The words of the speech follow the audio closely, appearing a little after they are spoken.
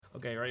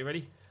Okay, are you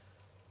ready?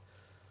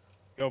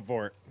 Go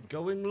for it.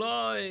 Going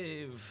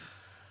live.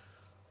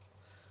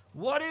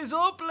 What is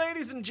up,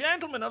 ladies and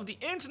gentlemen of the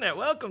internet?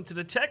 Welcome to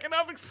the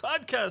Techonomics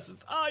Podcast.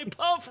 It's I,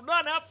 Paul from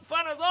Not Half the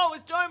Fun, as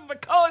always, joined by my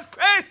co-host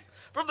Chris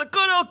from the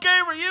Good Old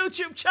Gamer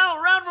YouTube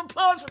channel. Round of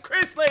applause for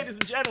Chris, ladies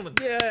and gentlemen.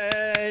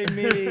 Yay,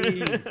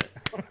 me.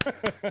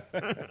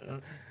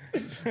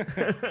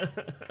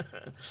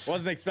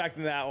 Wasn't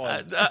expecting that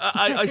one.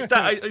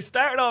 I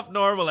started off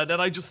normal and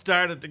then I just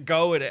started to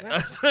go with it.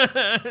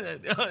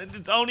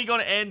 It's only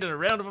going to end in a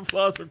round of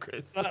applause for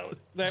Chris.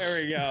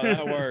 There we go.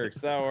 That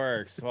works. That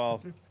works.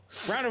 Well,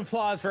 round of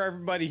applause for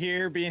everybody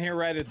here being here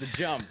right at the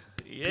jump.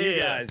 Yeah,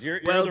 you guys, you're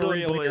well the done,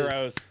 real boys.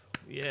 heroes.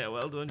 Yeah,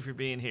 well done for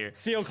being here.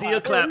 Seal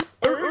clap.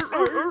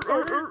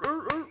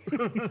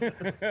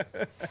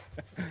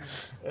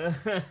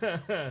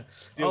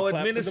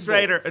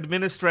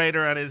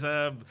 Administrator and his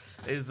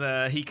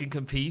he can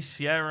compete.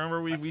 Yeah,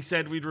 remember we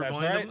said we'd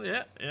remind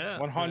him. Yeah.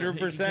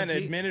 100%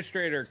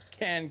 administrator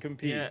can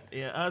compete.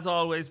 Yeah. As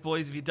always,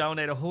 boys, if you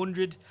donate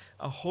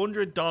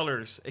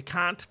 $100, it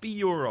can't be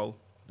euro,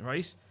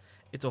 right?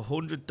 It's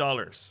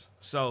 $100.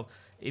 So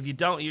if you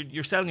don't,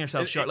 you're selling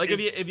yourself short. Like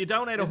if you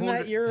donate 100, isn't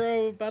that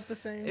euro about the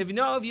same? If you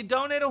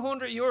donate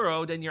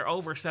 €100, then you're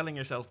overselling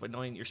yourself by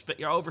 $9.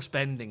 You're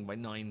overspending by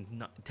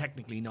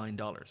technically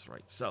 $9,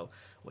 right? So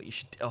what you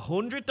should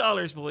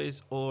 $100,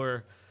 boys,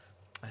 or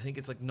I think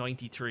it's like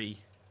 93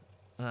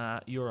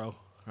 euro,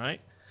 right?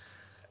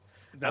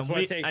 That's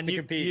what it takes to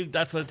compete.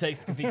 That's what it takes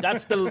to compete.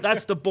 That's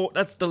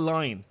the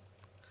line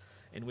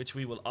in which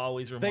we will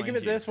always remind you. Think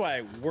of it this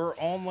way: we're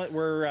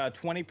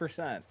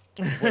 20%.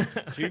 What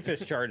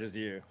Jufus charges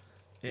you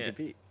to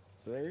compete.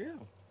 So there you go.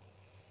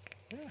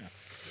 Yeah.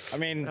 I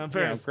mean,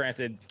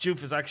 granted,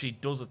 Jufus actually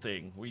does a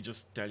thing. We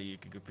just tell you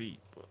can compete.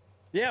 But.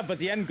 Yeah, but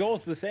the end goal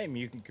is the same.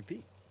 You can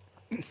compete.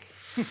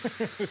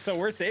 So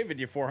we're saving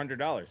you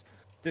 $400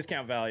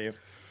 discount value.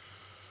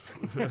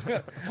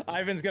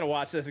 Ivan's gonna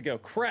watch this and go,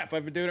 crap,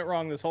 I've been doing it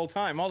wrong this whole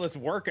time. All this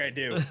work I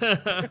do.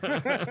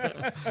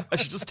 I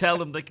should just tell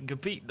them they can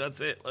compete. That's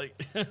it.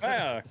 Like,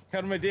 yeah,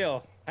 cut them a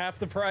deal. Half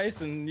the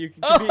price and you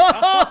can compete.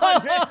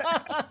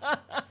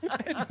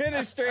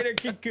 Administrator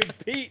can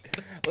compete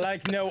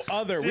like no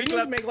other. We need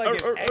to make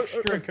like an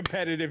extra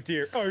competitive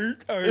tier. Oh,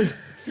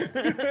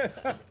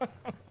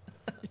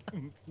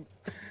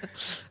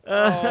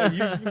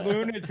 you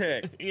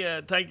lunatic.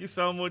 Yeah, thank you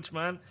so much,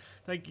 man.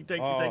 Thank you.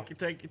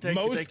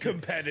 Most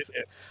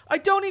competitive. I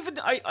don't even.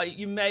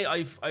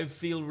 I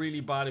feel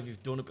really bad if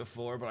you've done it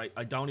before, but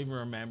I don't even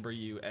remember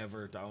you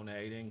ever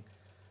donating.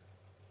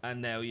 And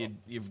now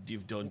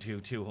you've done two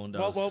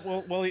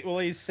hundos. Well,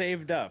 he's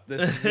saved up.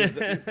 This is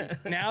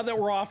now that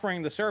we're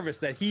offering the service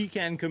that he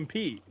can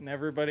compete, and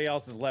everybody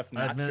else is left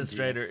not.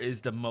 Administrator is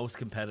the most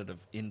competitive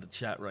in the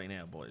chat right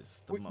now,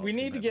 boys. We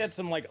need to get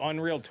some like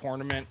Unreal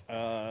Tournament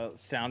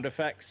sound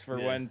effects for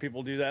when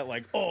people do that,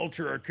 like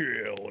Ultra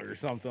Kill or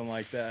something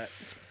like that.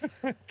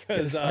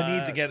 Because I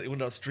need to get one of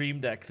those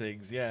Stream Deck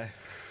things. Yeah.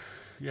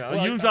 Yeah,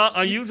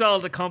 I'll use all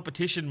the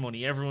competition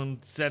money.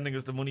 Everyone's sending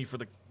us the money for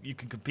the you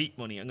can compete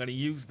money. I'm going to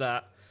use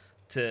that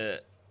to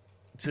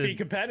be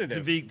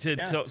competitive.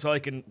 So I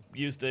can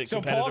use the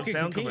competitive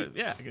sound.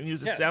 Yeah, I can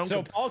use the sound.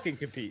 So Paul can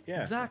compete.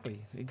 Yeah, exactly.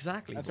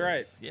 That's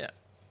right. Yeah.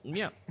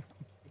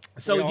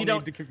 So if you don't,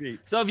 need to compete.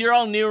 So if you're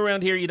all new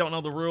around here, you don't know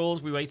the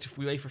rules. We wait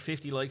for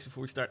 50 likes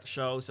before we start the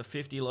show. So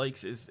 50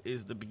 likes is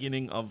the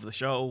beginning of the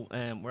show.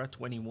 We're at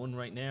 21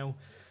 right now.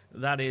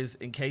 That is,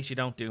 in case you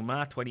don't do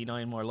math,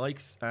 29 more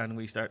likes, and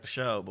we start the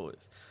show,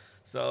 boys.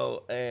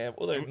 So,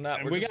 other than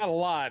that, we got a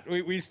lot.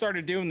 We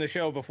started doing the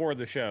show before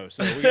the show,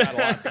 so we got a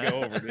lot to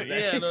go over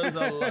today. Yeah, there's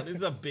a lot. This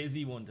is a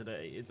busy one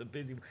today. It's a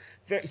busy.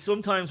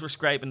 Sometimes we're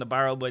scraping the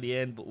barrel by the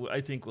end, but I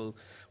think we'll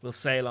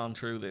sail on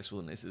through this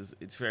one.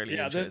 It's fairly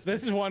interesting.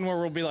 This is one where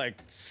we'll be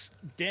like,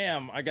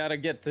 damn, I gotta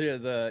get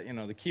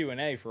the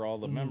Q&A for all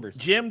the members.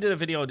 Jim did a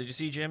video. Did you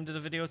see Jim did a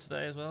video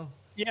today as well?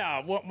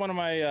 Yeah, one of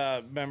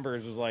my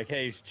members was like,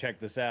 hey, you should check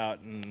this out,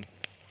 and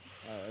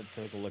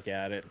took a look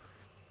at it.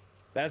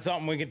 That's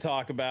something we could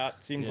talk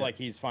about. Seems like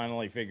he's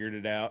finally figured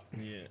it out.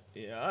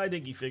 Yeah, I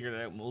think he figured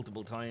it out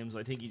multiple times.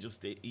 I think he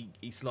just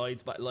he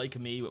slides back like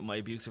me with my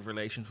abusive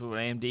relationship with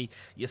AMD.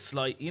 You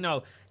slide,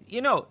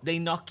 they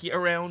knock you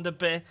around a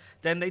bit,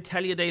 then they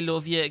tell you they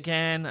love you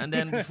again, and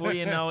then before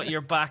you know it, you're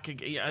back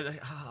again.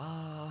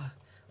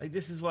 Like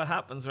this is what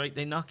happens, right?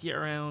 They knock you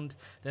around,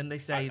 then they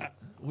say,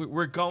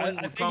 "We're going."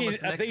 I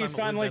think he's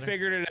finally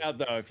figured it out,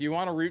 though. If you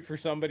want to root for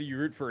somebody, you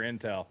root for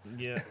Intel.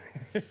 Yeah.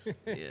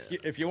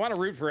 If you want to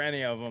root for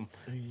any of them,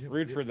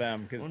 root for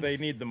them because they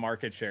need the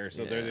market share.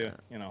 So they're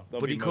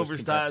But he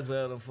covers that as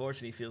well.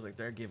 Unfortunately, he feels like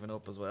they're giving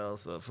up as well.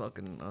 So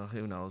fucking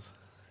who knows?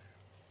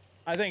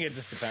 I think it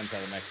just depends how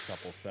the next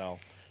couple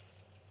sell.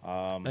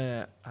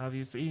 Have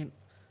you seen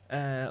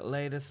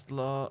latest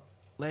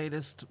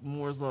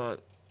Moore's Law?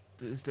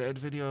 Is the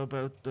video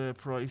about the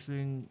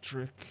pricing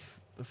trick,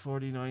 the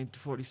 49 to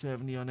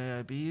 4070 on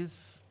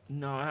AIBs?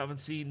 No, I haven't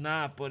seen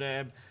that, but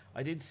I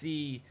did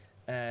see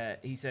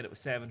he said it was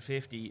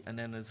 750, and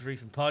then in his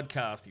recent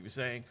podcast he was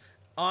saying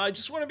I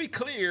just want to be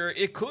clear.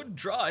 It could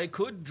drop. It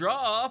could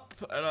drop.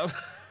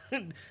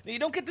 You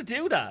don't get to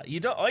do that. You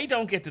don't. I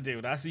don't get to do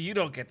that. So you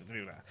don't get to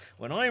do that.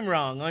 When I'm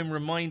wrong, I'm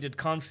reminded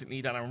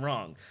constantly that I'm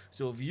wrong.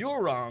 So if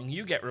you're wrong,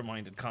 you get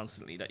reminded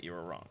constantly that you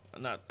were wrong,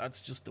 and that's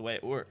just the way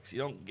it works. You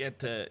don't get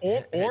to.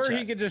 Or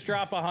he could just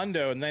drop a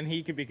hundo, and then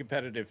he could be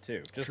competitive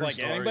too, just True like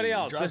story. anybody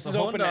else. This is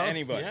open to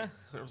anybody. Yeah,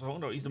 there's a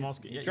hundo. He's the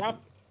most. Yeah,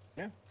 drop.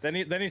 Yeah.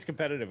 Then he's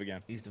competitive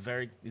again. He's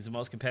the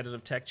most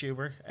competitive tech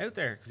tuber out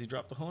there because he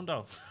dropped the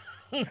hundo.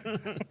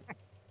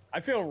 I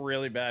feel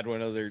really bad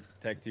when other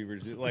tech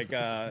tubers like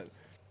I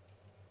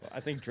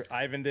think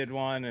Ivan did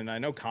one, and I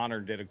know Connor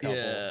did a couple.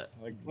 Yeah.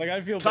 Like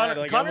I feel bad.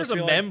 Like, Connor's a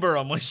member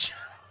on my show.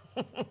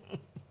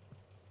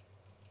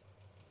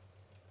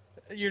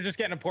 You're just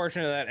getting a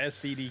portion of that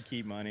SCD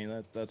key money.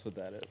 That's what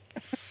that is.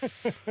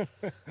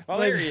 Oh,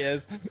 there he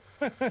is.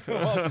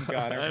 Welcome,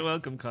 Connor. I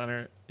welcome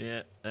Connor.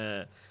 Yeah.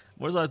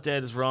 Morzot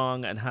Dead is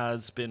wrong and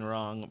has been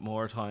wrong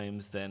more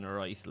times than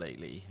right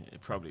lately.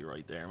 Probably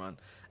right there, man.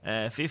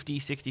 50,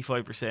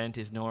 65%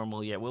 is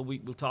normal. Yeah, well,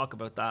 we'll talk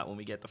about that when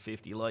we get to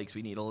 50 likes.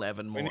 We need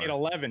 11 more. We need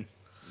 11.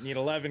 We need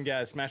 11,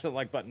 guys. Smash that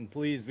like button,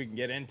 please. We can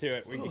get into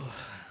it. We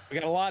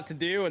got a lot to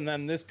do, and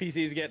then this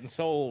PC is getting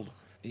sold.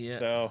 Yeah.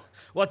 So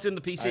what's in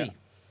the PC?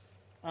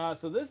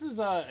 So this is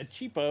a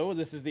cheapo.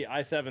 This is the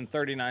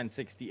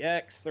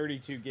i7-3960X,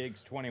 32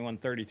 gigs,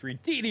 2133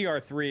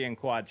 DDR3 and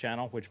quad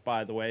channel, which,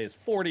 by the way, is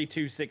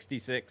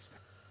 4266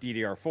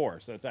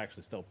 DDR4. So it's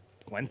actually still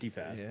plenty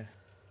fast. Yeah.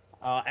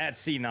 At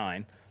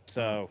C9.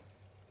 So,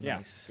 yeah,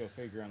 nice. Go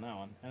figure on that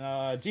one. And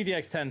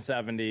GTX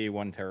 1070,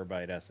 1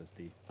 terabyte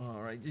SSD.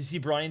 All right. Did you see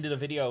Brian did a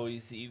video?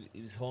 He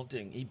was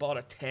hunting. He bought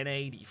a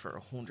 1080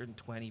 for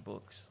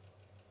 $120.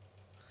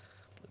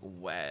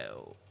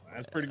 Wow.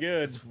 That's pretty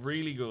good. It's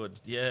really good.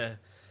 Yeah.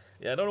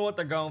 Yeah, I don't know what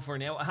they're going for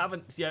now.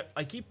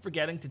 I keep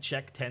forgetting to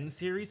check 10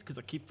 series because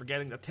I keep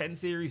forgetting that 10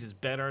 series is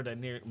better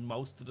than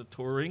most of the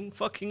touring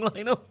fucking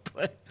lineup.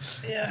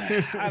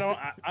 Yeah, I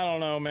don't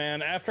know,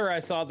 man. After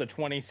I saw the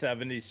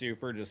 2070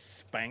 Super just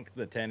spank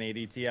the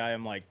 1080 Ti,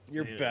 I'm like,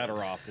 you're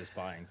better off just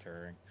buying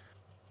touring.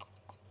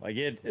 Like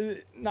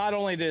it not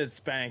only did it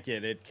spank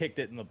it, it kicked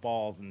it in the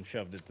balls and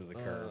shoved it to the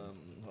curb.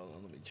 Hold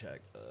on, let me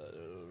check.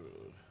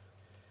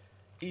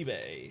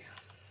 eBay.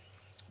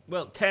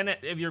 Well, 10.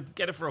 If you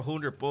get it for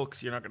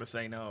 $100, you're not gonna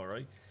say no,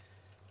 right?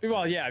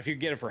 Well, yeah. If you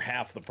get it for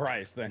half the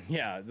price, then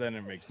yeah, then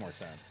it makes more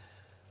sense.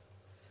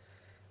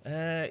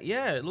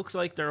 Yeah, it looks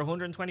like they're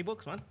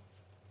 $120,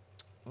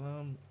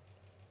 man.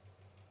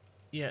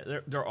 Yeah,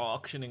 they're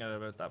auctioning at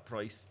about that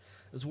price.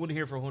 There's one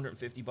here for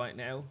 150 right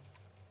now.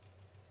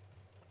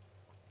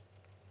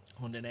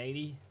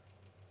 180.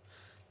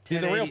 See,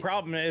 the real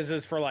problem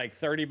is for like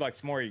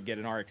 $30 more, you get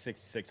an RX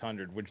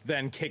 6600, which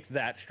then kicks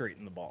that straight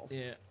in the balls.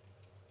 Yeah.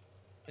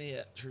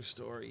 Yeah, true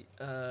story.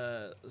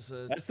 So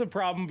that's the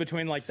problem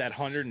between like that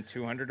 $100 and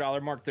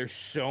 $200 mark. There's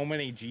so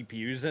many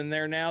GPUs in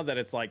there now that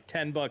it's like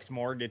 $10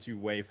 more gets you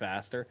way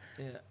faster.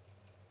 Yeah,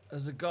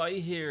 there's a guy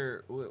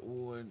here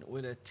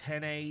with a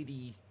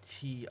 1080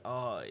 Ti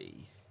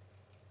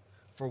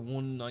for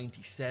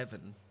 $197.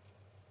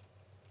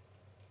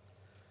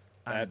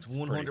 And it's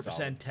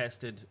 100%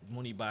 tested,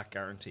 money back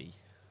guarantee.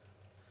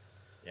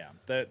 Yeah,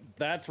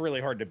 that's really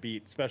hard to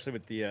beat, especially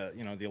with the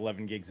the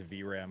 11 gigs of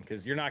VRAM,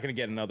 because you're not going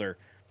to get another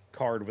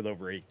card with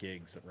over 8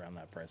 gigs around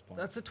that price point.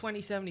 That's a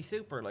 2070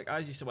 Super. Like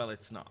as you said, well,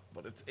 it's not,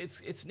 but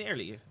it's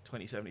nearly a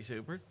 2070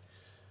 Super.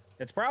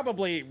 It's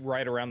probably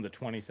right around the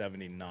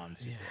 2070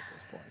 non-Super at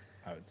this point.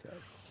 I would say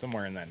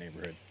somewhere in that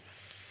neighborhood.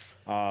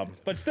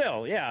 But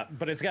still, yeah.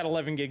 But it's got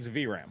 11 gigs of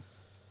VRAM.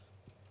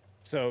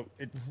 So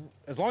it's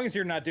as long as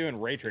you're not doing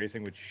ray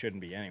tracing, which you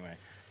shouldn't be anyway.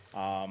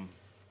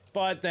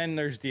 But then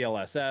there's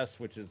DLSS,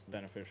 which is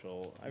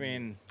beneficial. I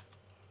mean,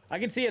 I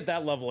can see at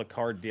that level of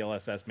card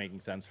DLSS making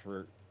sense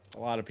for a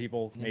lot of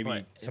people.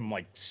 Maybe some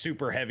like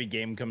super heavy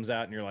game comes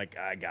out and you're like,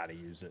 I gotta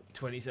use it.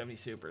 2070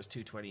 Super is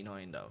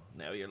 $229 though.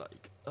 Now you're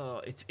like,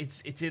 oh,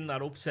 it's in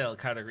that upsell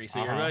category.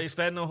 So you're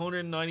spending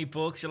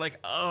 $190. You're like,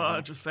 oh,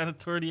 I just spent a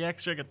 30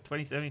 extra, get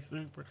 2070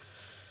 Super.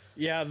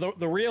 Yeah,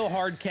 the real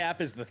hard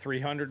cap is the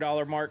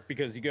 $300 mark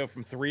because you go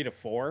from 3 to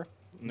 4.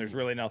 And there's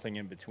really nothing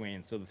in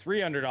between. So the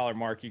 $300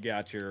 mark, you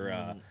got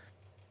your,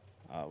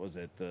 was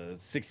it the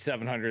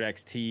 6700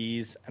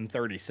 XTs and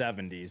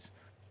 3070s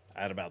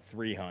at about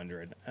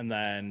 300, and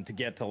then to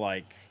get to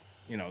like,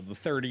 the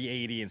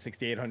 3080 and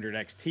 6800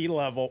 XT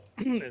level,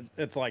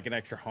 it's like an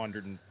extra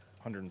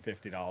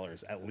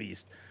 $150 at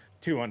least,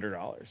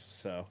 $200.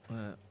 So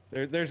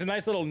there's a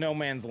nice little no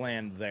man's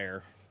land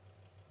there.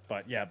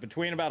 But yeah,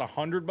 between about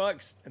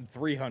 $100 and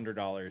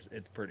 $300,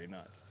 it's pretty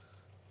nuts.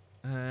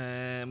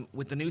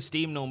 With the new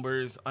Steam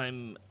numbers,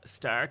 I'm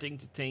starting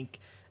to think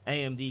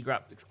AMD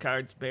graphics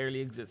cards barely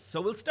exist.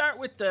 So we'll start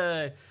with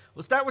the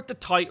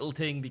title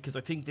thing, because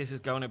I think this is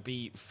going to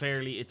be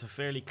it's a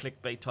fairly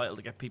clickbait title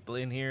to get people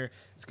in here.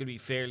 It's going to be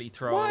fairly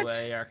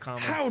throwaway. Our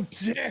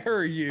comments. How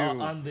dare you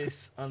on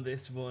this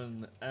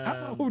one?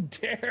 How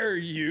dare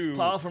you?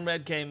 Paul from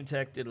Red Gaming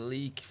Tech did a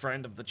leak.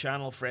 Friend of the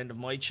channel, friend of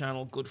my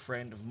channel, good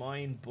friend of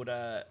mine.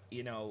 But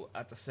you know,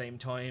 at the same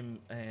time,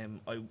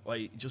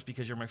 I just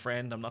because you're my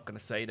friend, I'm not going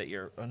to say that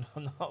you're. I'm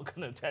not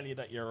going to tell you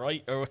that you're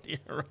right or what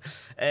you're.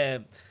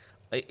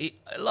 A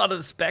lot of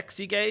the specs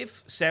he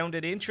gave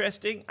sounded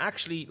interesting.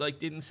 Actually, like,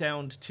 didn't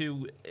sound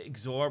too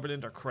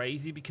exorbitant or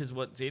crazy, because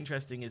what's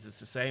interesting is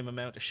it's the same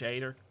amount of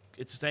shader.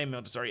 It's the same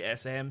amount of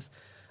SMs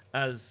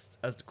as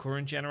the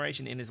current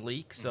generation in his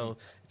leak. So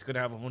it's going to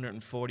have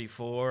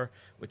 144,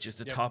 which is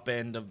the top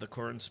end of the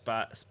current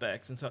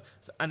specs, and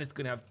and it's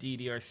going to have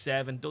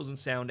DDR7. Doesn't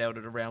sound out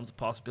of the realms of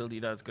possibility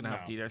that it's going to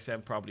have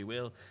DDR7. Probably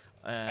will.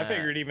 I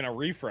figured even a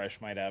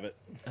refresh might have it.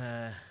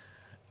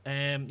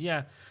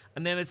 Yeah,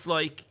 and then it's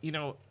like, you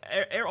know,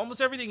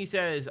 almost everything he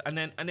says, and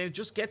then it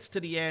just gets to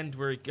the end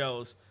where it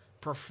goes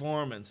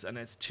performance, and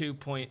it's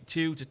 2.2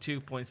 to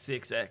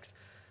 2.6x.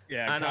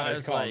 Yeah, and I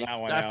was like,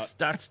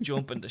 that's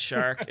jumping the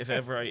shark if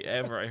ever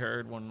I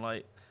heard one.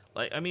 Like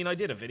I mean, I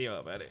did a video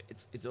about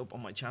it. It's up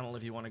on my channel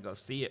if you want to go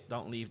see it.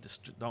 Don't leave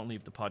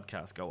the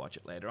podcast. Go watch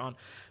it later on.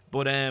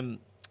 But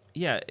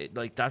yeah,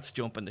 like, that's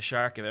jumping the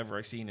shark if ever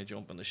I seen a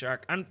jumping the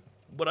shark. And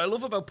what I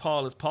love about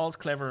Paul is Paul's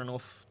clever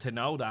enough to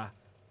know that.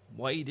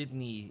 Why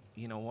didn't he?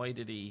 You know, why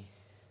did he?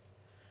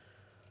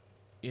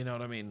 You know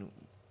what I mean?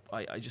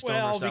 I just don't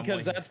understand.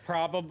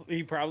 Well, because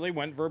he probably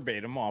went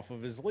verbatim off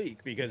of his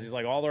leak, because he's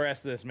like, all the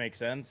rest of this makes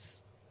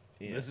sense.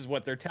 Yeah. This is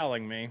what they're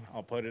telling me.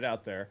 I'll put it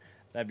out there.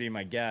 That'd be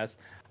my guess.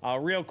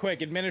 Real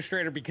quick,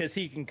 administrator, because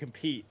he can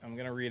compete. I'm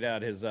gonna read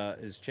out his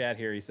chat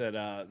here. He said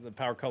the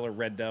Power Color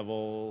Red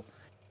Devil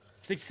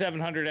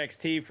 6700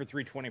 XT for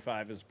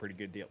 325 is a pretty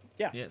good deal.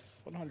 Yeah.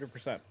 Yes.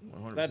 100%.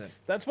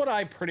 100%. That's what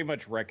I pretty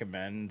much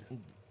recommend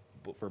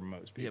for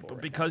most people. Yeah, but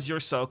because you're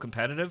so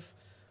competitive,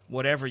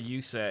 whatever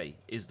you say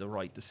is the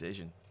right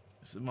decision.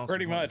 It's the most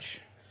pretty important. much.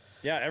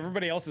 Yeah,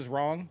 everybody else is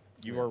wrong.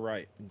 You are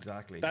right.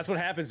 Exactly. That's what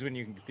happens when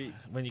you can compete.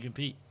 When you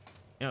compete.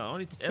 You know,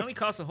 it only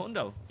costs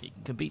 $100. You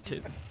can compete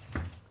too.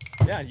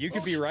 Yeah, you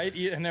could be right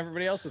and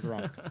everybody else is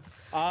wrong.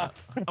 I'm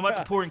about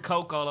to pouring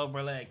Coke all over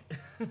my leg.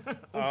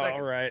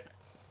 All right.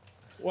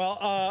 Well,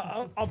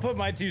 I'll put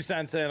my 2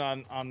 cents in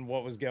on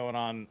what was going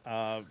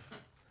on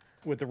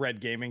with the Red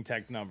Gaming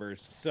Tech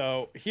numbers.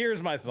 So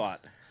here's my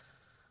thought.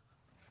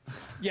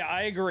 Yeah,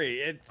 I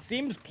agree. It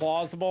seems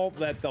plausible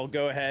that they'll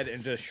go ahead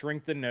and just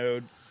shrink the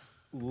node,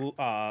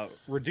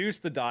 reduce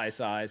the die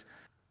size.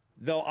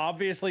 They'll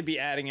obviously be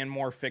adding in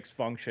more fixed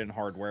function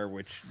hardware,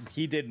 which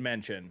he did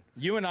mention.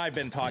 You and I have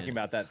been talking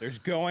about that. There's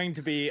going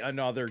to be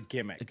another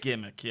gimmick. A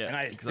gimmick, yeah.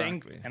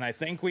 And I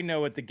think we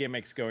know what the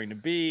gimmick's going to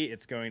be.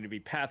 It's going to be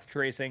path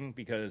tracing,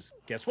 because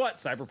guess what?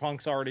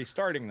 Cyberpunk's already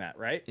starting that,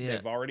 right? Yeah.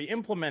 They've already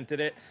implemented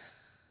it,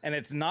 and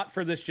it's not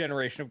for this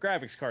generation of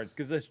graphics cards,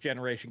 because this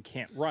generation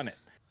can't run it.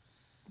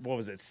 What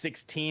was it,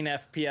 16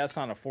 FPS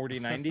on a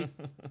 4090?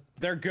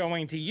 They're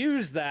going to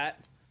use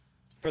that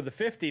for the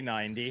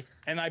 5090,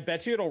 and I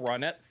bet you it'll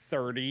run at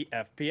 30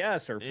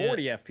 FPS or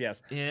 40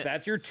 FPS. Yeah.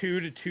 That's your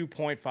 2 to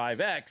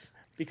 2.5x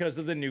because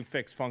of the new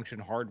fixed function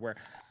hardware.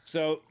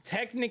 So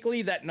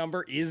technically that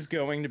number is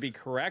going to be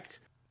correct,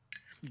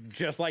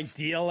 just like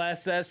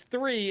DLSS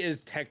 3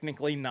 is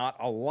technically not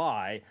a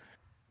lie.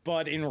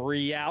 But in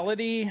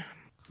reality,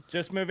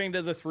 just moving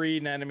to the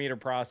 3nm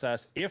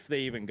process, if they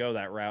even go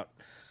that route,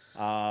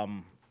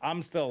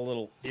 I'm still a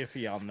little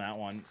iffy on that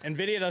one.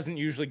 NVIDIA doesn't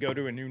usually go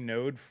to a new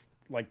node.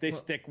 Like, they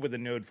stick with a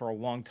node for a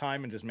long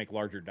time and just make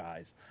larger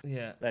dies.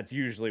 Yeah. That's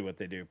usually what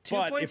they do.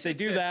 But if they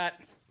do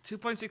that...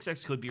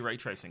 2.6x could be ray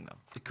tracing, though.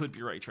 It could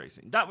be ray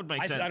tracing. That would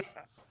make sense.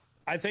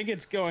 I think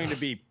it's going to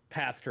be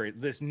path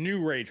tracing, this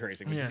new ray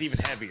tracing, which is even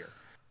heavier.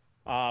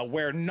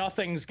 Where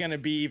nothing's going to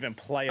be even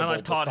playable.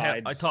 And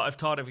I've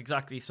thought of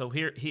exactly. So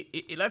here,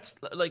 let's,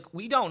 like,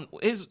 we don't,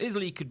 his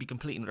league could be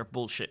complete with their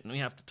bullshit, and we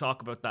have to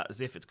talk about that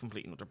as if it's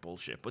complete with their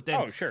bullshit. But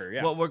then,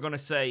 what we're going to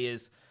say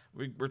is,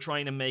 we're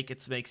trying to make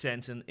it make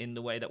sense in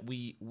the way that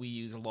we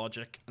use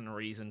logic and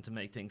reason to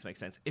make things make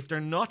sense. If they're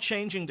not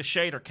changing the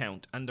shader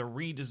count and they're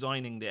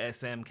redesigning the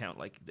SM count,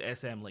 like the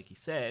SM, like he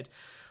said,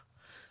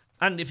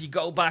 and if you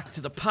go back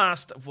to the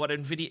past of what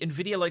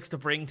NVIDIA likes to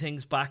bring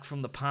things back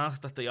from the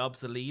past that they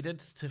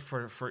obsoleted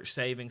for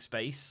saving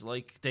space.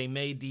 Like, they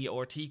made the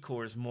RT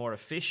cores more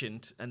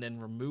efficient and then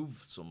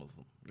removed some of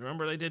them.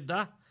 Remember they did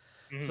that?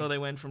 Mm-hmm. So they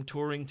went from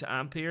Turing to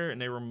Ampere,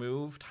 and they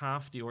removed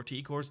half the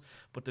RT cores,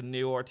 but the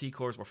new RT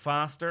cores were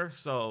faster,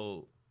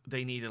 so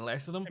they needed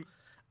less of them,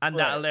 and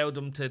that allowed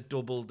them to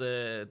double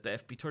the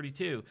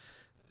FP32.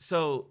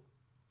 So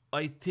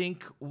I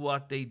think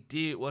what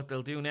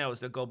they'll do now is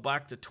they'll go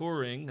back to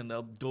Turing, and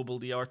they'll double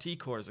the RT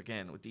cores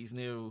again with these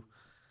new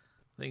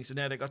things. So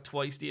now they got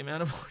twice the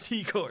amount of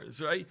RT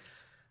cores, right?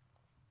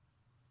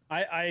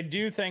 I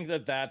do think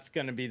that that's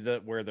going to be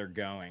where they're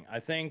going.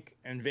 I think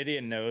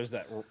NVIDIA knows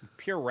that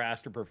pure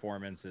raster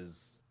performance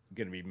is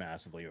going to be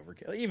massively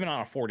overkill. Even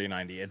on a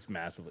 4090, it's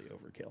massively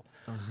overkill.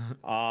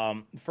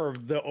 For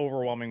the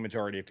overwhelming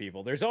majority of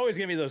people, there's always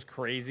going to be those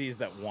crazies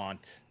that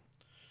want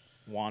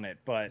it,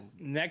 but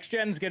next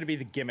gen is going to be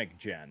the gimmick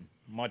gen,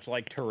 much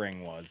like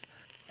Turing was.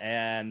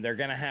 And they're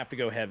going to have to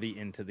go heavy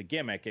into the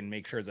gimmick and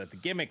make sure that the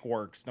gimmick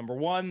works. Number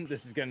one,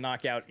 this is going to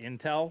knock out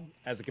Intel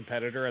as a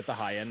competitor at the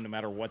high end, no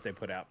matter what they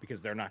put out,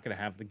 because they're not going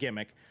to have the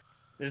gimmick.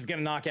 This is going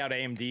to knock out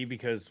AMD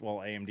because, well,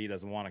 AMD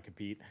doesn't want to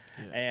compete.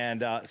 Yeah.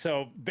 And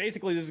so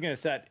basically this is going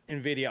to set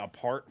NVIDIA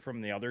apart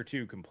from the other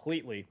two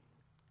completely,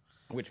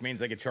 which means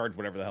they can charge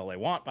whatever the hell they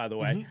want, by the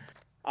way,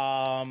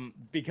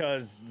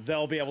 because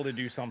they'll be able to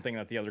do something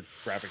that the other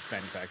graphics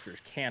manufacturers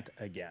can't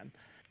again.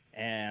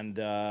 And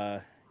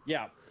yeah,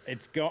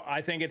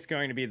 I think it's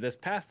going to be this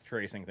path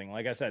tracing thing.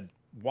 Like I said,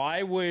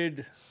 why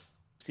would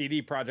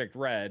CD Projekt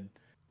Red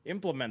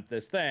implement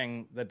this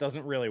thing that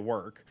doesn't really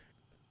work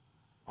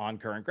on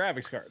current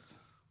graphics cards?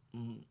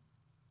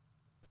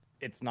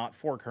 It's not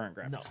for current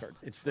graphics cards.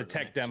 It's the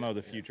tech demo,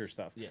 the future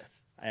stuff.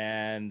 Yes.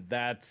 And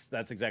that's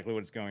exactly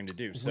what it's going to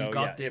do. So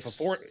yeah, if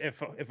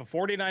a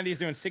 4090 is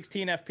doing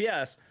 16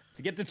 FPS,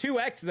 to get to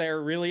 2x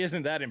there really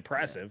isn't that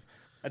impressive. Yeah.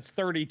 That's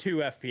 32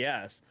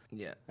 FPS.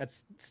 Yeah.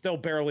 That's still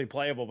barely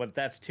playable, but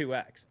that's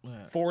 2x.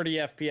 Yeah. 40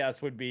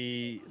 FPS would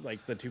be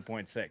like the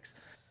 2.6.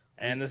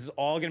 And this is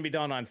all going to be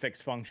done on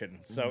fixed function.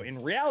 So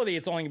in reality,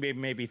 it's only going to be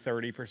maybe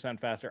 30%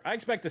 faster. I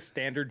expect a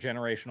standard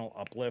generational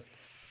uplift.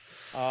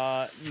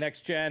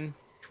 Next gen,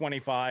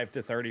 25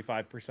 to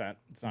 35%.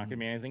 It's not going to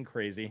be anything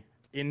crazy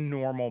in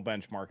normal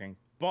benchmarking.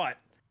 But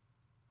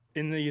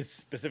in these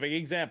specific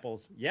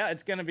examples, yeah,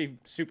 it's going to be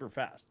super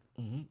fast.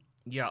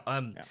 Yeah,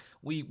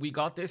 we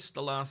got this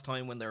the last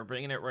time when they were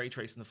bringing out ray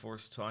tracing the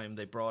first time.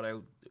 They brought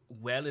out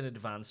well in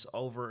advance,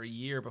 over a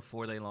year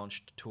before they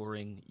launched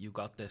Turing. You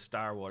got the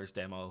Star Wars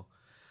demo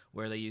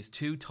where they used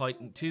two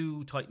Titan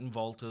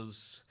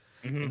Voltas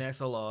in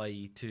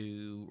SLI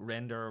to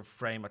render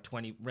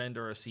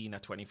a scene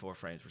at 24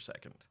 frames per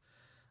second.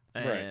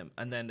 Right.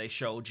 And then they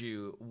showed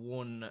you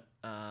one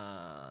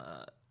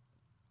RTX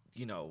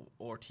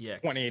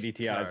 2080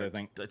 Ti's, I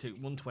think.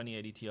 One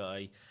 2080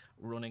 Ti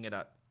running it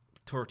at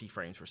 30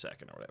 frames per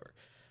second or whatever.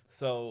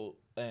 So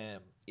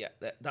yeah,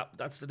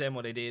 that's the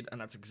demo they did, and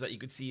that's you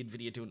could see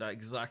NVIDIA doing that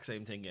exact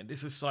same thing again.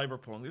 This is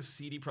Cyberpunk. This is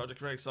CD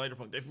Projekt Red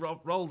Cyberpunk. They've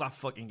rolled that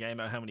fucking game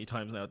out how many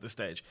times now at this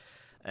stage,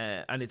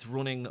 and it's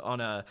running on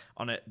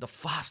the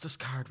fastest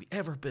card we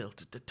ever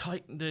built. The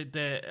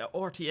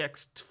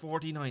RTX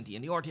 4090,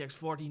 and the RTX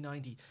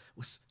 4090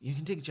 was, you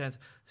can take a chance,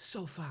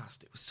 so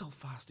fast. It was so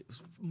fast. It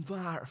was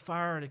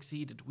far and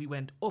exceeded. We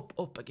went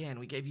up again.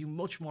 We gave you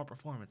much more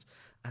performance,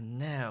 and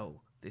now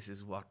this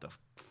is what the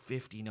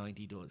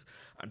 5090 does.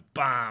 And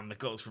bam, it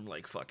goes from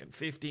like fucking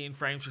 15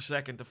 frames per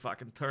second to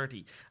fucking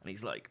 30. And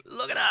he's like,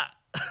 look at that.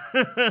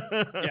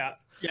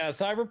 Yeah,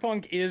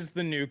 Cyberpunk is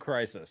the new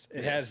Crisis.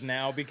 It has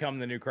now become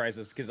the new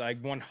Crisis because I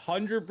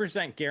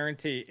 100%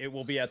 guarantee it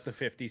will be at the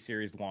 50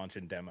 series launch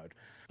and demoed.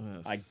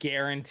 Yes. I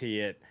guarantee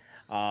it,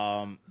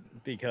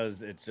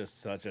 because it's just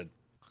such a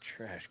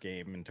trash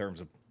game in terms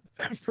of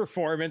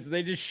performance.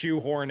 They just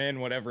shoehorn in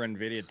whatever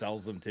NVIDIA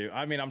tells them to.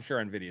 I mean, I'm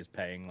sure NVIDIA's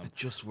paying them. It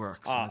just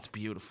works, and it's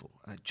beautiful.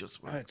 And it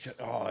just works. It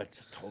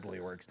just totally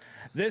works.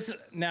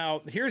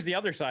 Now, here's the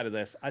other side of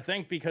this. I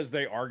think because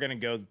they are going to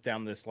go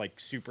down this like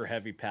super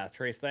heavy path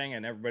trace thing,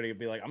 and everybody will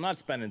be like, I'm not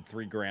spending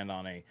 $3,000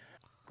 on a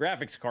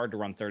graphics card to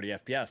run 30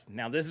 FPS.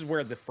 Now, this is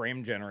where the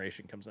frame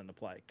generation comes into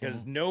play,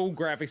 because no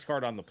graphics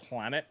card on the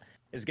planet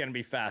is going to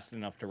be fast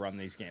enough to run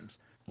these games.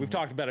 We've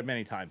talked about it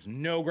many times.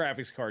 No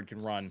graphics card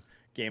can run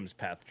games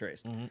path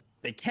traced.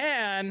 They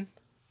can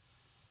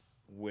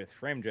with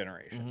frame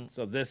generation.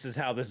 So this is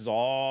how this is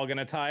all going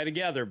to tie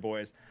together,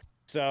 boys.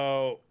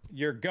 So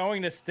you're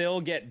going to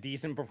still get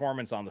decent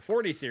performance on the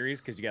 40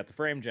 series because you got the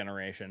frame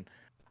generation,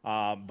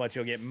 but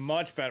you'll get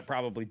much better,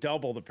 probably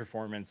double the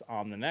performance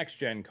on the next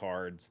gen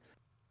cards.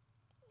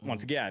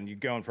 Once again, you're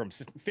going from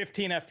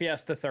 15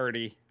 FPS to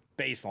 30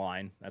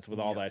 baseline. That's with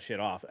all that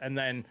shit off. And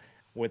then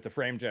with the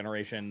frame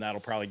generation, that'll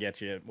probably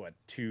get you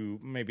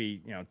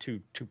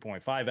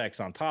 2.5x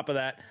on top of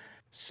that.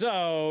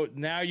 So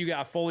now you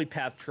got fully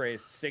path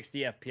traced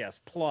 60 FPS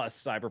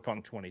plus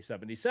Cyberpunk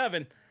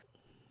 2077.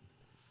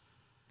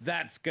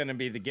 That's going to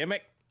be the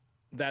gimmick.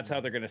 That's how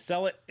they're going to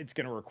sell it. It's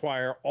going to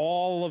require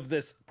all of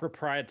this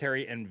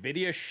proprietary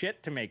NVIDIA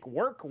shit to make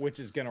work, which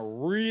is going to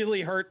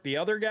really hurt the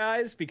other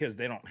guys because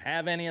they don't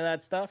have any of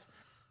that stuff.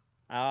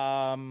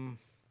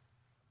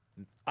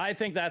 I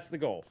think that's the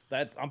goal.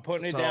 I'm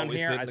putting it down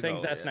here. I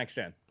think that's next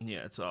gen.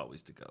 Yeah, it's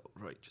always the goal,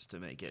 right? Just to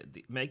make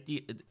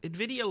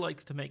NVIDIA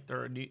likes to make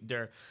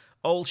their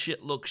old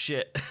shit look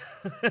shit,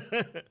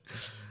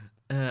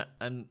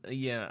 and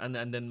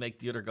then make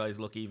the other guys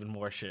look even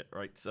more shit,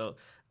 right? So,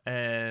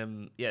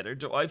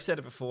 I've said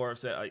it before.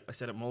 I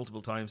said it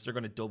multiple times. They're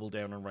going to double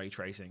down on ray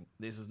tracing.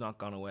 This has not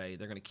gone away.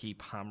 They're going to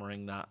keep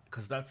hammering that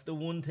because that's the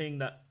one thing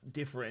that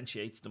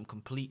differentiates them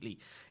completely.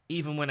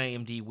 Even when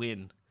AMD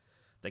win,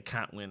 they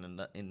can't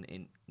win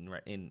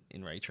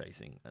in ray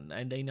tracing, and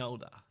they know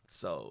that.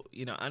 So,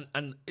 you know,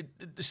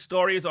 the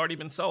story has already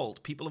been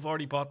sold. People have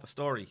already bought the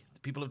story.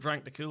 People have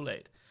drank the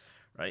Kool-Aid,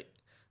 right?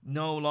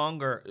 No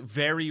longer,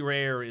 very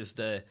rare is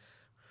the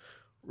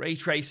ray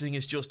tracing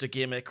is just a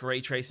gimmick. Ray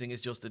tracing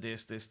is just a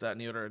this, that,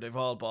 and the other. They've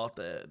all bought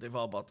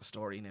the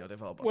story now.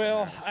 They've all bought.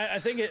 Well, I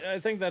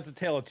think that's a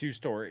tale of two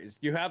stories.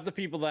 You have the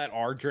people that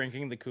are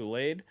drinking the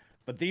Kool-Aid,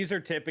 but these are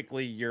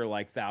typically your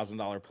like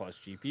 $1,000 plus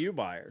GPU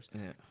buyers.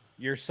 Yeah.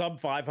 Your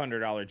sub $500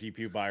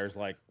 GPU buyers,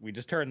 like, we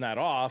just turned that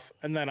off,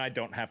 and then I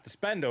don't have to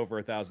spend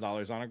over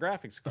 $1,000 on a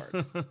graphics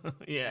card.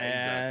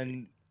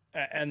 Exactly.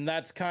 And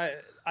that's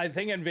I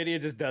think NVIDIA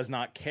just does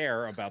not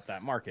care about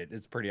that market.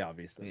 It's pretty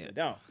obvious that they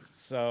don't.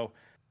 So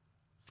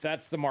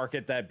that's the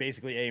market that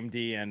basically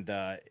AMD and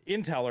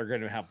Intel are going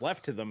to have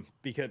left to them.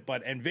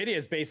 But NVIDIA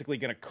is basically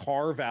going to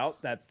carve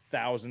out that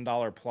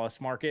 $1,000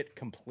 plus market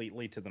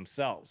completely to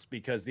themselves,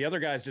 because the other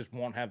guys just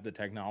won't have the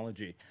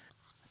technology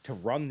to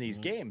run these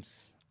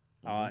games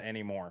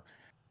anymore.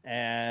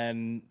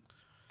 And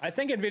I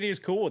think NVIDIA is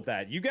cool with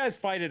that. You guys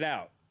fight it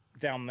out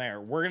down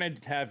there. We're going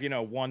to have,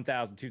 $1,000,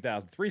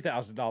 $2,000,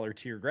 $3,000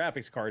 tier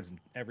graphics cards and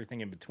everything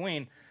in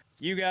between.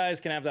 You guys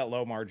can have that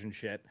low margin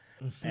shit.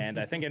 And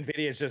I think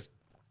NVIDIA is just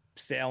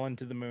sailing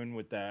to the moon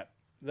with that.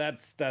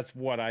 That's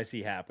what I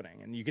see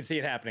happening. And you can see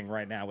it happening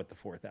right now with the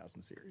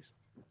 4000 series.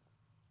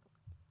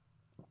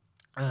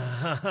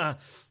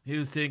 He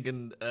was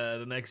thinking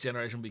the next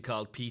generation will be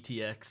called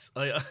PTX.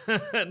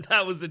 And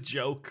that was a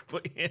joke,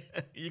 but yeah,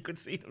 you could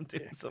see them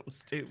doing something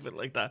stupid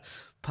like that.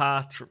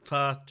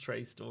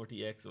 Trace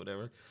RTX or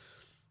whatever.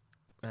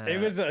 It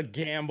was a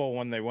gamble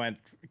when they went,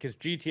 because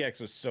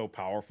GTX was so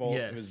powerful.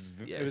 Yes,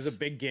 it was a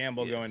big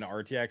gamble going to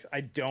RTX.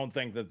 I don't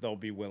think that they'll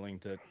be willing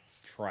to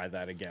try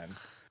that again.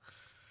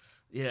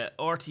 Yeah,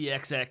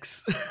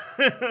 RTXX.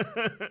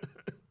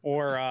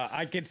 Or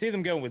I could see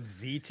them going with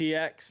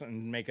ZTX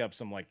and make up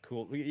some like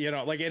cool,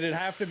 like it'd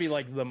have to be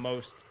like the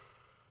most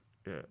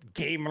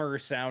gamer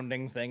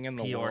sounding thing in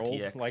the PRTX.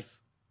 world. Like,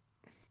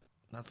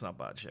 that's not a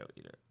bad show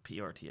either.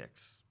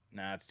 PRTX.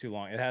 Nah, it's too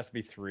long. It has to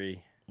be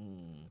 3.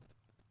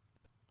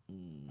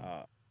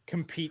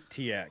 Compete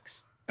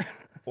TX.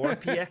 Or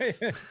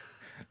PX.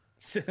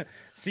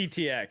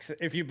 CTX.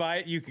 If you buy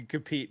it, you can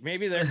compete.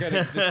 Maybe they're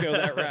gonna just go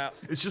that route.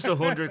 It's just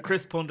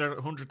crisp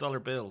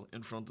 $100 bill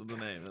in front of the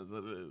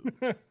name.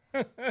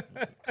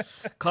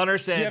 Connor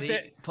said, you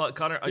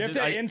have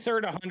to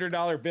insert a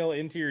 $100 bill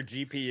into your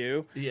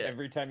GPU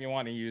every time you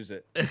want to use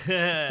it.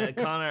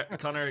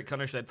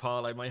 Connor said,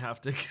 Paul, I might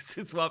have to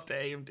swap to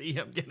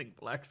AMD. I'm getting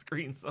black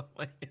screens on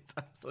my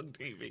Samsung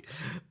TV.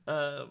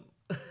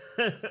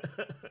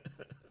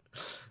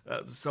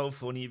 That's so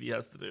funny if he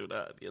has to do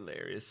that.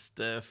 Hilarious.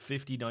 The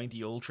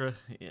 5090 Ultra,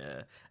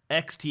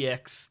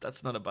 XTX.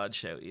 That's not a bad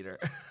shout either.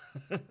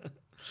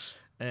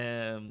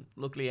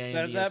 Luckily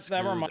AMD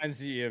that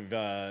reminds you of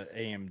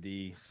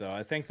AMD, so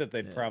I think that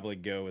they'd probably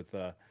go with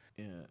I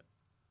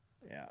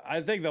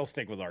think they'll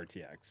stick with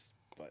RTX,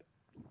 but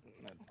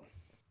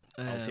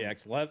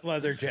RTX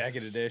leather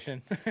jacket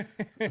edition.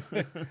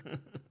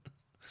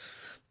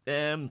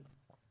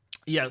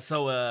 Yeah,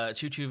 so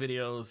Choo Choo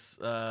videos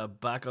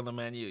back on the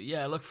menu.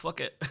 Yeah, look,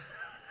 fuck it.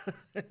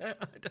 I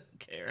don't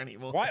care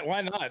anymore.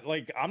 Why not?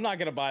 Like, I'm not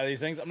gonna buy these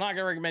things. I'm not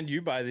gonna recommend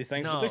you buy these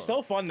things, but they're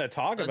still fun to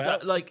talk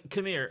about.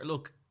 Come here,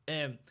 look.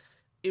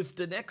 If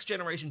the next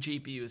generation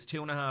GPU is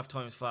 2.5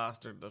 times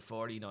faster than the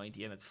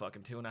 4090 and it's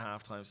fucking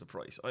 2.5 times the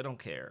price, I don't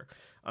care.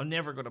 I'm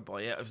never going to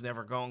buy it. I was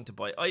never going to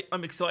buy it.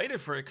 I'm excited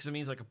for it because it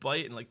means I could buy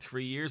it in like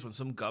 3 years when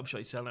some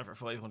gobshite's selling it for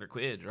 500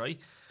 quid, right?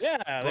 Yeah,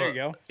 there you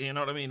go. You know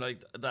what I mean?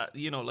 Like that,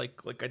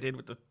 like I did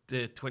with the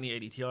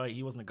 2080 Ti.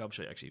 He wasn't a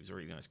gobshite, actually. He was a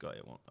really nice guy.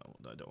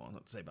 I don't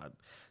want to say bad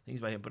things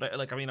about him. But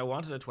I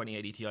wanted a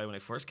 2080 Ti when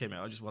it first came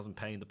out. I just wasn't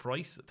paying the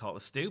price. I thought it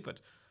was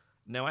stupid.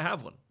 Now I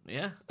have one.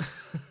 Yeah.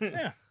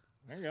 Yeah.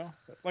 There you go.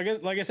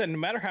 Like I said, no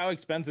matter how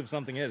expensive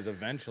something is,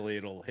 eventually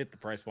it'll hit the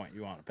price point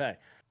you want to pay.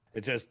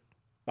 It's just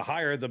the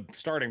higher the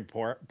starting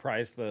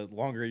price, the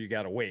longer you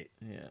got to wait.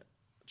 Yeah.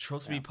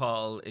 Trust me,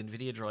 Paul,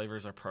 NVIDIA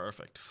drivers are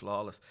perfect,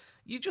 flawless.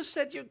 You just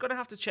said you're going to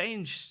have to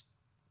change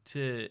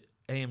to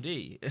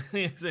AMD.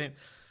 You're saying,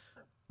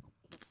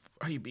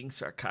 are you being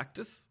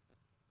sarcastic?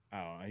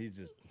 Oh, he's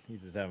just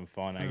having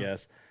fun, I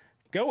guess.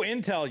 Go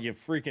Intel, you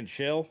freaking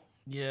shill.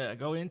 Yeah,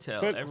 go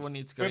Intel. Everyone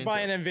needs to go Intel. We're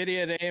buying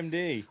NVIDIA to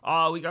AMD.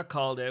 Oh, we got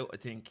called out. I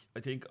think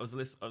I was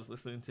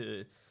listening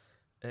to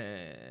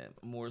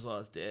Moore's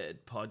Law's Dead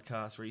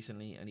podcast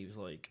recently, and he was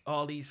like,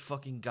 all these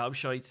fucking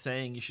gobshites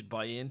saying you should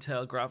buy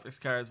Intel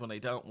graphics cards when they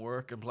don't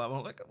work and blah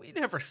blah. Like, we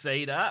never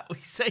say that. We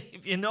say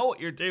if you know what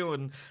you're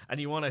doing and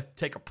you want to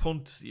take a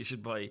punt, you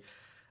should buy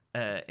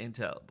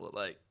Intel. But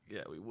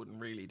we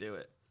wouldn't really do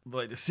it.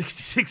 Buy the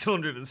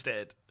 6600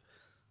 instead.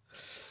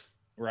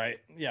 Right.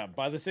 Yeah.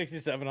 Buy the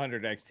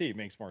 6700 XT.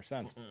 Makes more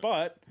sense.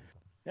 But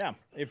yeah,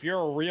 if you're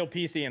a real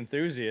PC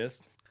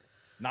enthusiast,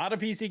 not a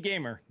PC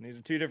gamer, these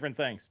are two different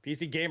things.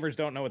 PC gamers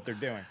don't know what they're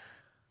doing.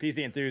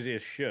 PC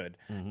enthusiasts should.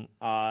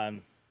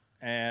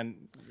 And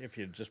if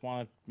you just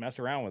want to mess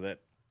around with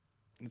it,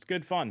 it's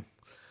good fun.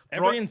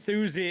 Every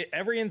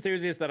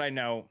enthusiast that I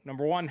know,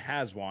 number one,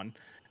 has one,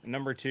 And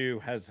number 2,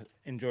 has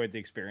enjoyed the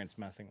experience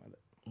messing with it.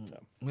 So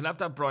we'll have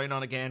to have Brian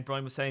on again.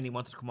 Brian was saying he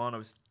wanted to come on.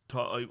 I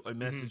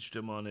messaged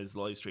him on his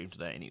live stream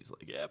today, and he was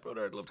like, "Yeah,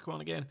 brother, I'd love to come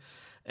on again."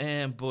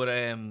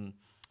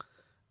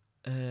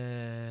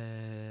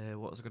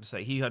 What was I going to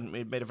say? He had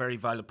made a very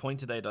valid point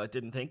today that I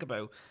didn't think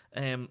about.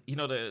 You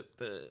know,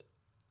 the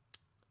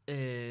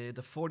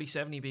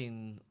 4070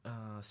 being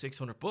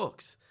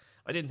 $600.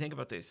 I didn't think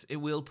about this. It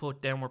will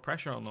put downward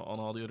pressure on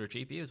all the other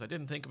GPUs. I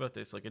didn't think about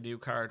this. Like, a new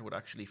card would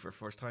actually, for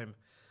first time,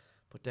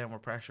 put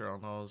downward pressure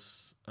on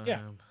those.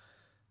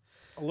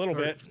 A little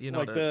bit. You know,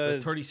 like the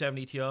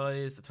 3070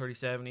 Ti's, the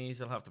 3070s,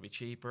 they'll have to be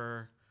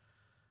cheaper.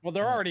 Well,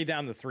 they're already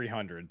down to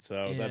 300,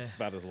 so that's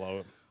about as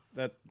low.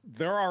 That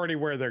they're already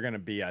where they're going to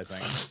be, I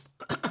think.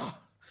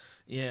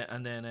 Yeah,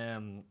 and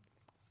then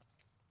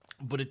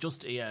but it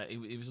just he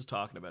was just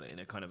talking about it in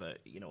a kind of a,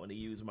 you know, in a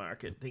used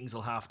market, things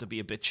will have to be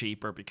a bit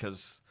cheaper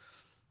because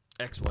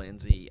X, Y, and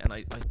Z. And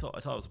I thought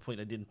it was a point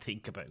I didn't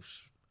think about,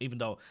 even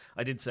though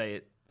I did say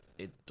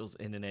it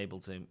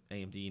enables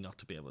AMD not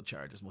to be able to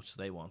charge as much as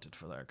they wanted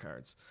for their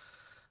cards.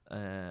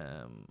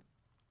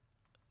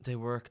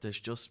 There's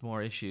just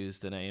more issues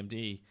than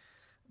AMD,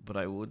 but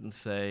I wouldn't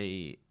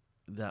say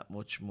that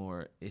much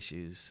more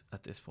issues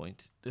at this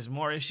point. There's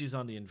more issues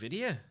on the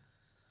NVIDIA.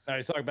 No,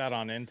 he's talking about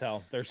on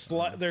Intel.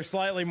 They're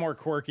slightly more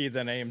quirky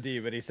than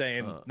AMD, but he's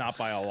saying not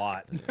by a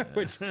lot,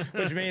 which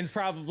means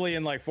probably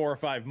in like 4 or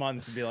 5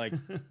 months to be like,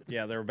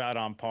 yeah, they're about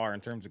on par in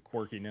terms of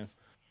quirkiness.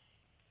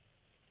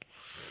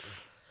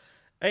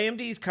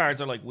 AMD's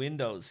cards are like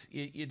Windows.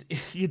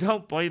 You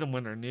don't buy them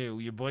when they're new.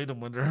 You buy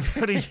them when they're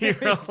about a year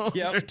old.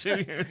 Yep. They're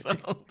 2 years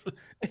old.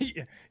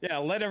 Yeah,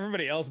 let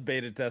everybody else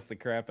beta test the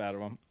crap out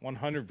of them.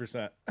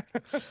 100%.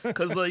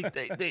 Because like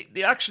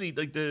they actually,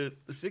 like the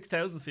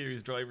 6000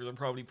 series drivers are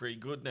probably pretty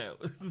good now.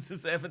 The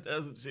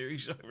 7000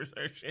 series drivers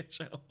are a shit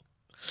show.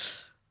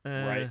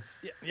 Right.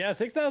 Yeah,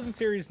 6000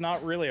 series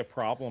not really a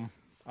problem.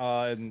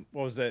 And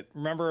what was it?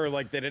 Remember,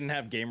 like, they didn't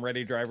have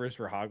game-ready drivers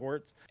for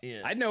Hogwarts?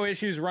 Yeah. I had no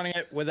issues running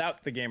it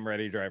without the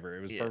game-ready driver.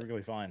 It was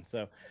perfectly fine.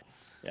 So,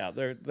 yeah,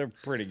 they're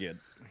pretty good.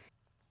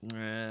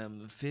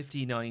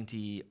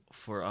 5090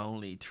 for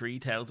only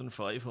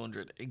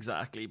 3,500.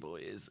 Exactly,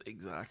 boys.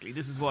 Exactly.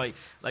 This is why,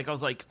 like, I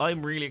was like,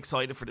 I'm really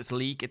excited for this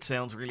leak. It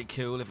sounds really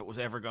cool if it was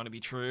ever going to be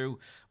true,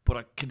 but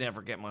I could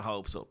never get my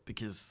hopes up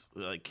because,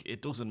 like,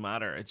 it doesn't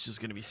matter. It's just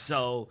going to be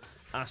so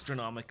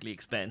astronomically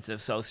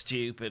expensive, so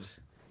stupid.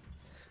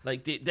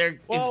 Like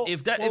well,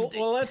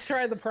 let's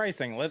try the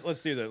pricing.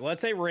 Let's do that. Let's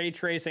say ray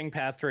tracing,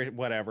 path tracing,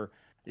 whatever,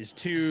 is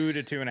 2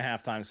 to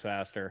 2.5 times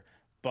faster,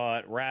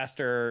 but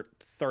raster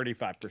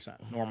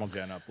 35% normal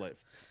gen uplift.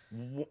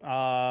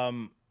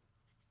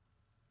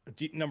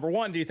 Number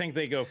one, do you think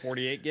they go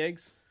 48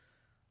 gigs?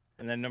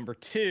 And then number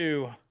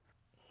 2,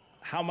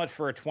 how much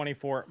for a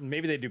 24?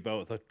 Maybe they do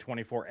both, a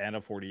 24 and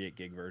a 48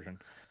 gig version.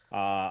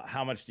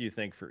 How much do you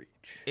think for each?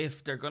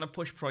 If they're gonna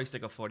push price, they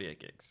go 48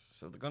 gigs.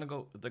 So they're gonna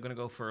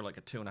go for like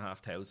a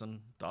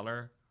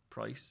 $2,500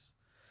 price.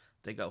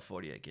 They go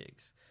 48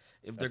 gigs.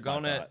 If they're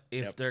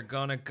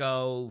gonna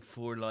go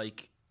for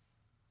like,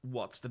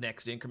 what's the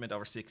next increment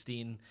over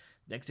 16?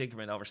 Next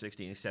increment over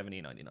 16 is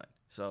 $70.99.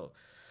 So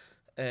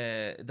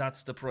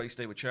that's the price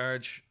they would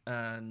charge,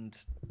 and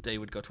they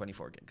would go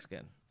 24 gigs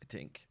again, I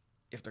think,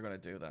 if they're gonna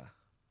do that.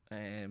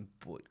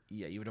 But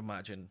yeah, you would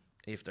imagine,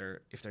 if they're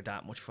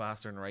that much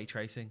faster in ray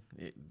tracing,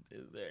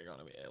 they're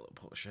gonna be able to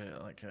push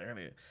it. Like they're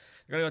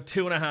gonna go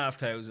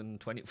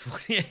 2,500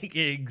 48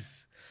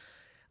 gigs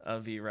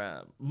of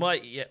VRAM.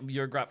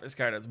 Your graphics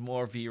card has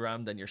more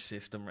VRAM than your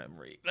system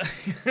memory.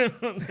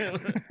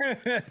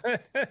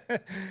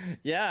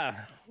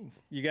 Yeah,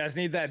 you guys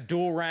need that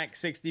dual rank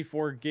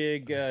 64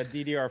 gig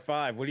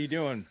DDR5. What are you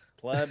doing,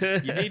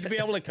 plebs? You need to be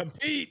able to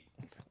compete.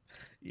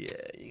 Yeah,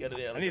 you gotta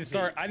be able.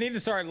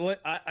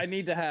 I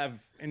need to have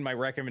in my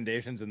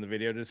recommendations in the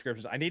video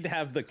descriptions. I need to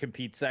have the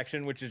compete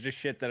section, which is just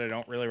shit that I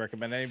don't really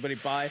recommend anybody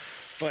buy.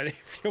 But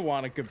if you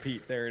want to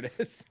compete, there it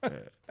is.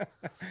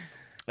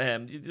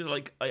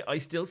 Like I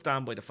still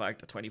stand by the fact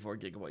that 24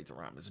 gigabytes of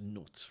RAM is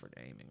nuts for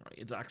gaming. Right,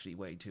 it's actually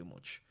way too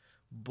much.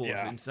 But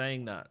in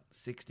saying that,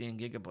 16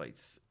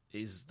 gigabytes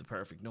is the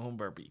perfect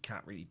number, but you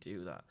can't really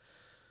do that.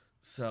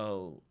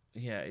 So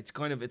yeah, it's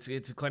kind of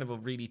a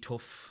really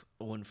tough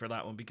one for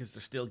that one, because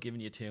they're still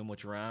giving you too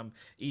much RAM,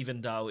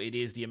 even though it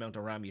is the amount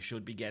of RAM you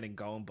should be getting,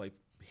 going by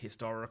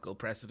historical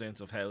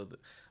precedents of how the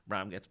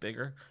RAM gets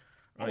bigger.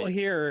 Right? Well,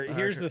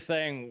 here's the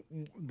thing: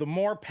 the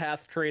more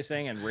path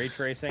tracing and ray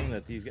tracing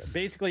that these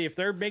basically, if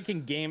they're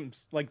making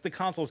games, like the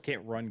consoles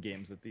can't run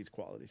games at these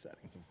quality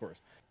settings, of course.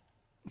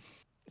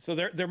 So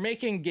they're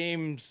making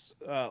games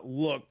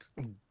look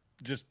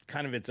just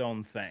kind of its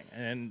own thing,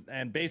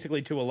 and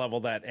basically to a level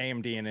that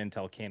AMD and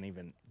Intel can't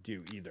even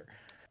do either.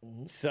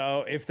 Mm-hmm.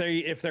 So if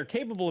they're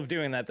capable of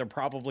doing that, they're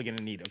probably going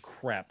to need a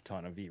crap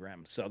ton of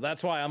VRAM. So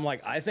that's why I'm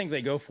like, I think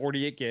they go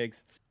 48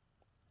 gigs,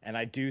 and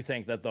I do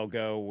think that they'll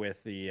go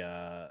with the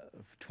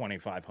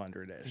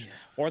 2,500-ish,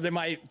 or they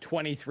might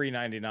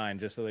 2,399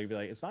 just so they'd be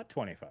like, it's not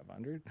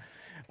 2,500.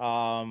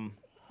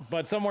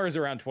 But somewhere is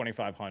around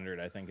 2,500,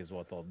 I think, is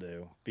what they'll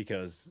do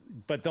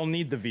but they'll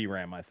need the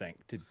VRAM, I think,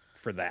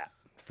 for that.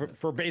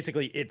 For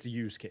basically its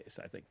use case,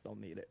 I think they'll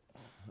need it.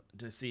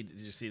 Did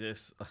you see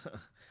this?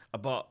 I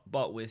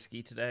bought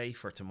whiskey today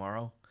for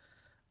tomorrow,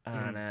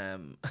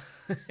 and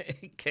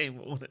it came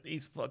with one of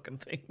these fucking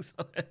things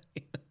on it.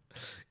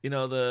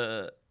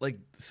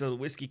 So the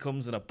whiskey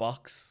comes in a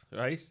box,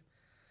 right?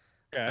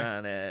 Yeah.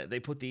 And they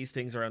put these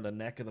things around the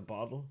neck of the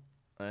bottle.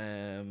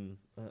 They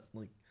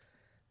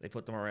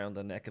put them around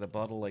the neck of the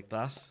bottle like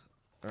that,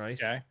 right?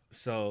 Okay.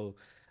 So,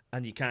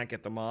 and you can't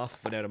get them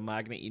off without a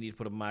magnet. You need to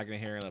put a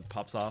magnet here and it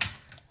pops off.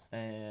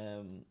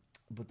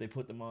 But they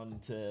put them on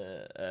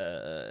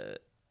to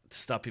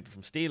stop people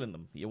from stealing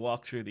them. You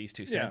walk through these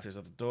two sensors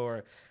at the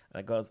door, and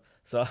it goes.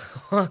 So I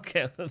walk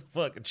out of the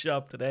fucking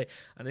shop today,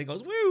 and it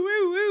goes woo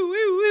woo woo woo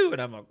woo,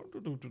 and I'm like,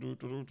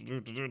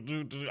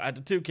 I had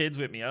the two kids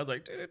with me. I was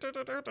like,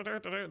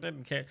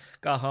 didn't care.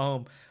 Got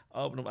home,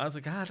 opened them. I was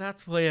like,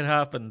 that's why it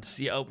happened.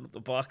 You open up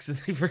the box and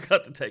they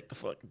forgot to take the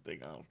fucking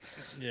thing off.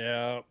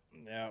 Yeah,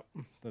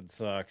 that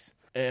sucks.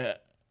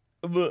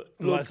 But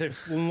unless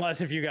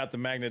if you got the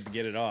magnet to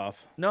get it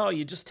off. No,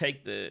 you just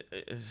take the.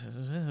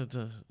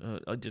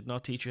 I did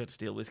not teach you how to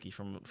steal whiskey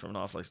from an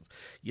off license.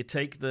 You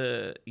take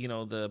the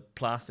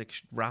plastic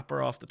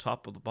wrapper off the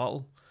top of the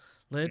bottle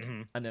lid,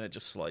 and then it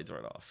just slides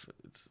right off.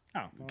 It's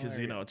because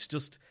it's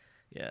just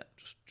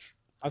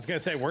I was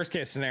gonna say, worst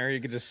case scenario,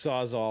 you could just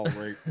sawzall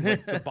right,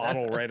 the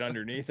bottle right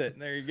underneath it,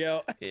 and there you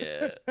go.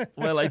 Yeah.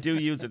 Well, I do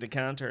use a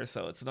decanter,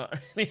 so it's not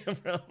really a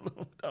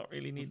problem. Don't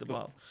really need the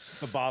bottle.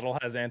 The bottle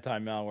has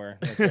anti-malware.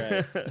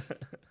 That's right.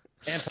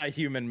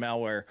 Anti-human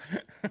malware.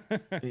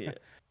 Yeah.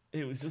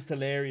 It was just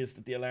hilarious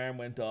that the alarm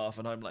went off,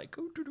 and I'm like,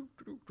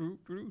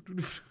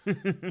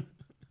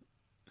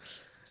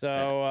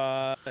 So,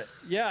 I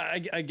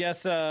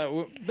guess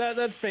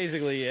that's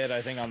basically it,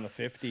 I think, on the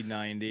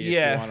 5090.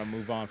 Yeah. If you want to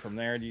move on from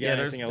there. Do you got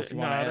anything else you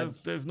want to add?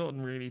 There's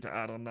nothing really to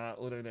add on that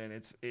other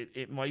than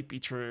it might be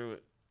true.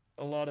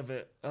 A lot of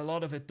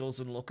it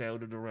doesn't look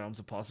out of the realms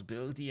of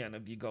possibility, and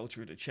if you go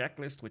through the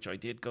checklist, which I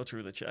did go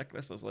through the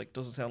checklist, I was like,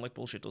 doesn't sound like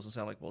bullshit, doesn't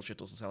sound like bullshit,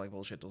 doesn't sound like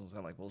bullshit, doesn't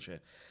sound like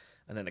bullshit.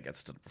 And then it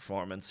gets to the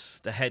performance,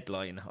 the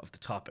headline of the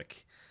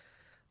topic.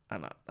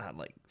 And that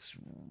like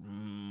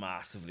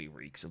massively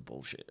reeks of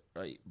bullshit,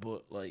 right?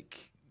 But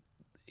like,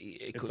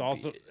 it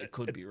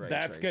could be right.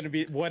 That's going to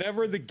be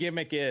whatever the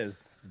gimmick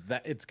is.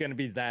 That it's going to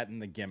be that in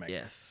the gimmick.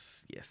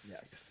 Yes.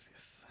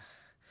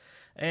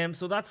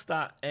 So that's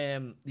that.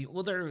 The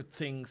other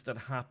things that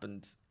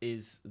happened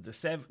is the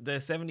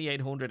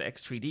 7800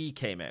 X3D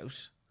came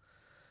out.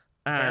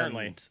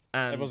 Apparently,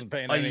 and I wasn't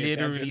paying I any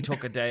literally attention.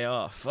 took a day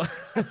off. I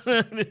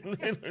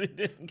literally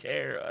didn't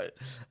care.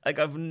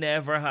 I've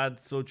never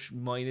had such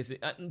minus.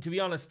 And to be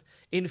honest,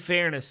 in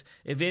fairness,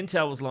 if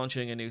Intel was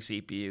launching a new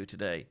CPU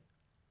today,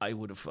 I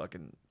would have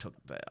fucking took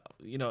the day off.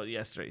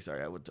 Yesterday,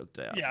 sorry, I would have took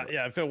the day off.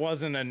 Yeah. If it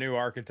wasn't a new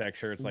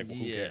architecture, it's like, well,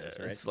 who cares,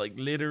 right? It's like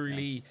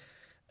literally.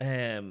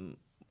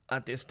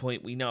 At this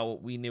point, we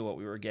knew what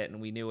we were getting.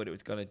 We knew what it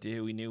was going to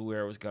do. We knew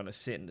where it was going to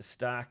sit in the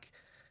stack.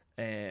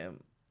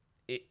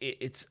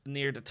 It's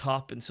near the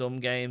top in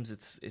some games.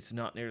 It's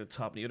not near the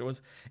top in the other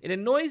ones. It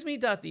annoys me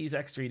that these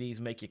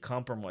X3Ds make you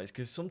compromise,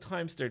 because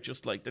sometimes they're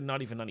just like, they're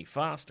not even any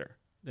faster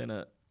than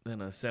a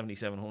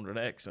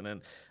 7700X, and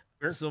then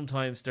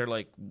sometimes they're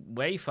like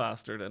way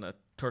faster than a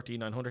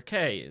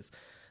 13900K is.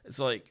 It's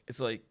like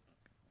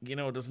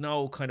there's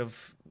no kind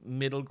of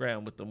middle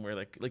ground with them, where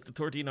like the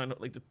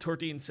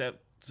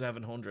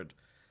 13700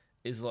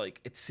 is like,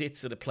 it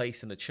sits at a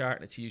place in the chart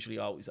and it's usually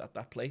always at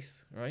that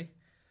place, right?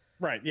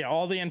 Right, yeah,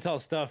 all the Intel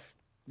stuff,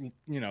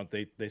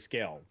 they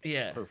scale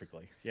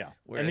perfectly. Yeah.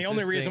 Whereas, and the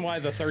only reason why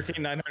the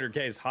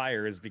 13900K is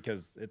higher is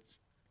because it's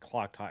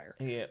clocked higher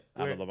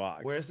out of the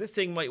box. Whereas this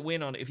thing might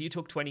win if you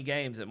took 20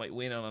 games, it might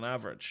win on an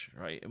average,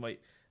 right? It might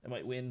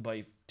win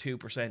by 2%,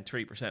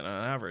 3% on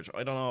an average.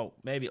 I don't know.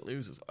 Maybe it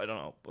loses. I don't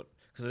know. But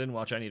because I didn't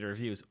watch any of the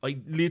reviews, I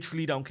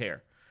literally don't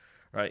care,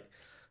 right?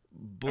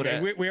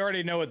 But we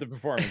already know what the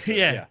performance is.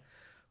 Yeah.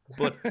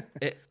 But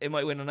it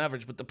might win on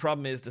average. But the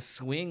problem is the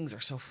swings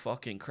are so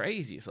fucking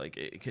crazy. It's like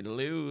it can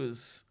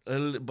lose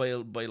by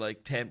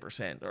like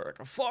 10%, or it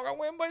can fucking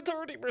win by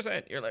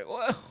 30%. You're like,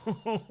 whoa,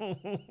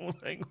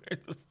 like, where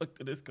the fuck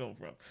did this come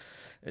from?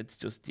 It's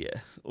just,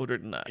 other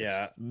than that,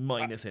 it's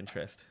minus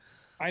interest.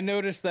 I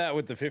noticed that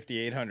with the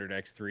 5800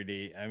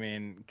 X3D. I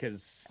mean,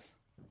 because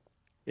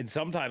in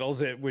some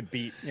titles it would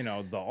beat,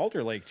 the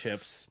Alder Lake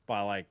chips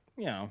by like,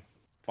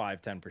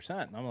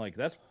 5-10%. And I'm like,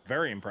 that's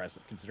very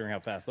impressive considering how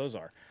fast those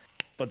are.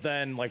 But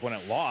then, like, when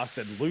it lost,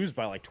 it'd lose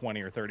by like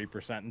 20 or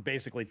 30% and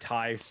basically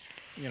tie,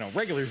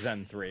 regular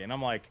Zen 3. And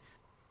I'm like,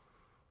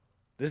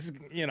 this is,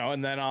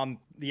 and then on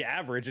the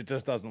average, it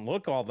just doesn't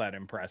look all that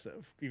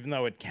impressive, even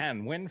though it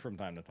can win from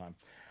time to time.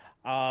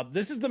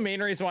 This is the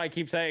main reason why I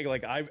keep saying,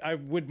 like, I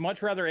would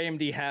much rather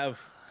AMD have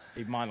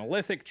a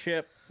monolithic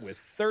chip with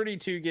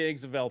 32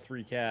 gigs of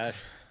L3 cache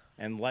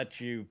and let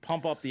you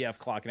pump up the F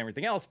clock and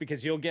everything else,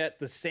 because you'll get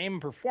the same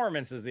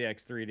performance as the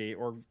X3D,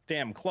 or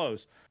damn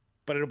close,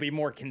 but it'll be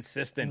more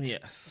consistent.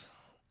 Yes.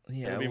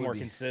 Yeah, It'll be more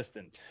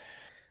consistent.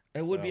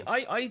 It would be.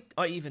 I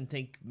even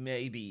think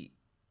maybe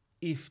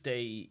if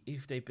they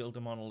build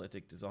a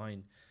monolithic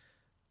design,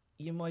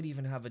 you might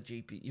even have a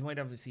GPU. You might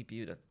have a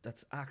CPU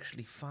that's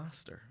actually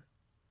faster.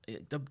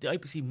 The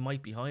IPC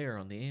might be higher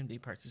on the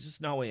AMD parts. There's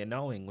just no way of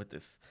knowing with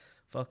this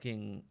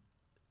fucking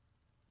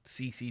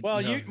CC.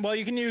 Well,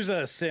 you can use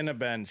a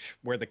Cinebench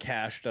where the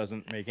cache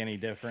doesn't make any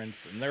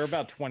difference, and they're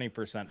about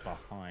 20%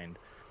 behind.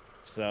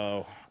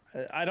 So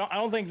I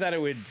don't think that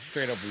it would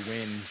straight up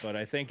win, but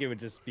I think it would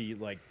just be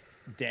like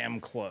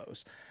damn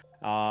close.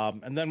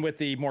 And then with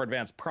the more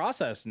advanced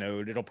process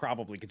node, it'll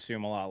probably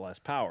consume a lot less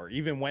power,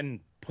 even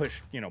when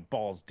pushed,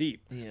 balls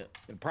deep. Yeah,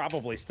 it'll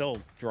probably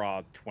still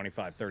draw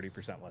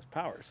 25-30% less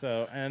power.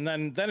 So, and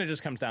then it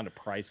just comes down to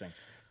pricing.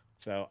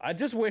 So I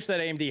just wish that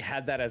AMD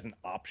had that as an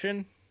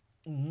option,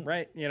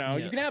 right? You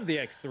can have the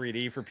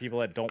X3D for people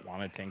that don't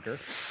want to tinker.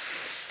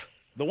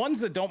 The ones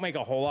that don't make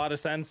a whole lot of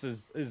sense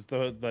is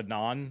the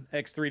non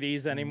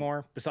X3Ds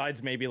anymore,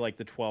 besides maybe like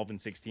the 12 and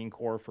 16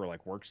 core for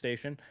like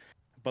workstation.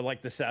 But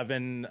like the 6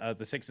 and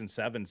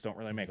 7s don't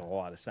really make a whole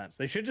lot of sense.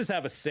 They should just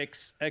have a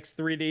 6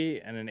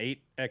 X3D and an 8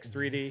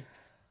 X3D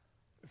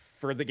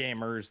for the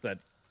gamers that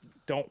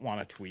don't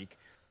want to tweak.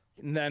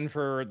 And then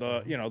for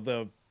the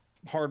the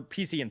hard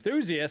PC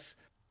enthusiasts,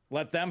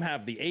 let them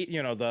have the 8,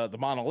 the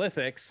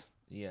monolithics.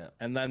 Yeah.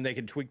 And then they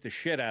can tweak the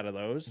shit out of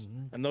those,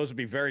 and those would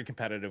be very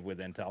competitive with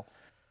Intel.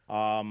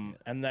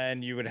 And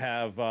then you would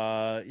have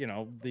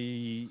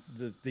the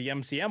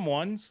MCM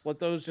ones. Let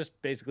those just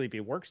basically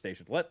be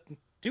workstation.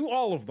 Do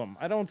all of them.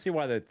 I don't see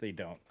why they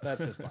don't.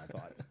 That's just my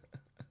thought.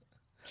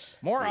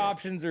 More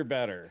options are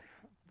better.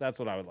 That's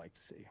what I would like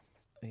to see.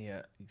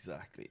 Yeah,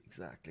 exactly.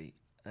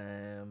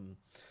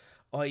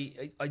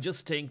 I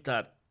just think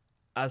that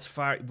as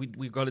far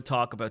we've got to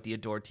talk about the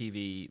Adore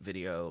TV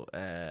video,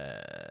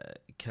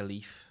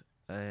 Khalif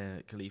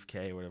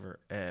K or whatever.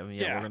 We're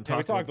going to talk.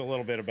 We talked a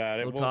little bit about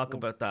it. We'll talk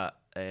about that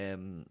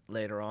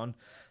later on.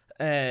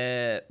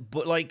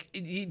 But like,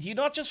 do you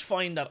not just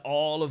find that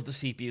all of the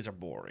CPUs are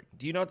boring?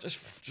 Do you not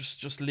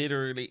just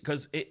literally,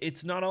 because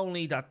it's not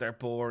only that they're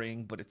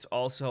boring, but it's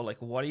also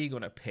like, what are you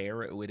going to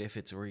pair it with if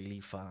it's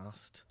really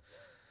fast?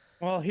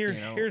 Well,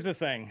 here's the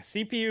thing: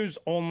 CPUs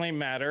only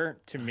matter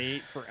to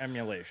me for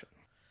emulation.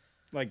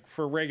 Like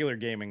for regular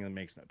gaming, it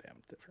makes no damn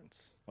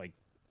difference. Like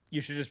you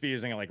should just be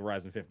using like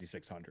Ryzen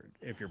 5600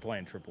 if you're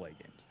playing AAA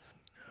games.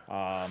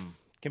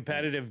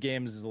 Competitive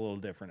games is a little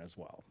different as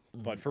well.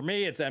 But for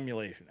me, it's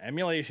emulation.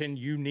 Emulation,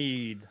 you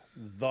need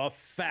the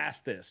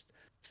fastest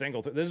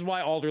single. This is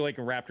why Alder Lake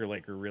and Raptor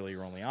Lake are really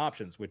your only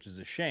options, which is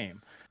a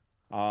shame,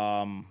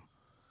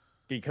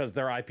 because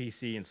their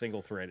IPC and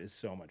single thread is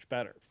so much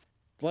better.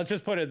 Let's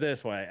just put it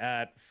this way: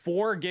 at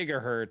 4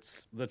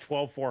 gigahertz, the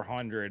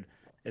 12400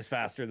 is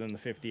faster than the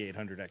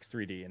 5800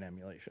 X3D in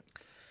emulation.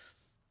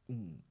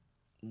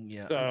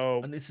 Yeah.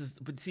 So, and this is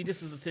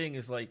the thing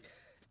is like,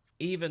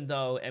 even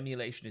though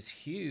emulation is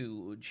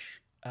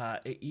huge,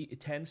 it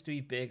tends to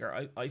be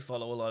bigger. I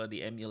follow a lot of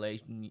the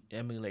emulation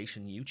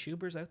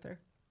YouTubers out there.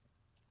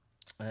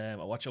 I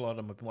watch a lot of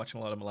them. I've been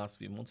watching a lot of them the last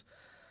few months,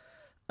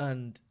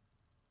 and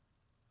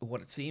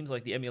what it seems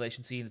like the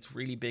emulation scene, it's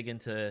really big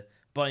into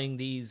buying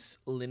these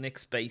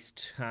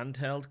Linux-based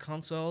handheld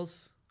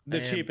consoles.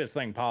 The cheapest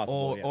thing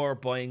possible, or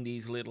buying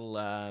these little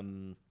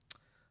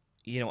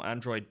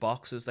Android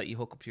boxes that you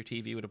hook up to your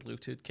TV with a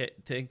Bluetooth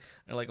thing,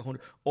 and like 100.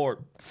 Or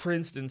for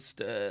instance,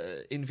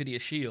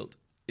 Nvidia Shield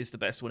is the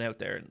best one out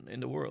there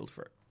in the world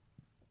for it.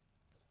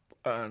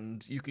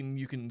 And you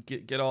can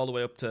get all the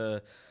way up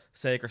to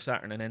Sega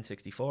Saturn and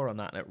N64 on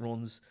that, and it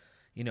runs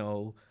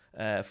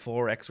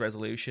 4x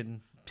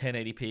resolution,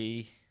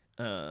 1080p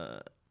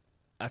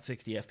at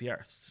 60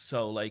 FPS.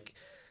 So like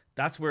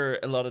that's where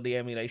a lot of the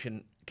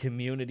emulation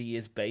community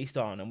is based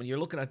on. And when you're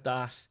looking at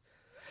that,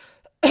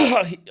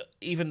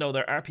 even though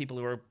there are people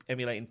who are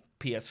emulating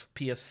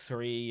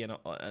PS3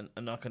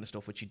 and that kind of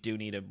stuff, which you do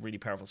need a really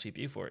powerful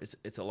CPU for,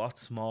 it's a lot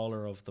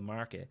smaller of the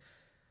market.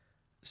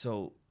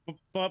 So,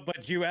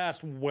 but you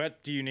asked,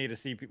 what do you need a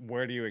CPU? What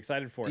are you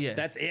excited for? Yeah,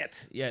 that's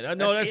it. Yeah,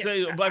 no, that's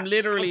it. I'm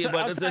literally.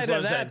 Outside that's what of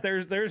I'm that,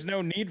 saying. there's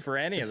no need for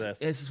any of this.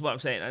 This is what I'm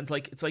saying. And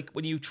it's like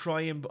when you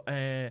try and buy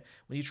a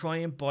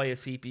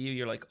CPU,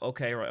 you're like,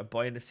 okay, right, I'm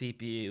buying the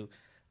CPU.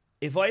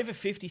 If you have a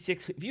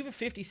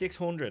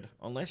 5600,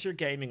 unless you're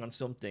gaming on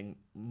something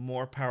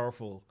more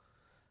powerful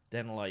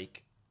than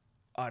like,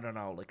 I don't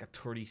know, like a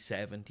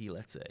 3070,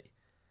 let's say,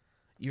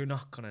 you're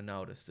not gonna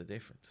notice the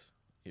difference.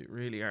 You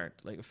really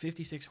aren't. Like a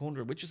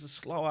 5600, which is a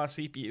slow ass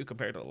CPU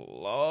compared to a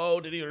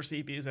load of the other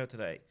CPUs out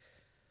today,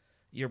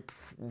 you're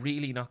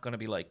really not gonna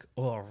be like,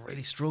 oh, I'm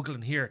really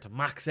struggling here to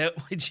max out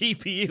my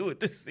GPU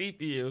with this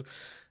CPU.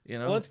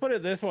 Well, let's put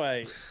it this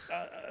way: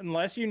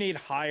 unless you need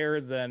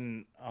higher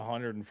than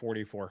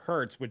 144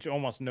 hertz, which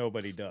almost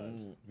nobody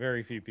does,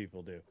 very few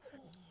people do,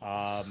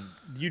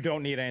 you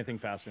don't need anything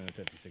faster than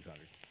 5600.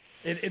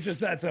 It's just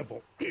that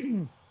simple.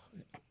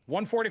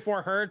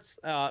 144 hertz,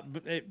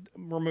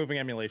 removing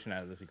emulation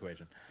out of this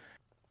equation.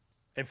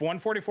 If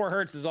 144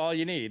 hertz is all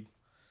you need,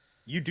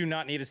 You do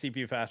not need a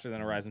CPU faster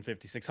than a Ryzen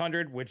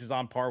 5600, which is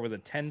on par with a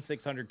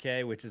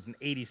 10600K, which is an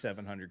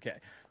 8700K.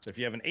 So if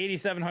you have an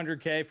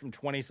 8700K from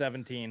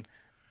 2017,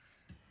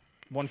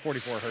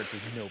 144 hertz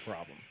is no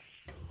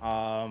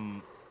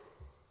problem.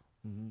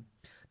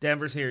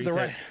 Denver's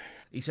here.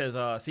 He says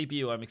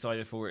CPU I'm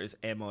excited for is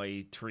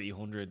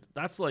MI300.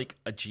 That's like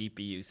a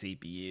GPU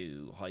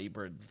CPU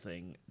hybrid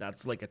thing.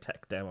 That's like a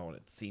tech demo, and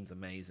it seems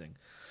amazing.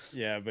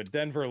 Yeah, but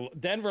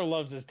Denver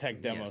loves his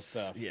tech demo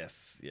stuff.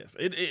 Yes.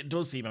 It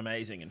does seem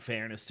amazing, in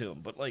fairness to him.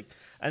 But like,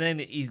 and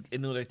then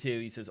another two.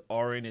 He says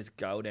Orin is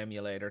Goat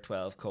emulator,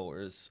 12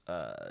 cores,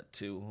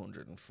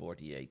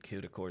 248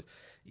 CUDA cores.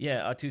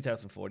 Yeah,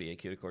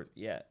 2048 CUDA cores.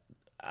 Yeah,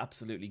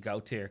 absolutely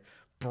Goat tier.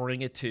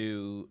 Bring it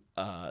to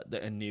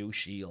a new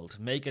shield.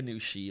 Make a new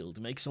shield.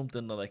 Make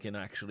something that I can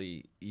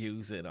actually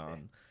use it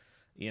on.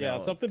 You know,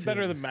 something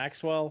better than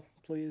Maxwell,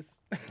 please.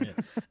 Yeah.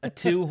 A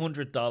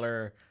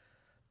 $200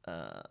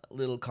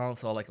 little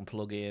console I can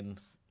plug in.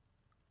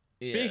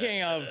 Yeah.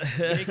 Speaking of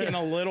making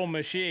a little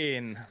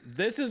machine,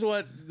 this is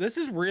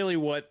really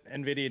what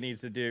NVIDIA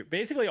needs to do.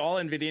 Basically, all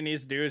NVIDIA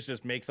needs to do is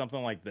just make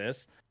something like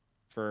this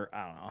for,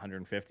 I don't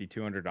know, $150,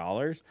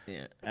 $200.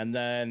 Yeah. And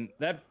then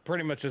that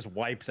pretty much just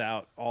wipes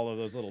out all of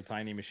those little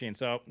tiny machines.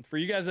 So for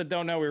you guys that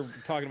don't know, we were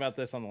talking about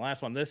this on the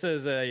last one. This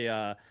is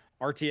a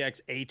RTX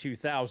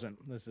A2000.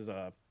 This is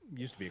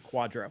used to be a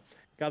Quadro.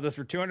 Got this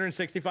for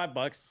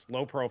 $265,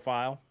 low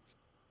profile.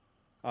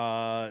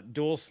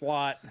 Dual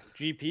slot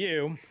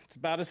GPU. It's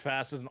about as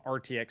fast as an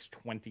RTX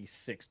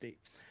 2060.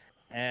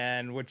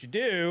 And what you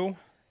do,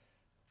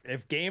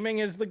 if gaming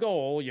is the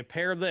goal, you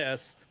pair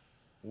this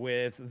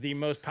with the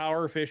most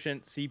power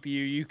efficient CPU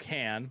you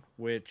can,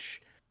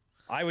 which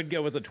I would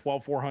go with the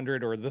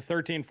 12400 or the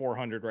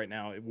 13400 right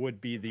now. It would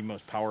be the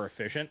most power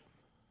efficient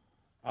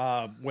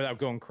without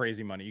going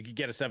crazy money. You could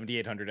get a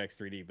 7800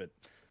 X3D, but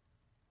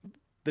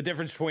the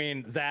difference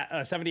between that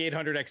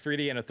 7800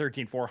 X3D and a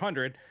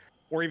 13400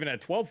 or even a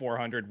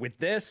 12400 with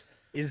this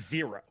is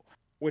zero,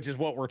 which is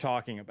what we're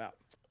talking about.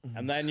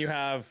 And then you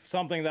have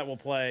something that will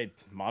play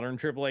modern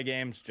AAA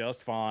games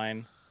just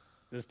fine.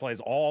 This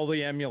plays all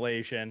the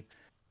emulation.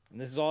 And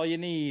this is all you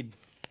need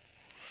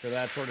for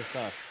that sort of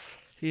stuff.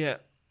 Yeah.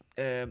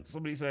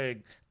 Somebody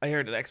saying, I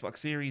heard that Xbox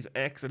Series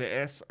X and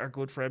S are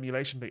good for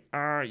emulation. They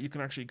are. You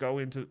can actually go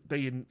into...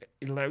 They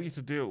allow you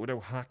to do it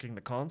without hacking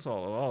the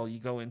console at all. You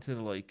go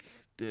into like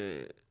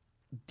the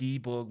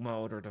debug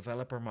mode or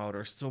developer mode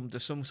or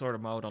there's some sort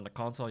of mode on the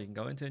console you can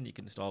go into, and you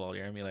can install all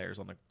your emulators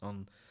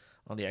on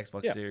the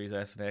Xbox Series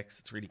S and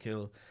X. It's really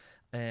cool.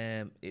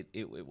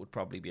 It would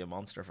probably be a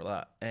monster for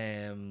that.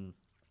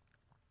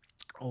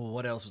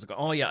 What else was it?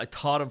 Oh yeah, I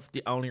thought of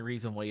the only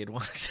reason why you'd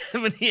want a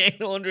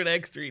 7800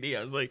 X3D.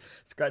 I was like,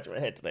 scratching my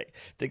head today.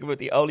 Think about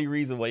the only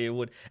reason why you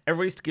would.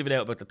 Everybody's giving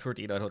out about the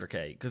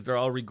 3900K because they're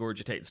all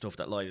regurgitating stuff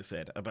that Linus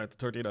said about the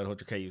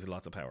 3900K using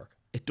lots of power.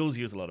 It does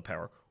use a lot of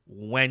power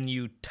when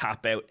you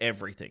tap out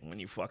everything, when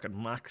you fucking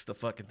max the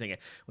fucking thing.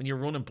 When you're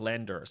running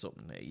Blender or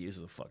something, it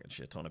uses a fucking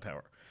shit ton of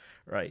power,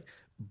 right?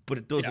 But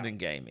it doesn't in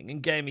gaming. In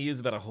gaming, it uses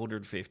about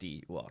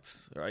 150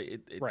 watts, right?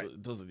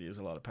 It doesn't use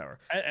a lot of power,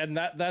 and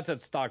that's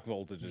at stock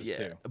voltages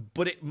too.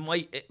 But it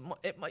might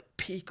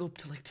peak up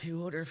to like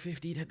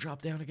 250 to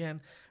drop down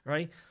again,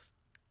 right?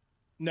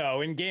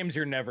 No, in games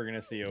you're never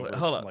gonna see over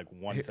like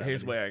 170.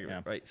 Here's my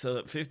argument, right?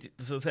 So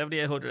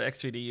 7800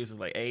 X3D uses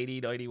like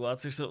 80, 90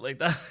 watts or something like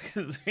that.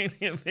 It's really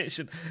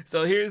efficient.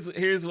 So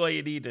here's why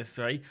you need this,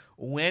 right?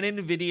 When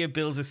NVIDIA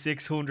builds a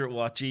 600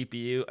 watt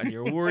GPU and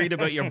you're worried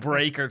about your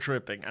breaker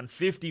tripping, and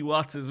 50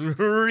 watts is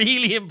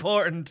really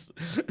important.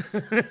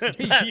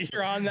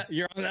 You're on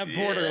that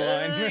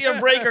borderline. Your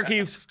breaker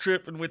keeps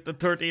tripping with the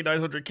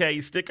 13900K.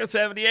 You stick a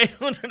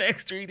 7800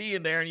 X3D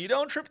in there and you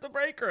don't trip the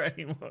breaker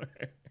anymore.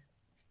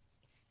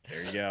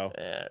 There you go.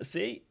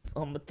 See,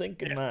 I'm a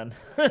thinking man.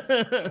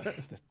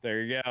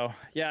 There you go.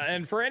 Yeah,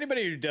 and for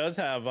anybody who does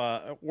have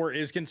or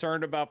is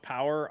concerned about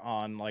power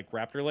on like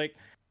Raptor Lake,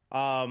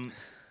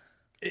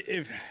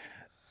 if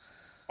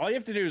all you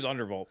have to do is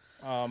undervolt.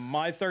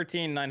 My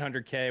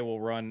 13900K will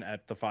run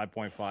at the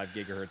 5.5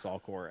 gigahertz all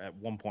core at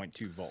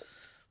 1.2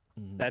 volts.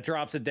 Mm-hmm. That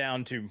drops it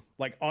down to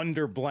like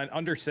under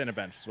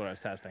Cinebench is what I was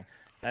testing.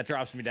 That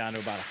drops me down to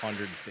about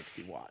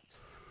 160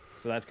 watts.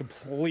 So that's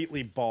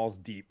completely balls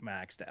deep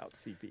maxed out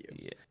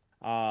CPU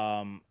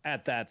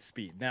at that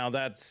speed. Now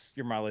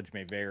your mileage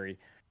may vary.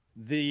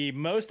 The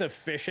most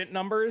efficient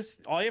numbers,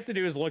 all you have to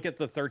do is look at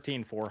the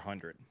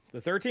 13400.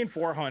 The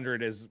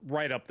 13400 is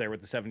right up there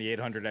with the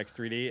 7800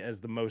 X3D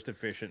as the most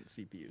efficient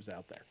CPUs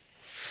out there.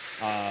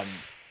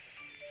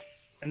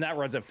 And that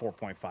runs at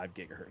 4.5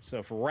 gigahertz.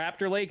 So for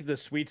Raptor Lake, the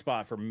sweet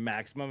spot for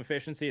maximum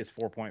efficiency is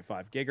 4.5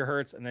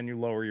 gigahertz, and then you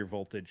lower your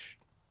voltage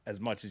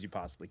as much as you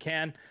possibly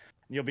can.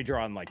 You'll be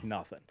drawing like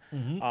nothing.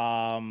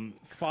 Mm-hmm.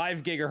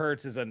 5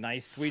 gigahertz is a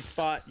nice sweet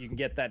spot. You can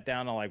get that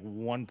down to like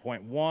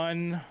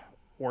 1.1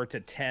 or to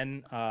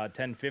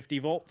 1050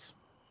 volts.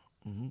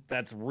 Mm-hmm.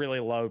 That's really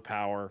low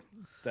power.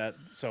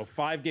 So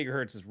 5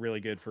 gigahertz is really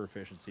good for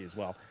efficiency as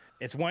well.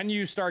 It's when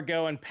you start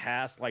going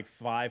past like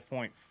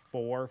 5.5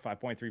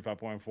 5.3,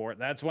 5.4,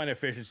 that's when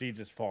efficiency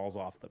just falls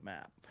off the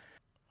map.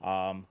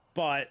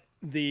 But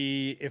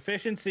the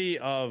efficiency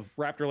of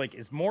Raptor Lake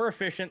is more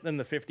efficient than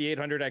the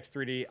 5800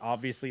 X3D,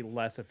 obviously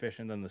less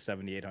efficient than the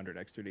 7800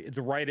 X3D. It's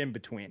right in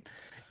between.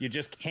 You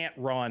just can't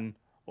run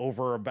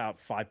over about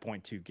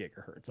 5.2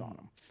 gigahertz on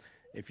them.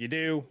 If you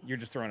do, you're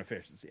just throwing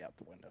efficiency out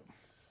the window.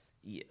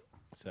 Yeah.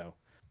 So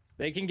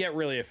they can get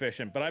really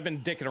efficient, but I've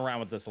been dicking around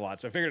with this a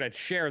lot. So I figured I'd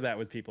share that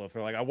with people if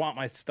they're like, I want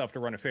my stuff to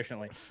run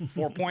efficiently.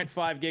 4.5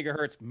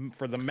 gigahertz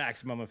for the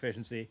maximum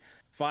efficiency,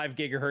 5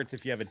 gigahertz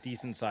if you have a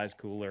decent sized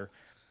cooler.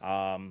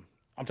 I'm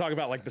talking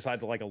about like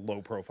besides like a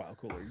low profile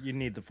cooler, you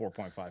need the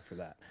 4.5 for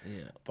that.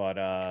 Yeah.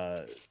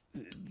 But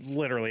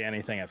literally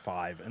anything at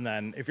 5. And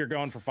then if you're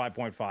going for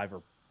 5.5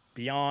 or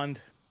beyond,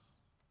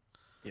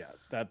 yeah,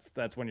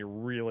 that's when you're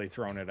really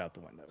throwing it out the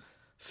window.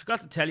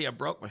 Forgot to tell you, I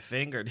broke my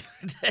finger the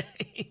other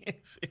day.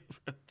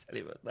 Tell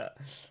you about that.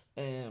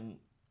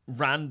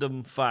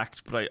 Random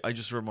fact, but I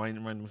just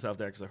reminded myself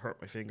there because I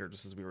hurt my finger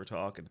just as we were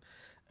talking.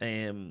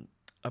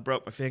 I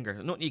broke my finger.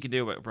 Nothing you can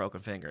do about a broken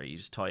finger. You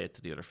just tie it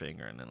to the other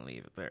finger and then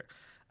leave it there.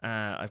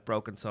 I've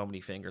broken so many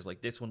fingers.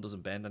 Like this one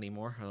doesn't bend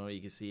anymore. I don't know, you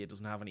can see it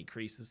doesn't have any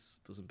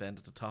creases. Doesn't bend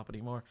at the top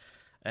anymore.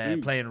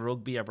 Playing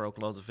rugby, I broke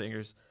loads of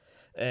fingers.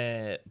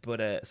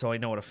 But so I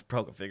know what a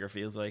broken finger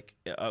feels like.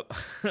 I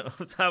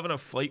was having a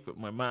fight with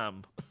my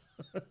mom.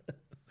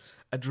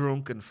 A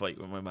drunken fight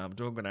with my mom.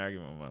 Drunken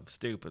argument with my mom.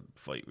 Stupid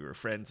fight. We were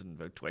friends in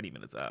about 20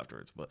 minutes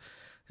afterwards. But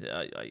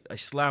I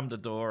slammed the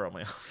door on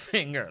my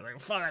finger. Like,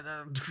 fuck it.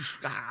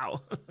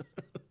 Ow.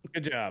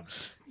 Good job.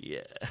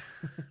 Yeah.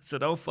 So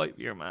don't fight with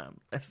your mom.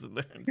 That's the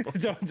learning.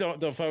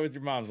 don't fight with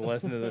your mom's the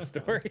lesson of the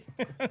story.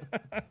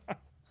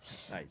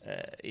 Nice.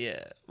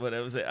 Yeah, but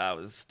it was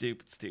a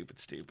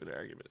stupid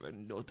argument about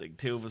nothing.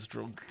 Two of us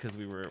drunk because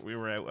we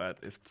were out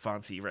at this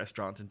fancy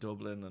restaurant in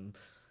Dublin, and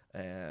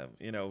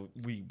you know,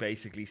 we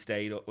basically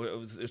stayed up. It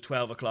was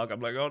 12 o'clock.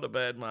 I'm like, go to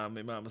bed, mom.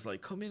 My mom was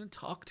like, come in and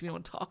talk to me. I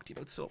want to talk to you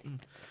about something.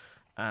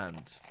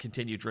 And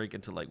continued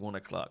drinking till like 1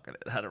 o'clock, and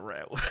it had a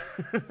row.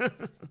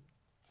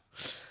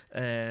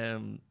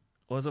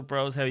 What's up,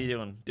 bros? How you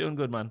doing? Doing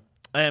good, man.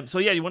 So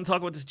yeah, you want to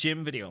talk about this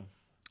gym video?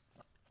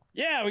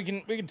 Yeah, we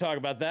can talk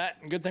about that.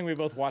 Good thing we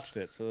both watched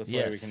it, so that's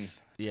why we can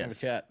have a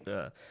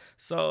chat.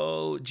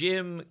 So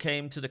Jim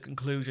came to the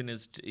conclusion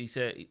he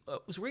said it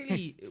was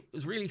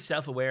really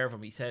self-aware of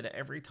him. He said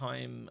every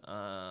time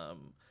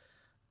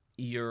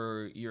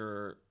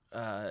you're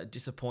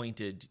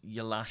disappointed,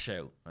 you lash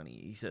out, and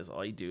he says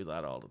I do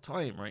that all the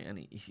time, right?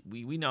 And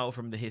we know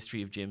from the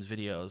history of Jim's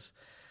videos.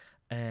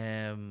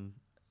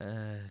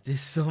 This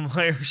is some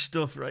Irish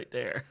stuff right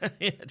there.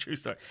 Yeah, true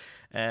story.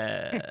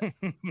 What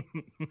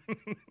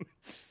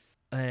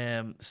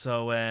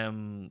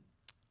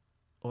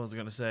was I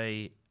going to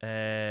say?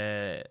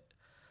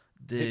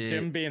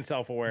 Jim being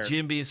self-aware.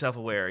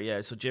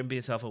 Yeah. So Jim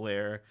being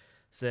self-aware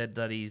said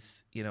that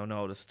he's,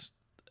 noticed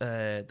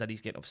that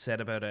he's getting upset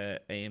about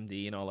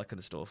AMD and all that kind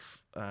of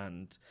stuff.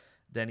 And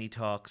then he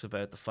talks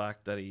about the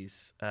fact that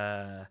he's,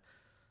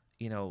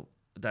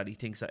 that he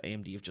thinks that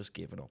AMD have just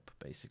given up.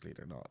 Basically,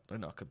 they're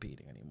not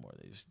competing anymore.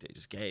 They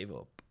just gave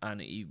up, and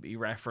he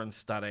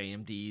referenced that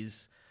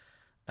AMD's,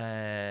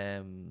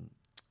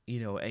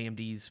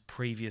 AMD's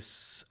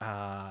previous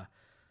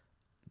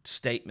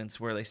statements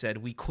where they said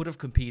we could have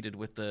competed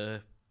with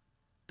the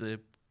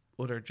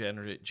other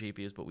generative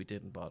GPUs, but we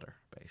didn't bother.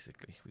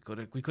 Basically, we could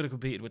have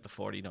competed with the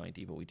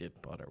 4090, but we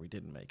didn't bother. We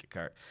didn't make a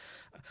card.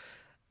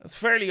 It's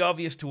fairly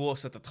obvious to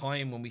us at the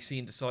time when we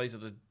seen the size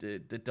of the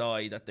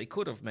die that they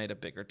could have made a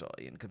bigger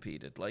die and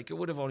competed. Like, it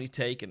would have only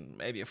taken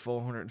maybe a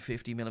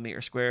 450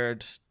 millimeter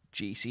squared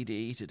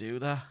GCD to do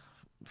that.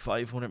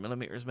 500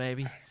 millimeters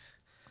maybe.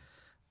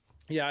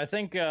 Yeah, I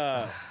think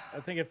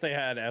if they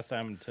had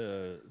SM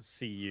to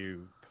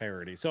CU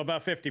parity, so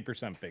about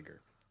 50%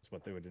 bigger, is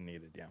what they would have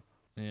needed.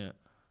 Yeah.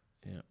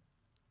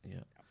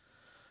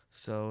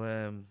 So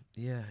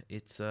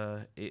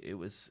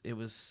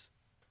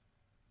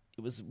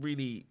it was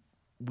really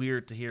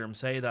weird to hear him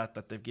say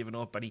that they've given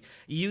up. And he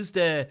used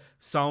the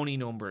Sony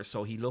numbers,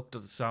 so he looked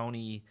at the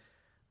Sony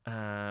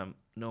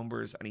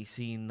numbers and he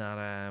seen that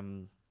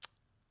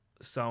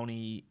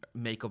Sony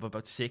make up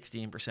about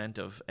 16%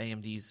 of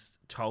AMD's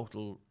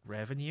total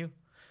revenue,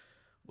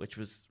 which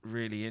was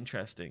really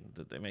interesting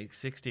that they make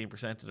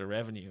 16% of the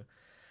revenue.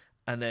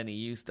 And then he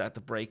used that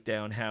to break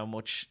down how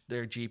much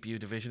their GPU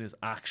division is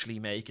actually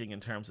making in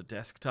terms of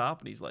desktop.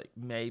 And he's like,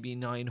 maybe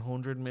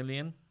 900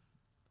 million.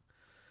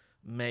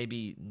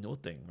 Maybe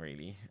nothing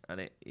really,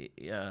 and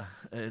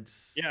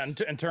it's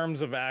in terms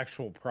of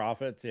actual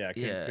profits,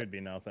 could be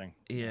nothing.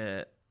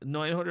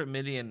 900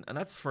 million, and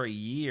that's for a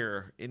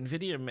year.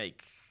 Nvidia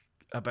make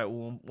about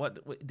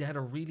they had a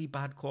really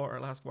bad quarter.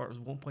 Last quarter was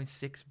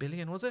 1.6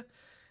 billion, was it,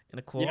 in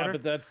a quarter? Yeah,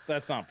 but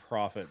that's not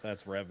profit,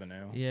 that's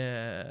revenue.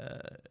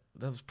 Yeah,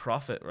 that was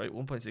profit, right?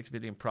 1.6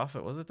 billion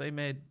profit, was it? They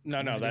made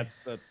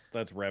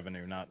that's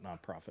revenue,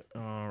 not profit.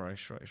 Oh, right.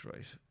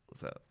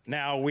 What's that?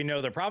 Now we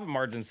know their profit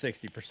margin is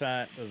 60%.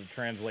 Does it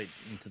translate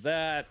into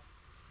that?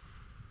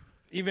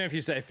 even if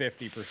you say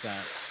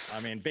 50%,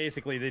 I mean,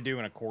 basically they do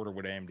in a quarter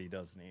what AMD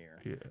does in a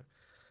year.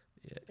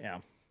 Yeah.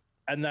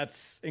 And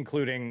that's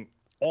including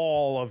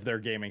all of their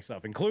gaming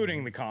stuff,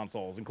 including the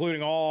consoles,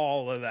 including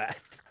all of that.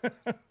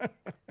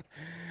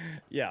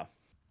 Yeah.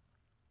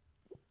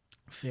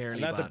 Fairly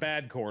and that's bad. a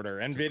bad quarter.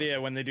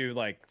 Nvidia, when they do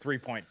like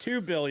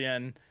 3.2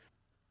 billion,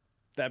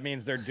 that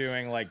means they're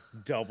doing like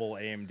double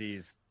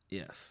AMD's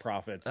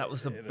profits. That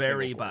was a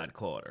very bad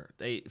quarter.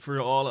 They, for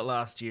all of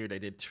last year, they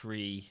did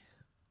 3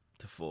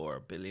 to 4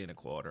 billion a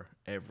quarter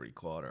every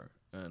quarter,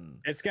 and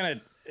it's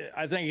gonna.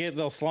 I think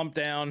they'll slump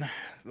down.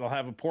 They'll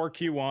have a poor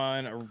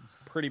Q1, a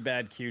pretty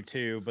bad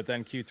Q2, but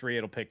then Q3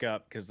 it'll pick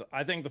up because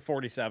I think the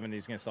 4070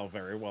 is gonna sell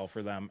very well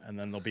for them, and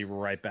then they'll be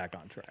right back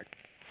on track.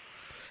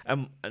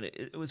 And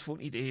it was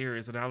funny to hear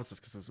his analysis,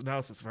 because his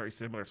analysis is very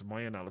similar to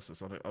my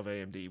analysis of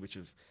AMD, which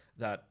is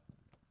that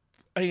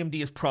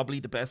AMD is probably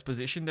the best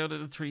positioned out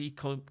of the three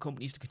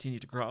companies to continue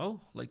to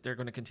grow. Like, they're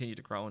going to continue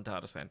to grow in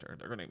data center.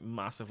 They're going to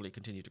massively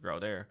continue to grow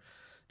there.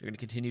 They're going to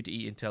continue to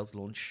eat Intel's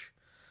lunch.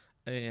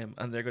 And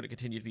they're going to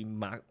continue to be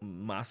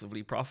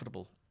massively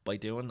profitable by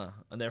doing that.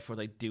 And therefore,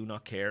 they do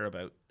not care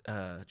about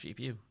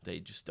GPU. They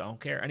just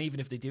don't care. And even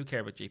if they do care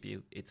about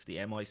GPU, it's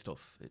the MI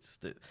stuff. It's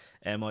the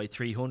MI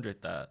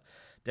 300 that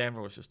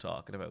Denver was just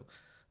talking about.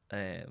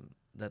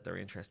 That they're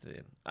interested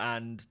in,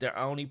 and they're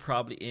only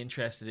probably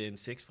interested in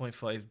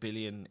 6.5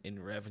 billion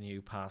in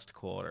revenue past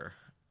quarter.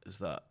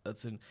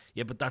 That's in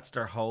but that's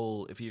their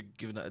whole. If you're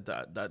giving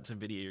that's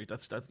Nvidia,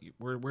 that's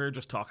we're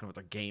just talking about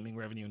their gaming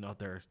revenue, not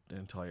their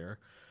entire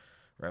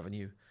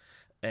revenue,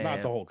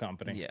 not the whole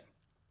company.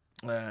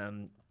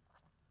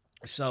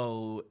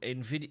 So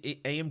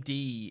Nvidia,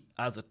 AMD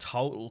as a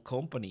total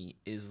company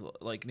is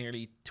like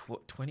nearly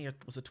 20 or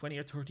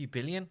 30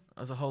 billion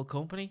as a whole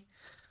company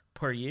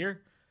per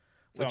year.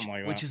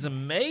 Which is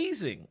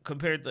amazing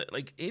compared to,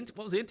 like,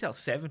 what was Intel,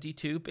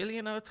 72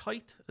 billion at its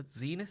height at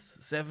Zenith?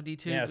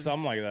 72. Yeah,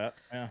 something like that.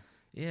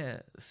 Yeah,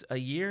 a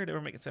year they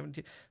were making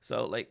 72.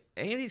 So, like,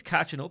 AMD's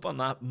catching up on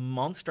that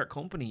monster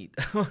company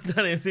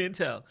that is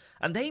Intel,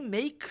 and they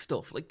make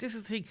stuff. Like, this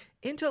is the thing: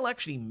 Intel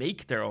actually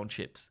make their own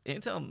chips.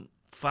 Intel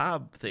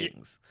fab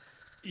things.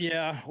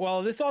 Yeah,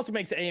 well, this also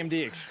makes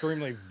AMD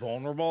extremely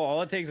vulnerable.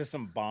 All it takes is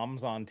some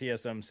bombs on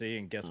TSMC,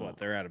 and guess what?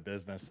 They're out of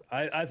business.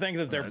 I think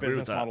that their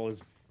business model is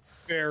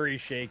very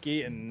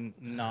shaky and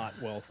not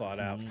well thought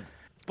out.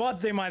 But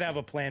they might have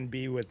a plan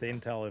B with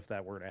Intel if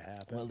that were to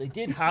happen. Well, they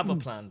did have a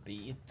plan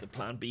B. The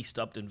plan B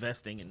stopped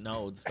investing in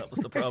nodes. That was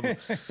the problem.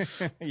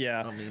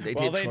 Yeah. I mean, they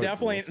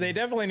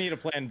definitely need a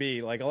plan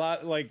B. Like, a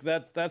lot, like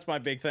that's my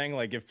big thing.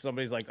 Like, if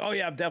somebody's like, "Oh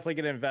yeah, I'm definitely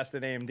going to invest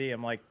in AMD."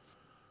 I'm like,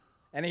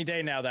 any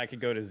day now that could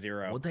go to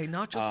zero. Would they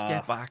not just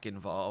get back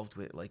involved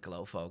with, like,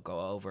 Glofo, go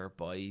over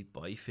by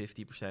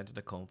 50% of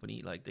the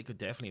company? Like, they could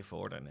definitely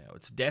afford it now.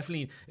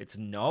 It's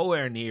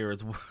nowhere near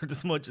as worth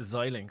as much as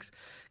Xilinx.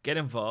 Get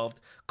involved.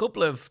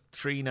 Couple of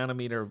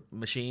 3nm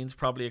machines,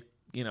 probably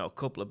a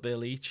couple of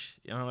bill each.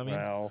 You know what I mean?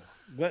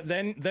 Well,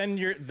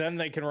 then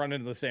they can run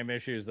into the same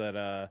issues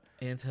that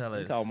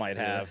Intel might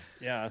have.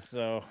 Yeah,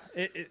 so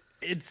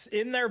it's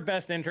in their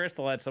best interest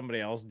to let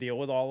somebody else deal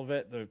with all of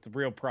it. The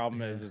real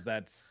problem is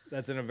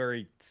that's in a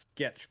very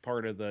sketch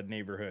part of the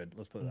neighborhood.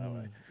 Let's put it that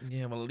way.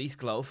 Yeah, well, at least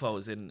Glofo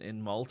is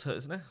in Malta,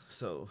 isn't it?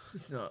 So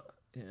it's not.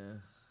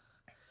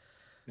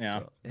 Yeah,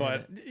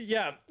 but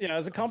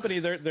as a company,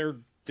 they're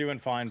doing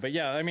fine. But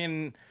yeah, I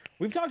mean,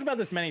 we've talked about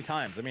this many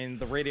times. I mean,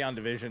 the Radeon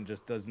division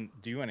just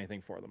doesn't do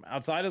anything for them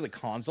outside of the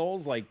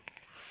consoles. Like,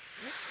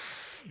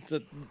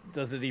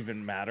 does it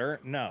even matter?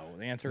 No.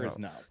 The answer is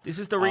no. This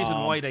is the reason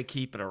why they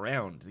keep it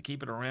around. They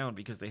keep it around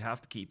because they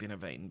have to keep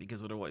innovating,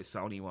 because otherwise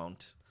Sony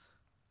won't.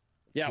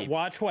 Yeah,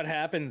 watch what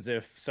happens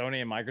if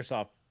Sony and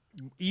Microsoft,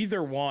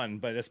 either one,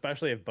 but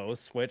especially if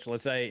both switch.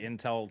 Let's say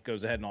Intel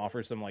goes ahead and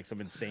offers them like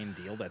some insane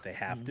deal that they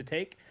have to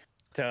take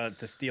to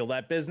steal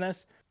that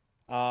business.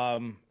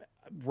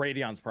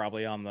 Radeon's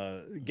probably on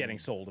the getting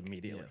sold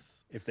immediately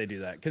if they do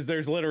that, because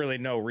there's literally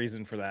no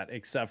reason for that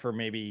except for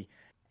maybe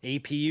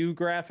APU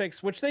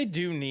graphics, which they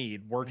do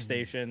need,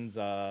 workstations,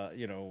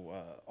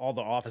 all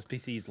the office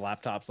PCs,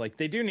 laptops, like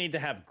they do need to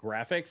have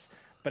graphics,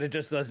 but it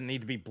just doesn't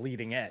need to be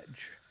bleeding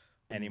edge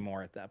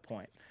anymore at that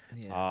point.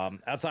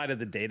 Outside of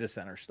the data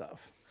center stuff.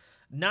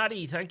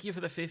 Natty, thank you for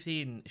the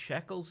 15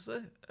 shekels.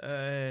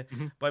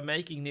 By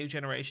making new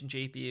generation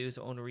GPUs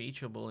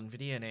unreachable,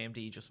 NVIDIA and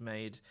AMD just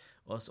made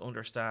us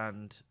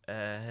understand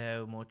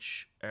how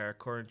much our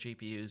current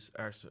GPUs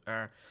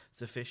are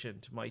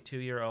sufficient. My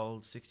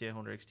 2-year-old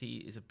 6800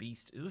 XT is a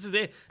beast. This is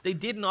it. They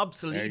didn't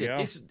obsolete it.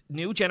 This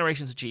new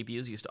generations of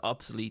GPUs used to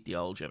obsolete the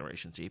old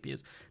generation's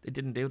GPUs. They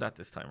didn't do that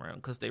this time around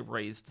because they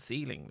raised the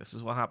ceiling. This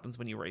is what happens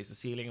when you raise the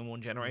ceiling in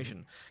one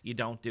generation. You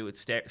don't do it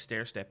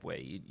stair-step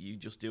way. You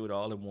just do it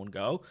all in one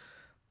go.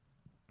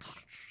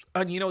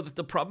 And you know that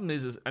the problem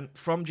is and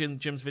from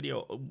Jim's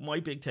video, my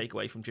big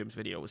takeaway from Jim's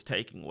video was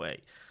taking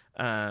away.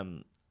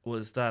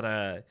 Was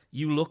that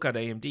you look at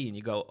AMD and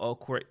you go,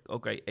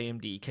 okay,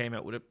 AMD came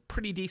out with a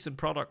pretty decent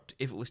product.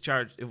 If it was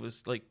charged, it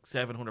was like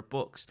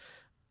 $700.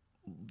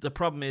 the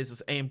problem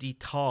is AMD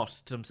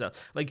thought to themselves.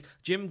 Like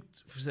Jim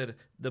said,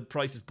 the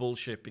price is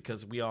bullshit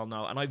because we all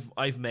know, and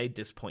I've made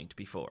this point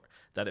before,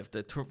 that if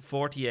the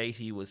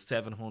 4080 was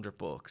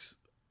 $700,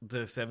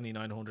 the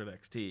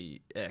 7900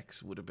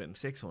 XTX would have been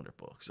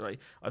 $600, right?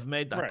 I've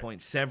made that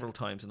point several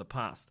times in the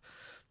past,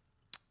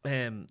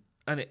 and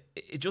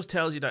it just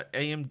tells you that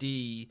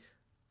AMD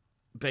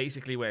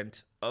basically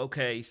went,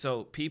 okay,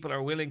 so people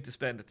are willing to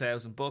spend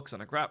 $1,000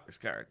 on a graphics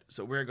card,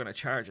 so we're going to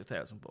charge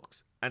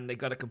 $1,000, and they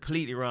got it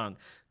completely wrong.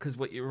 Because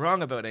what you're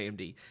wrong about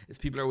AMD is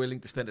people are willing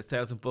to spend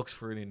 $1,000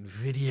 for an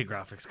NVIDIA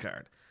graphics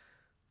card.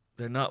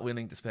 They're not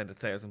willing to spend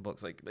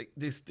 $1,000. Like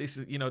this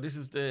is this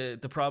is the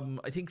problem.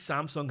 I think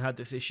Samsung had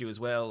this issue as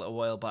well a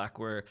while back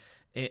where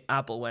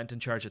Apple went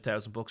and charged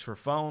 $1,000 for a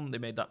phone. They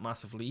made that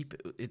massive leap.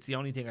 It's the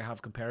only thing I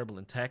have comparable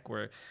in tech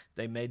where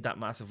they made that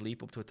massive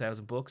leap up to $1,000,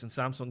 and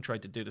Samsung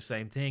tried to do the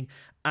same thing,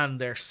 and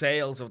their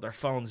sales of their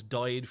phones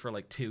died for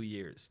like 2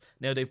 years.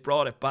 Now they've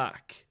brought it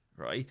back,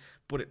 right?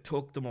 But it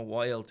took them a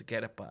while to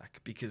get it back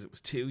because it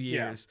was 2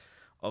 years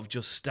of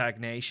just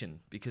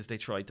stagnation because they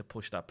tried to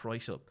push that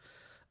price up.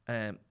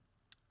 And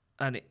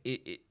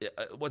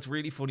what's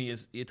really funny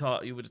is you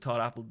would have thought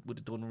Apple would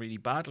have done really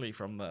badly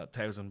from the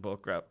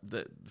 $1,000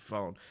 the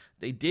phone.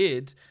 They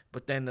did,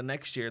 but then the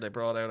next year they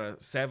brought out a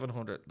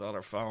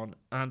 $700 phone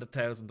and a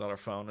 $1,000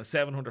 phone. A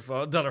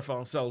 $700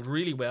 phone sold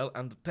really well,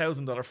 and the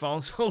 $1,000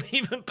 phone sold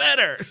even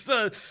better.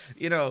 So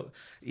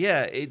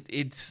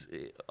it's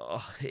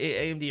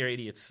AMD are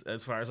idiots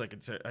as far as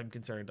I'm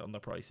concerned on the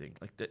pricing.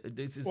 Like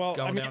this is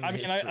down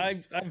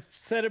history. I've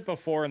said it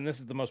before, and this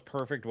is the most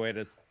perfect way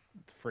to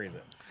phrase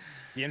it.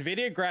 The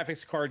NVIDIA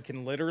graphics card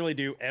can literally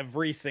do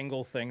every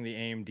single thing the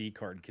AMD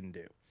card can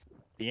do.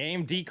 The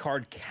AMD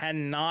card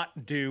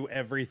cannot do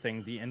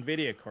everything the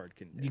NVIDIA card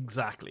can do.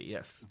 Exactly,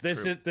 yes.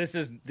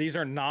 These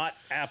are not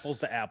apples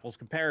to apples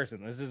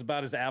comparison. This is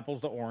about as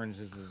apples to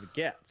oranges as it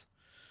gets.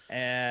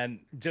 And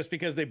just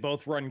because they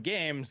both run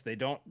games, they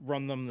don't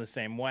run them the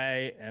same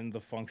way, and the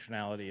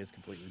functionality is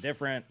completely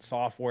different.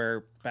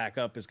 Software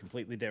backup is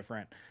completely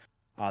different.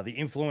 The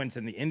influence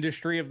in the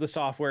industry of the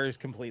software is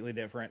completely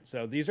different.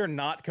 So these are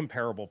not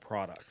comparable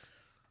products.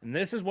 And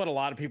this is what a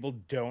lot of people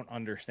don't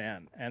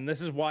understand. And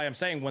this is why I'm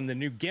saying when the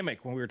new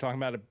gimmick, when we were talking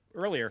about it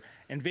earlier,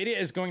 NVIDIA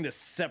is going to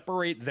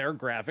separate their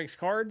graphics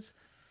cards,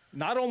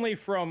 not only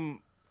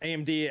from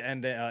AMD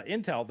and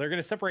Intel, they're going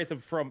to separate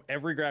them from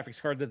every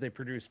graphics card that they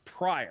produced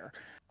prior.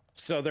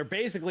 So they're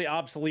basically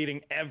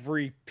obsoleting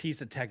every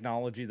piece of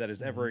technology that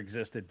has ever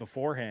existed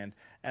beforehand.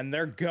 And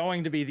they're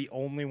going to be the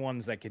only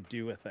ones that could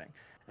do a thing.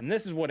 And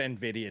this is what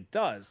NVIDIA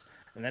does.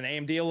 And then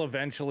AMD will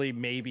eventually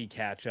maybe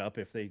catch up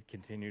if they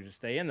continue to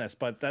stay in this.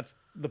 But that's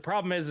the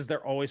problem is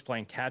they're always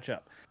playing catch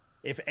up.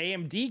 If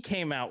AMD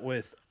came out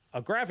with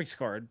a graphics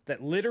card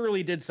that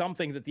literally did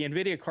something that the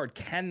NVIDIA card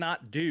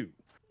cannot do,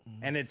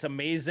 and it's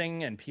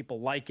amazing and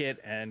people like it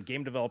and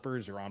game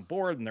developers are on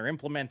board and they're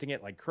implementing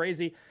it like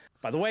crazy.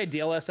 By the way,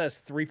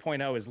 DLSS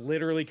 3.0 is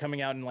literally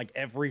coming out in like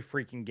every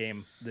freaking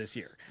game this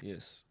year.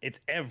 Yes.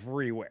 It's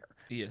everywhere.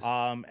 Yes.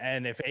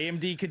 And if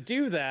AMD could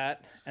do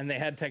that and they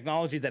had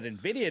technology that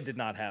NVIDIA did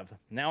not have,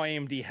 now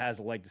AMD has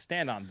a leg to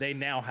stand on. They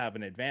now have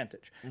an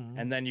advantage.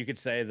 And then you could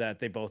say that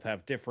they both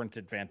have different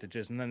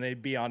advantages and then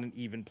they'd be on an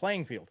even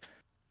playing field.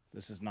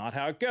 This is not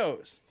how it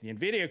goes. The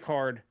NVIDIA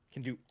card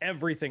can do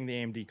everything the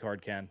AMD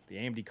card can. The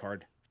AMD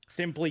card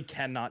simply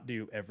cannot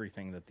do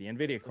everything that the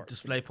NVIDIA card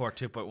DisplayPort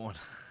 2.1.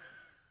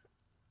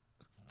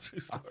 True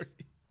story.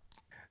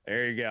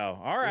 There you go.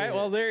 All right.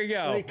 Well, there you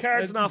go. The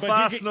card's not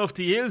fast enough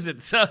to use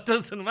it, so it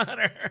doesn't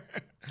matter.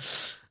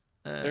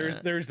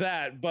 There's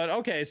that. But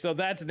okay, so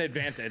that's an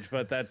advantage,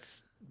 but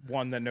that's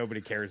one that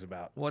nobody cares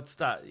about. What's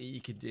that? You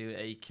could do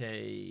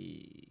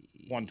 8K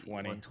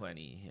 120.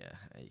 120, yeah.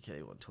 8K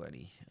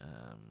 120.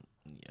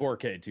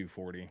 4K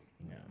 240.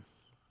 Yeah.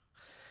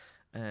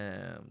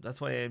 That's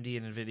why AMD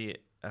and NVIDIA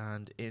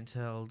and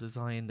Intel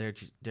design their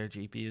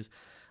GPUs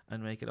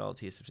and make it all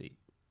TSMC.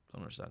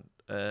 Don't understand.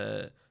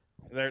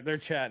 They're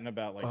chatting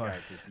about like how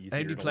it's just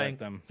easier to let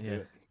them do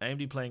it.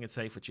 AMD playing it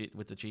safe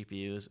with the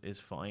GPUs is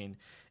fine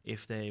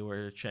if they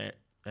were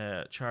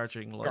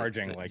charging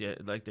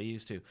like they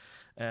used to.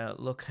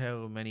 Look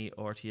how many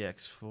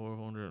RTX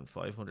 400 and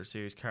 500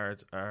 series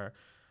cards are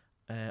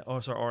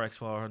RX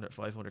 400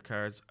 500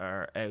 cards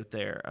are out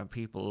there and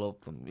people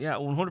love them. Yeah,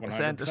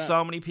 100%. There's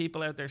so many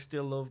people out there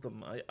still love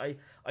them.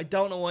 I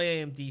don't know why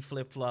AMD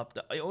flip-flopped.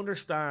 I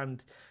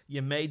understand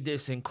you made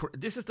this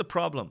this is the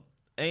problem.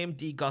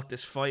 AMD got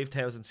this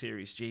 5000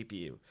 series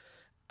GPU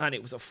and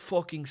it was a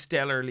fucking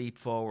stellar leap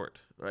forward,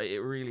 right?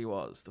 It really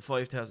was, the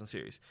 5000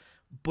 series.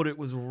 But it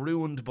was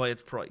ruined by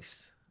its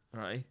price,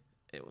 right?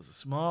 It was a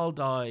small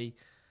die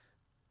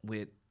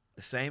with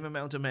the same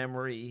amount of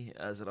memory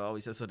as it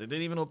always has. So they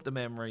didn't even up the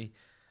memory.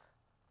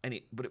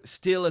 But it was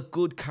still a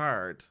good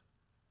card.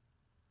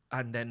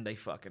 And then they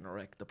fucking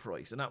wrecked the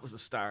price. And that was the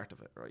start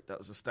of it, right? That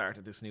was the start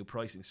of this new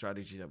pricing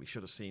strategy that we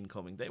should have seen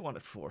coming. They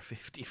wanted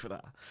 $450 for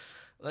that.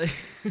 Like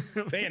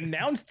They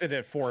announced it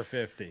at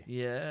 450.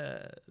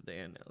 Yeah, they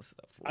announced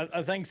that.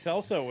 I think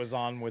Celso was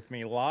on with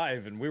me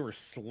live, and we were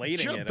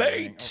slating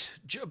Debate.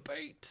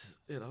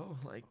 You know,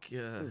 like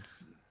yeah,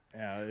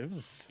 it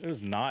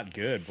was not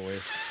good,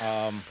 boys.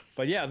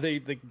 But yeah,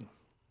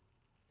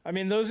 I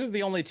mean, those are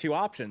the only two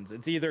options.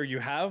 It's either you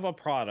have a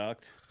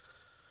product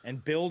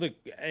and build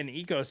an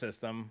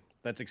ecosystem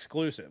that's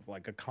exclusive,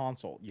 like a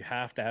console. You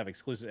have to have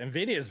exclusive.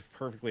 NVIDIA is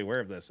perfectly aware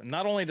of this. And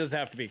not only does it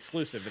have to be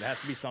exclusive, it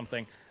has to be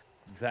something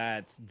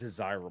that's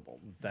desirable,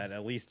 that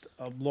at least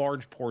a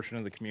large portion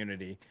of the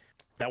community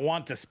that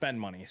want to spend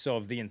money. So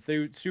of the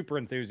super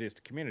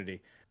enthusiast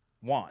community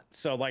want.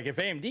 So like if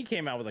AMD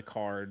came out with a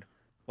card,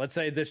 let's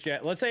say the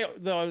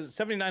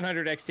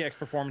 7900 XTX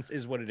performance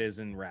is what it is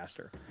in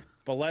raster.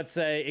 But let's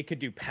say it could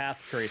do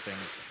path tracing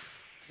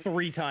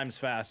 3 times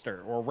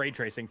faster, or ray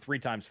tracing 3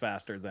 times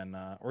faster than,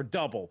 or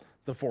double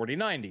the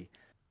 4090.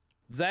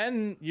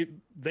 Then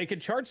they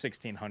could charge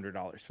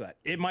 $1,600 for that.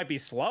 It might be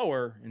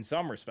slower in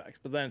some respects,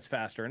 but then it's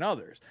faster in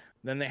others.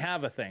 Then they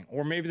have a thing,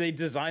 or maybe they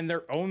design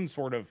their own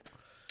sort of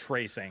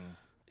tracing,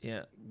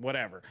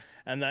 whatever,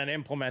 and then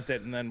implement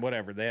it, and then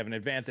whatever, they have an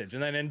advantage.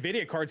 And then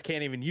NVIDIA cards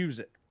can't even use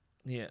it.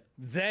 Yeah.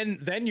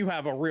 Then you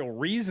have a real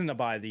reason to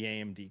buy the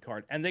AMD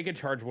card, and they could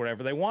charge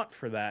whatever they want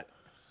for that,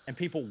 and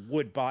people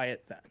would buy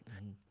it then.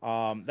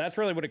 That's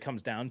really what it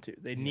comes down to.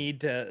 They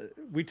need to.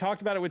 We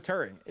talked about it with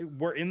Turing.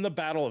 We're in the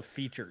battle of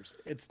features.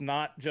 It's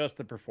not just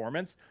the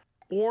performance,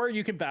 or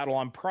you can battle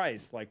on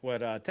price, like what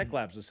Tech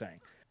Labs was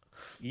saying.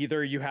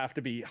 Either you have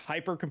to be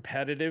hyper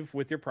competitive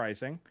with your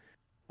pricing,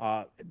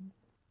 kind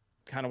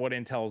of what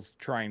Intel's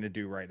trying to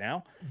do right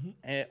now,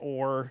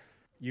 or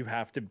you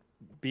have to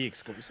be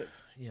exclusive.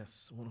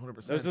 Yes,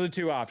 100%. Those are the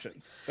two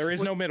options. There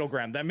is no middle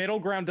ground. That middle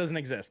ground doesn't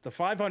exist. The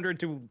 $500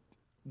 to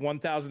 $1,000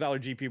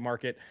 GPU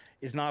market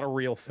is not a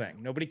real thing.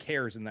 Nobody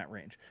cares in that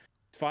range.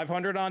 It's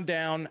 $500 on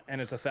down, and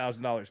it's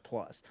 $1,000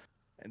 plus.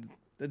 And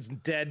it's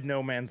dead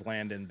no man's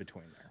land in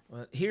between there.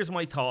 Well, here's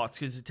my thoughts,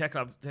 because Tech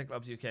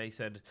Labs UK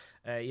said,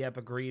 yep,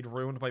 agreed,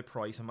 ruined by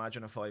price.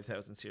 Imagine a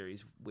 5000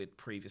 series with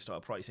previous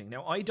style pricing.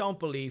 Now, I don't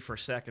believe for a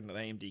second that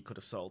AMD could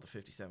have sold the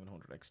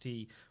 5700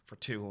 XT for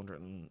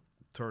 $230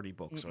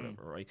 or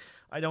whatever, right?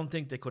 I don't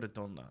think they could have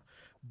done that.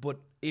 But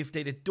if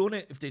they'd have done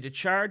it, if they'd have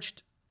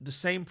charged the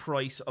same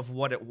price of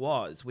what it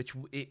was, which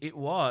it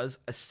was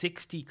a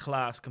 60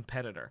 class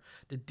competitor.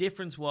 The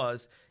difference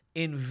was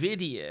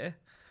NVIDIA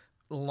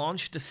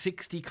launched a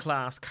 60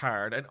 class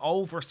card, an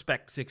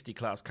over-spec 60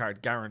 class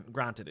card,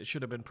 granted it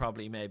should have been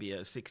probably maybe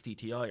a 60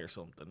 Ti or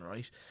something,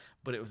 right?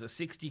 But it was a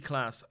 60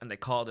 class and they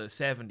called it a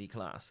 70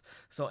 class.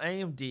 So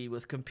AMD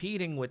was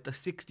competing with the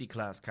 60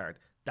 class card.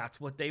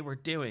 That's what they were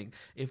doing.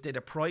 If they'd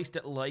have priced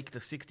it like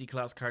the 60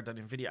 class card that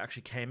NVIDIA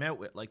actually came out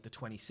with, like the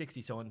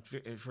 2060, so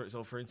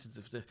for instance,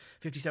 if the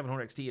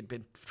 5700 XT had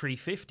been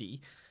 $350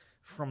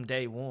 from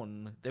day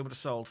one, they would have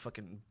sold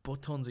fucking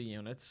butt tons of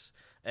units.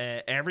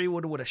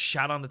 Everyone would have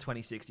shot on the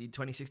 2060.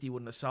 2060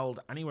 wouldn't have sold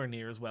anywhere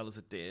near as well as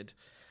it did.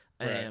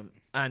 Right.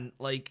 And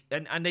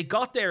they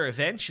got there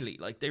eventually.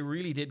 Like they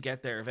really did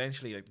get there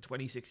eventually. Like the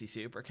 2060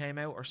 Super came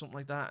out or something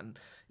like that, and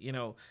you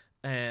know.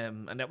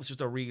 And that was just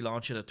a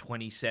relaunch of the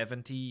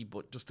 2070,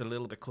 but just a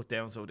little bit cut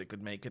down so they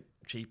could make it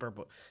cheaper.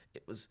 But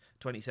it was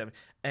 2070.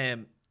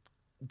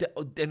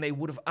 Then they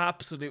would have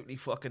absolutely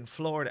fucking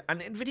floored it.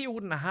 And NVIDIA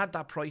wouldn't have had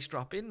that price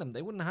drop in them.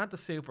 They wouldn't have had the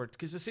Super,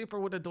 because the Super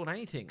wouldn't have done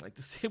anything. Like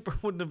the Super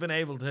wouldn't have been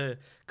able to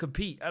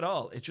compete at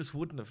all. It just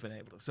wouldn't have been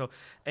able to. So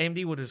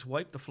AMD would have just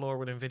wiped the floor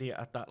with NVIDIA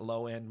at that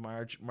low end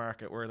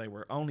market where they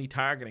were only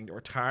targeting. They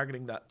were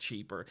targeting that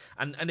cheaper.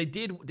 And they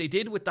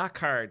did with that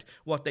card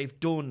what they've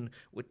done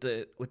with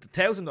the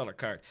 $1,000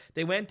 card.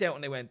 They went out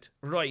and they went,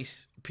 right,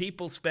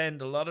 people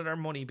spend a lot of their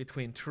money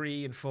between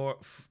 $300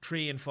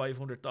 and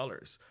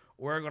 $500.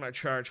 We're going to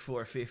charge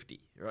 $450,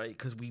 right?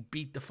 Because we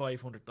beat the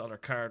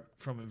 $500 card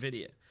from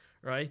NVIDIA,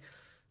 right?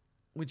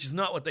 Which is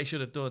not what they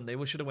should have done. They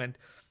should have went,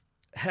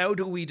 how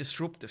do we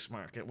disrupt this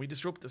market? We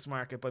disrupt this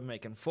market by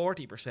making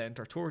 40%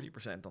 or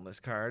 30% on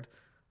this card,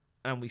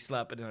 and we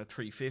slap it in at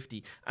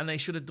 $350. And they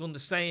should have done the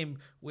same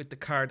with the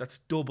card that's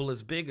double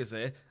as big as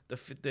it, the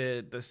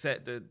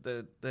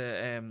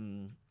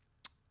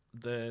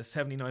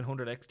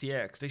 7900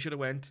 XTX. They should have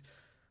went,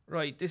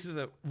 right, this is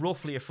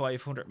roughly a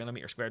 500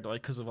 millimeter square die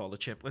because of all the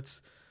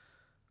chiplets.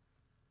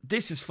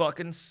 This is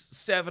fucking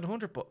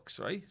 $700,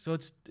 right? So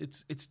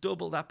it's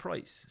double that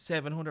price,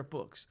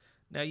 $700.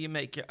 Now you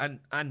make it,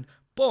 and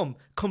boom,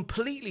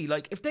 completely.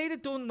 Like if they'd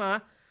have done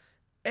that,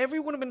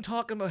 everyone had been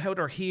talking about how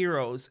they're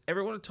heroes.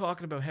 Everyone was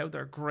talking about how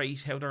they're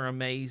great, how they're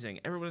amazing.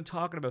 Everyone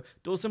talking about,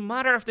 doesn't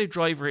matter if they have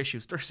driver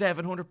issues, they're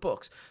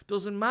 $700.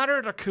 Doesn't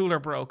matter their cooler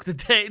broke the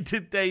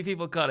day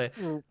people got it,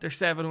 they're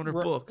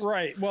 $700.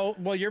 Right.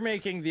 Well, you're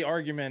making the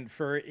argument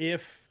for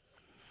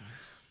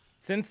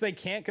since they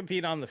can't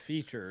compete on the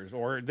features,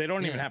 or they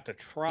don't even have to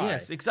try.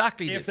 Yes,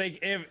 exactly. If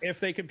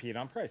they compete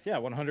on price,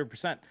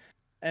 100%.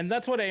 And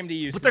that's what AMD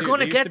used But to do. they're going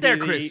to They used get there,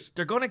 be Chris.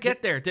 They're going to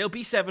get there. They'll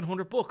be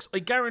 $700. I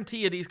guarantee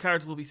you these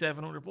cards will be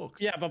 $700.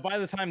 Yeah, but by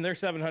the time they're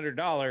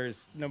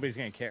 $700, nobody's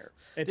going to care.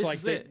 It's This like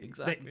is it.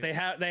 Exactly.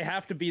 they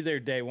have to be there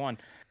day one.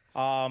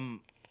 I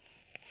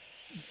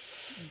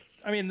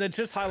mean, that's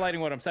just highlighting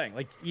what I'm saying.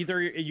 Like,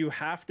 either you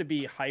have to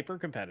be hyper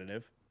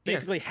competitive,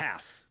 basically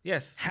half.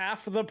 Yes.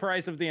 Half the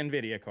price of the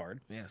NVIDIA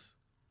card. Yes.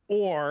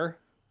 Or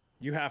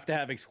you have to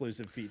have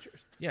exclusive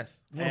features.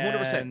 Yes.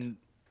 100%. And,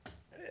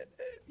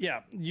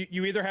 yeah,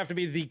 you either have to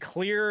be the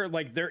clear,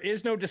 like, there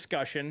is no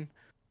discussion.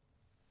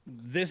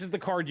 This is the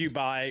card you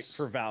buy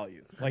for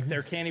value. Like,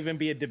 there can't even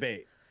be a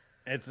debate.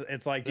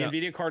 It's like the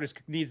NVIDIA card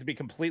needs to be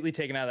completely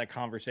taken out of that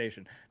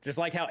conversation. Just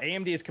like how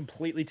AMD is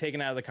completely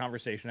taken out of the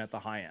conversation at the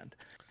high end.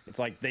 It's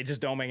like they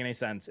just don't make any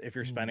sense if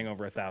you're spending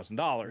over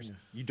 $1,000.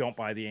 You don't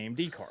buy the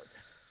AMD card.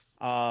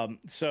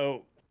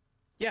 So,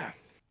 yeah.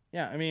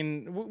 I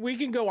mean, we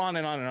can go on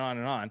and on and on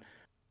and on.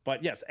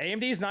 But yes,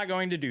 AMD is not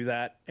going to do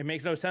that. It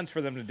makes no sense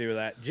for them to do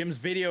that. Jim's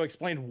video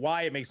explained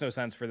why it makes no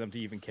sense for them to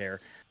even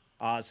care.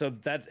 So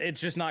that it's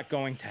just not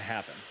going to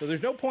happen. So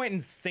there's no point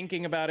in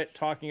thinking about it,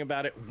 talking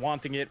about it,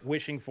 wanting it,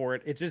 wishing for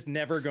it. It's just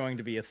never going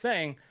to be a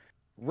thing.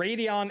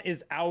 Radeon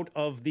is out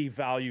of the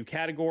value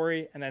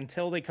category, and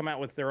until they come out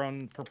with their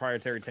own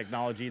proprietary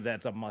technology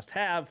that's a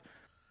must-have,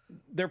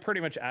 they're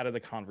pretty much out of the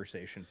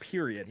conversation,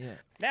 period. Yeah.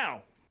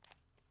 Now,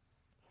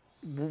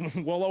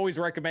 we'll always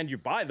recommend you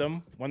buy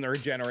them when they're a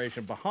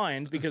generation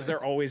behind because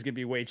they're always going to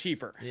be way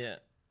cheaper. Yeah.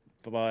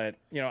 But,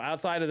 you know,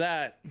 outside of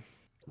that,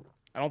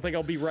 I don't think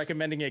I'll be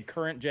recommending a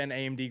current gen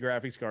AMD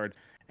graphics card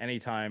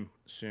anytime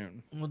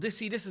soon. Well,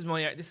 this is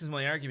my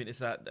argument is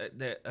that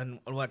and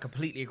I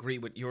completely agree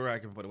with your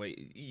argument, by the way.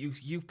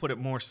 You've put it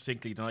more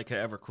succinctly than I could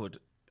ever could.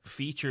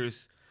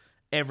 Features,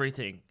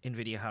 everything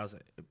NVIDIA has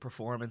it.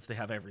 Performance, they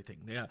have everything.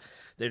 Yeah,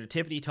 they're the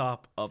tippity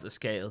top of the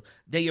scale.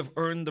 They have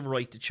earned the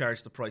right to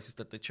charge the prices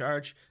that they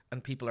charge,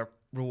 and people are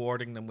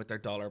rewarding them with their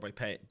dollar by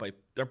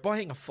they're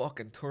buying a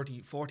fucking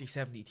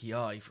 4070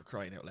 Ti for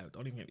crying out loud.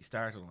 Don't even get me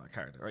started on that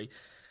card, right?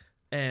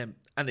 And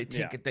they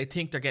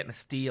think they're getting a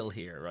steal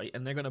here, right?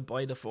 And they're going to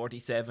buy the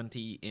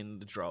 4070 in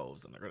the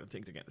droves, and they're going to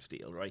think they're getting a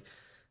steal, right?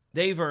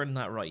 They've earned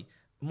that right.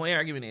 My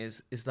argument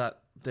is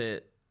that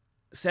the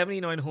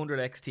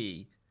 7900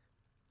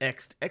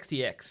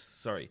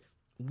 XTX,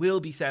 will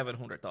be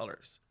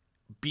 $700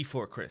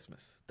 before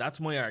Christmas. That's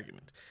my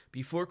argument.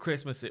 Before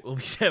Christmas, it will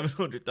be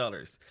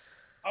 $700.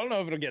 I don't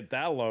know if it'll get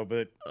that low,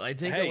 but I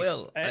think it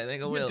will. I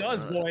think it will. It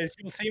does, boys.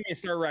 You'll see me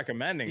start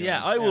recommending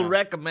them. I will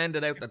recommend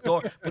it out the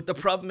door. But the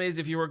problem is,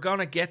 if you were going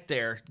to get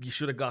there, you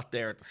should have got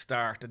there at the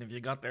start. And if you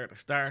got there at the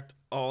start,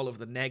 all of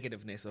the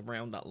negativeness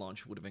around that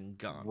launch would have been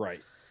gone.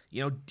 Right.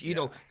 You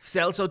know,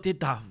 Celso did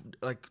that.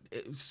 Like,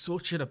 it was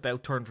such an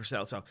about turn for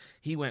Celso.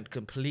 He went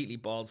completely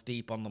balls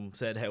deep on them,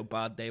 said how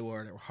bad they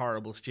were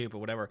horrible, stupid,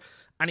 whatever.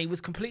 And he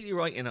was completely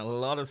right in a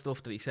lot of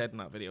stuff that he said in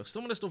that video.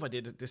 Some of the stuff I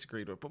did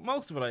disagree with, but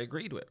most of it I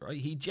agreed with, right?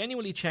 He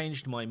genuinely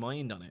changed my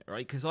mind on it,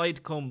 right? Because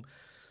I'd come,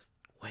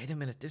 wait a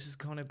minute, this is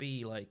going to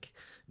be like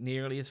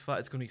nearly as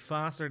fast. It's going to be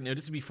faster. Now,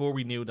 this is before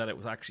we knew that it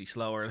was actually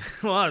slower than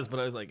it was, but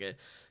I was like,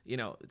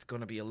 it's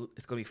going to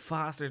be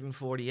faster than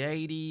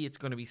 4080. It's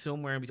going to be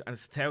somewhere in between, and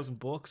it's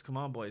 $1,000. Come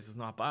on, boys, it's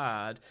not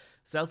bad.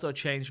 Celso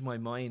changed my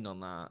mind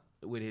on that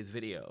with his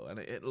video, and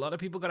a lot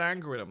of people got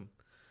angry with him.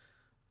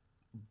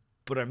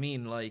 But I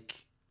mean, like,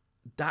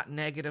 that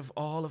negative,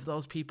 all of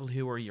those people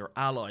who were your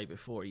ally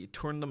before, you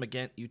turned them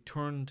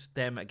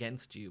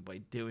against you by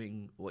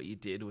doing what you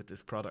did with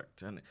this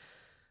product. And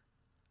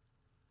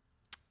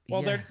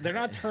well, they're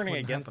not turning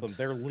against them.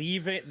 They're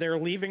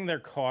leaving their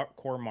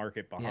core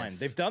market behind. Yes.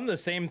 They've done the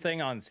same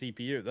thing on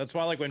CPU. That's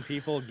why, like, when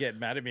people get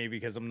mad at me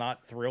because I'm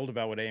not thrilled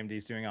about what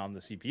AMD's doing on the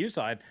CPU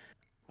side,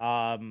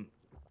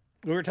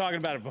 we were talking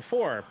about it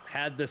before.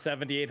 Had the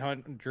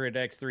 7800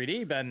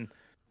 X3D been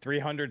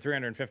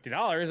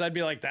 $350, I'd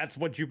be like, that's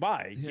what you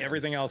buy. Yes.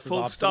 Everything else is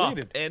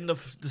obsoleted. Stop. End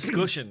of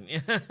discussion.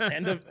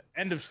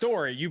 End of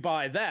story. You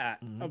buy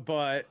that. Mm-hmm.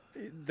 But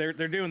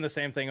they're doing the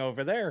same thing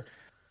over there.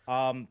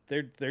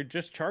 They're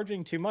just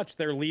charging too much.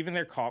 They're leaving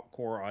their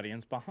core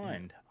audience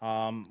behind.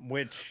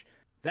 Which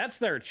that's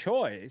their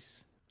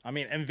choice. I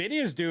mean,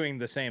 NVIDIA's doing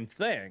the same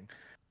thing.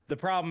 The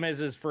problem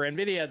is for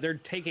NVIDIA, they're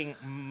taking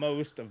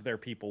most of their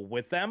people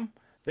with them.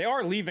 They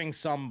are leaving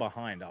some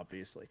behind,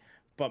 obviously.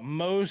 But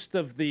most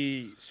of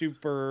the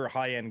super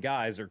high-end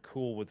guys are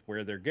cool with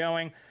where they're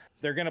going.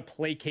 They're going to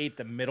placate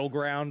the middle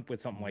ground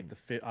with something like the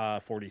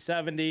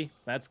 4070.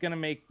 That's going to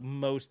make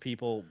most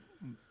people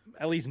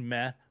at least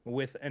meh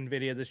with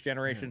NVIDIA this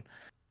generation.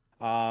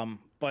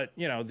 But,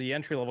 the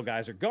entry-level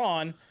guys are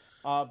gone.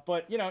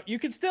 But, you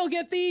can still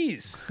get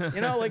these.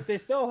 Like, they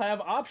still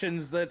have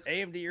options that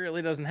AMD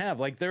really doesn't have.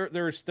 Like, there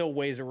are still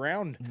ways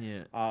around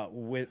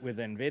with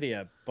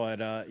NVIDIA. But,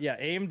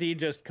 AMD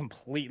just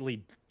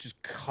completely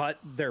cut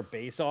their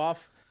base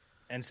off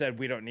and said,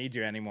 we don't need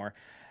you anymore.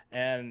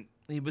 And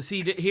but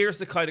see, here's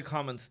the kind of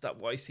comments that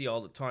I see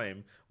all the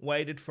time.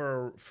 Waited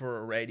for a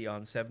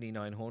Radeon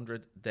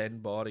 7900, then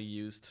bought a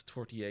used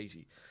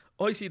 3080.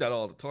 I see that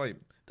all the time.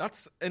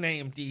 that's an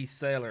AMD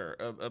seller,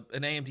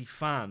 an AMD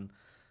fan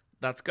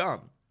that's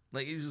gone.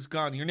 Like, he's just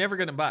gone. You're never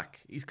getting him back.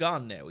 He's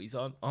gone now. He's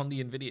on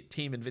the NVIDIA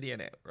team NVIDIA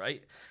now,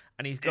 right?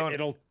 And he's gone.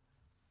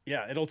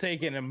 It'll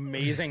take an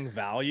amazing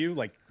value,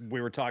 like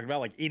we were talking about,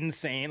 like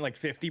insane, like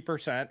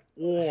 50%,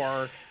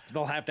 or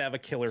they'll have to have a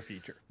killer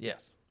feature.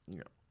 Yes.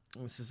 Yeah.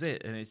 This is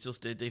it. And it's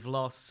just, they've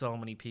lost so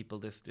many people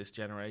this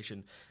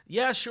generation.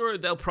 Yeah, sure,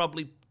 they'll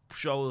probably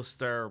show us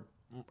their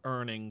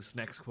earnings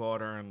next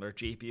quarter, and their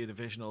GPU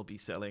division will be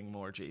selling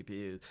more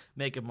GPUs,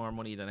 making more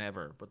money than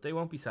ever, but they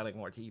won't be selling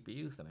more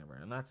GPUs than ever,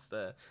 and that's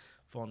the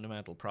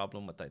fundamental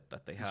problem with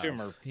that they have.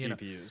 Consumer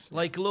GPUs.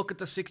 Like, look at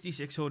the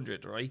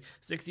 6600, right?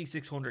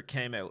 6600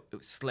 came out, it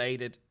was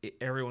slated,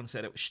 everyone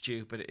said it was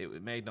stupid,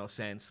 it made no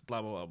sense,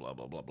 blah blah blah blah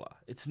blah blah blah.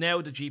 It's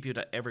now the GPU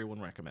that everyone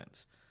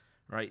recommends,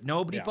 right?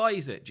 Nobody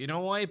buys it. Do you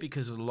know why?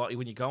 Because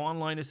when you go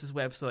online, it's his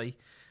website,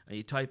 and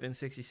you type in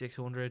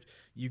 6600,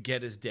 you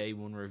get his day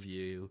one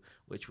review,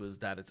 which was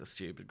that it's a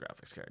stupid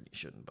graphics card and you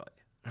shouldn't buy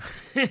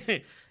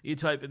it. You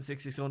type in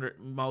 6600,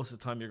 most of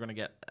the time you're going to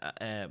get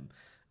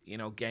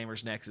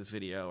Gamers Nexus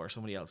video or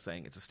somebody else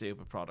saying it's a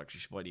stupid product, you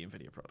should buy the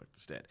NVIDIA product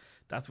instead.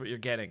 That's what you're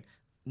getting.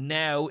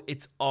 Now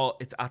it's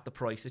at the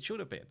price it should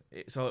have been.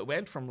 So it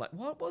went from, like,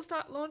 what was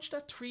that launched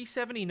at?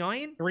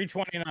 379?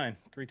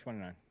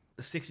 329.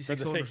 The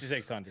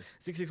 6600.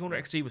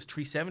 6600 XT was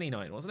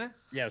 379, wasn't it?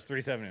 Yeah, it was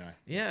 379.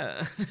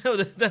 Yeah. No,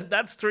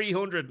 that's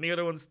 300 and the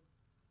other one's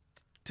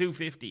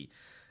 250.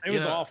 It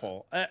was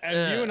awful.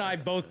 And you and I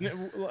both,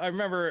 I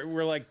remember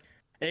we're like,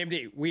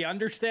 AMD, we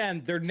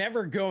understand they're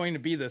never going to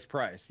be this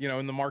price,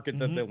 in the market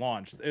that they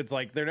launched. It's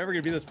like, they're never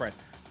going to be this price.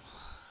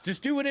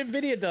 Just do what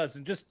NVIDIA does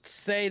and just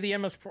say the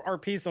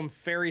MSRP some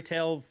fairy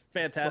tale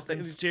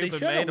fantastic. They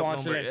should have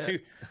launched it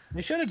at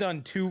They should have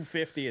done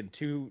 $250 and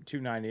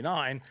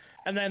 $299,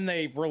 and then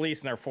they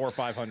released their $400 or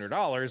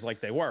 $500 like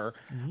they were.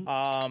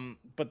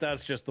 But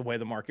that's just the way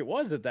the market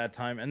was at that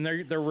time, and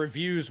their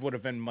reviews would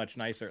have been much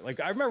nicer. Like,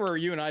 I remember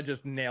you and I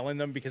just nailing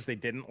them because they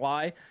didn't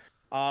lie.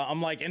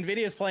 I'm like,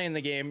 NVIDIA's playing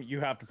the game, you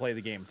have to play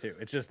the game too.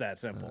 It's just that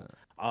simple.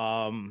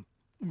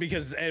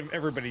 Because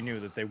everybody knew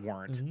that they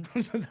weren't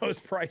those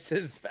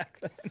prices back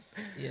then.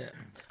 Yeah.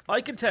 I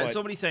can tell.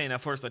 Somebody saying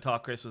at first I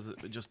thought Chris was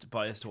just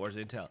biased towards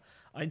Intel.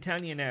 I'm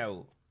telling you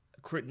now,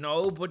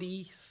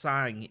 nobody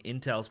sang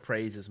Intel's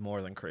praises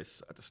more than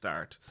Chris at the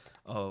start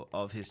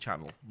of his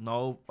channel.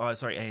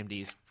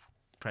 AMD's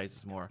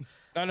praises more.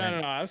 No.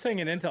 I was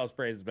singing Intel's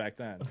praises back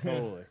then.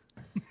 Totally.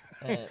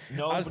 I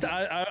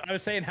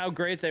was saying how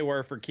great they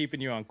were for keeping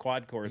you on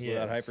quad cores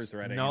without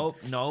hyper-threading.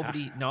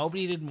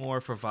 Nobody did more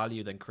for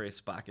value than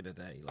Chris back in the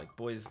day. Like,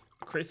 boys,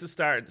 Chris has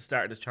started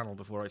his channel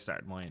before I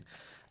started mine,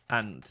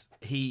 and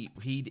he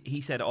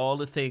said all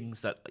the things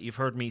that you've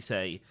heard me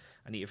say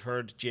and you've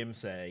heard Jim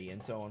say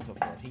and so on and so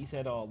forth. He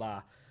said all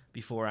that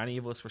before any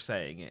of us were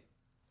saying it,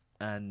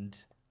 and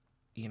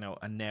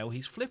and now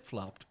he's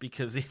flip-flopped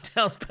because he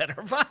tells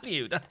better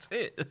value. That's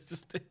it. It's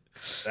just it.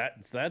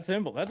 That's that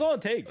simple. That's all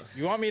it takes.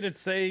 You want me to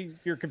say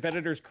your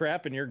competitor's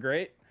crap and you're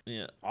great?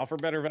 Yeah. Offer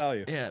better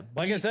value. Yeah.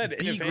 Like I said,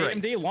 if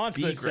AMD launched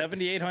the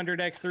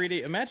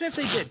 7800X3D, imagine if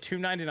they did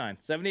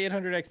 $299,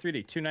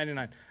 7800X3D,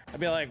 $299. I'd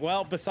be like,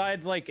 well,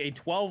 besides like a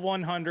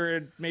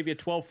 12100, maybe a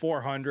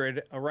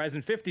 12400, a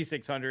Ryzen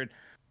 5600,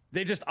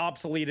 they just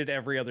obsoleted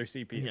every other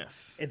CPU.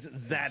 Yes. It's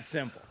that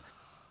simple.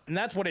 And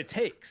that's what it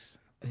takes.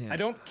 Yeah. I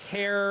don't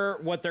care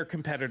what their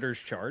competitors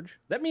charge.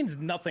 That means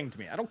nothing to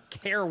me. I don't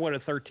care what a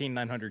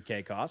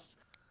 13900K costs.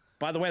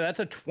 By the way, that's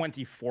a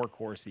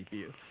 24-core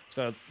CPU.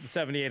 So the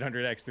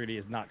 7800X3D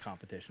is not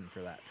competition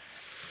for that.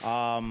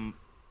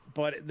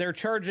 But they're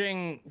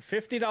charging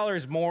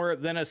 $50 more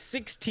than a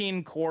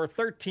 16-core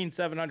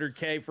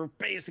 13700K for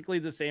basically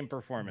the same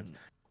performance.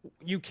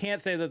 You can't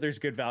say that there's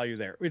good value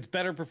there. It's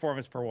better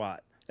performance per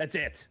watt. That's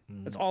it.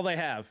 That's all they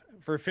have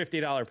for a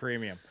 $50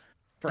 premium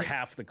for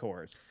half the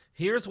cores.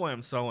 Here's why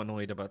I'm so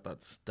annoyed about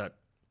that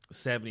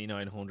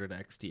 7900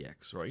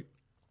 XTX, right?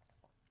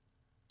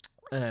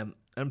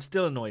 I'm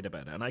still annoyed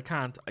about it, and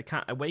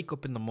I wake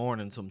up in the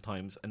morning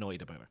sometimes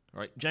annoyed about it,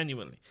 right?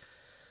 Genuinely.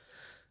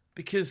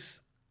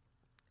 Because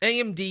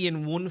AMD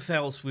in one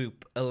fell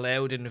swoop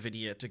allowed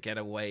NVIDIA to get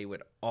away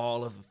with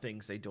all of the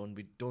things they done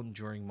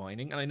during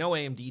mining, and I know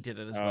AMD did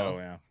it as well.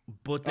 Yeah.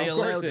 But they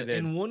allowed it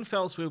in one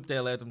fell swoop. They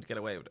allowed them to get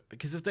away with it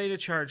because if they'd have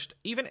charged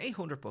even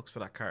 $800 for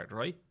that card,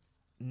 right?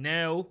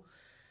 Now,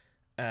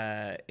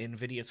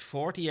 NVIDIA's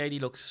 4080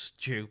 looks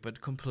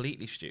stupid,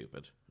 completely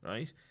stupid,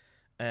 right?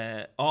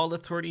 All the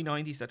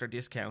 3090s that they're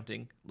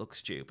discounting look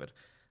stupid.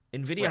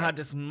 NVIDIA had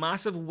this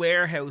massive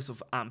warehouse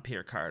of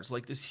Ampere cards,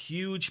 like this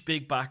huge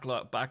big back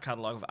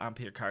catalog of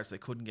Ampere cards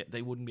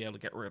they wouldn't be able to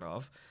get rid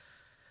of.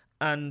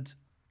 And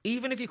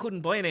even if you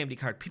couldn't buy an AMD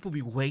card, people would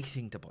be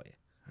waiting to buy it,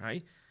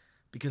 right?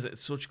 Because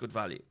it's such good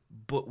value.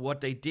 But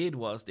what they did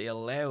was they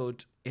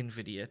allowed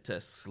NVIDIA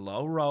to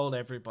slow roll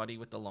everybody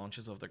with the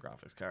launches of the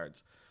graphics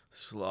cards,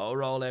 slow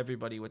roll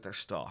everybody with their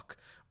stock,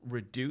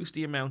 reduce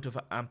the amount of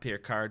Ampere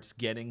cards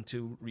getting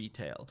to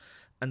retail,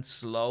 and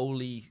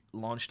slowly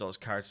launch those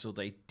cards so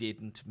they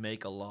didn't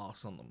make a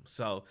loss on them.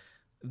 So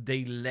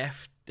they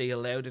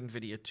allowed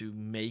Nvidia to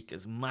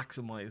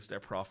maximize their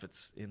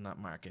profits in that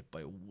market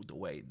by the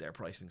way their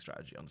pricing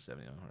strategy on the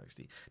 7900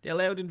 XT. They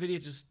allowed Nvidia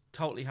to just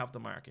totally have the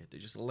market. They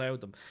just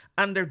allowed them,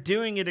 and they're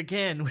doing it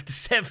again with the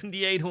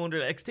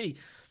 7800 XT.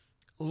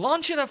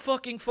 Launch it at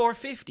fucking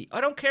 450. I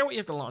don't care what you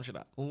have to launch it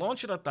at.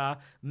 Launch it at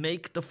that.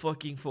 Make the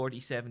fucking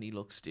 4070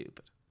 look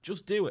stupid.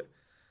 Just do it.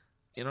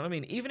 You know what I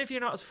mean? Even if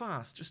you're not as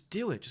fast, just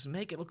do it. Just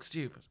make it look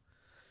stupid.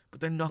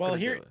 But they're not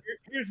going to do it.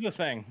 Here's the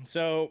thing.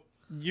 So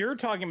you're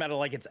talking about it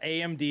like it's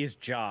AMD's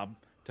job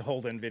to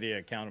hold NVIDIA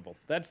accountable.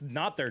 That's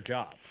not their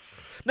job.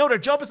 No, their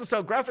job is to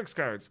sell graphics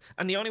cards.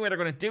 And the only way they're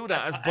going to do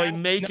that is by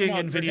making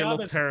NVIDIA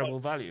look terrible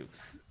value.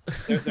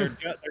 Their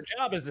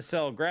job is to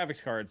sell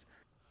graphics cards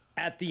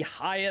at the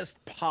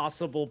highest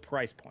possible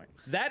price point.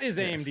 That is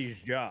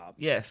AMD's job.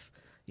 Yes.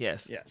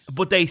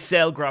 But they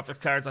sell graphics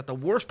cards at the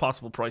worst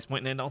possible price point,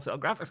 and they don't sell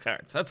graphics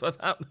cards. That's what's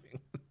happening.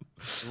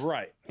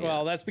 Right. Yeah.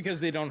 Well, that's because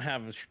they don't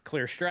have a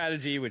clear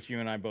strategy, which you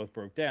and I both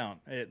broke down.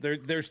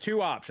 There's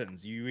two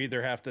options. You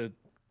either have to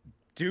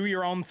do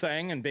your own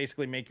thing and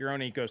basically make your own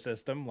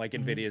ecosystem, like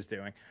NVIDIA is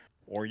doing,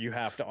 or you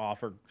have to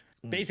offer...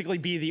 basically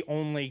be the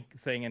only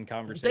thing in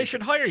conversation. They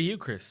should hire you,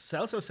 Chris.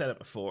 Celso said it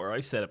before.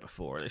 I've said it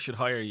before. They should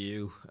hire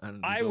you.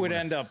 And I would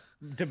end up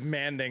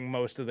demanding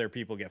most of their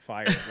people get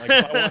fired. Like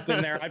if I walked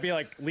in there, I'd be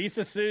like,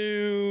 Lisa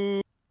Sue,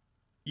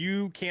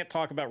 you can't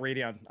talk about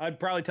Radeon. I'd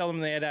probably tell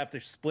them they'd have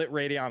to split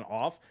Radeon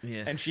off,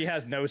 and she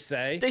has no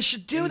say. They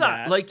should do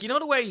that. Like, you know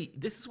the way,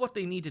 this is what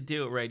they need to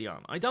do at Radeon.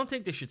 I don't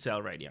think they should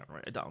sell Radeon,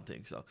 right? I don't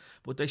think so.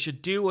 But they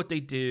should do what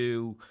they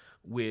do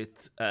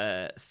with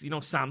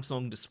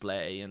Samsung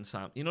Display and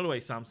you know the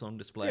way Samsung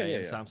Display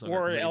and Samsung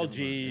or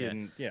LG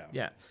and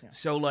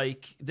so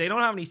like they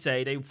don't have any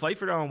say. They fight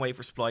for their own way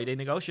for supply. They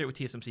negotiate with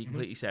TSMC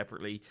completely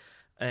separately,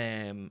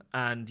 and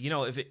you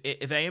know if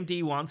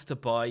AMD wants to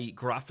buy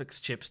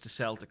graphics chips to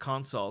sell to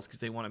consoles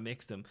because they want to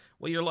mix them,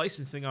 well, you're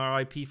licensing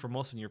our IP from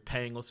us and you're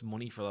paying us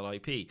money for that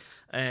IP.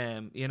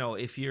 You know,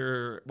 if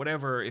you're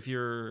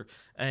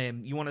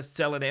you want to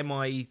sell an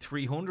MI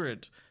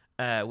 300.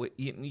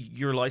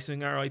 You're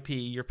licensing our IP,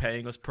 you're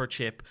paying us per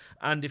chip,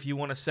 and if you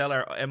want to sell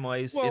our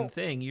MIs in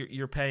thing,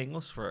 you're paying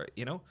us for it,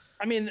 you know?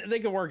 I mean, they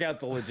could work out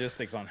the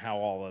logistics on how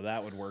all of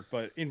that would work,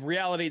 but in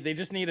reality, they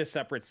just need a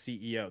separate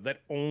CEO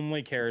that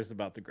only cares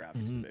about the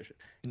graphics division.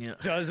 Yeah.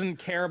 Doesn't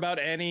care about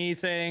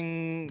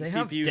anything. They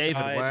have David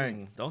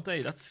Wang, don't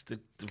they? That's the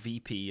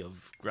VP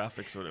of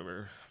graphics or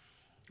whatever.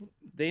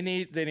 They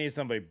need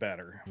somebody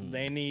better.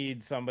 They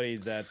need somebody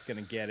that's going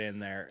to get in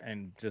there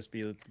and just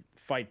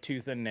fight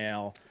tooth and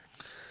nail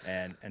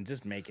and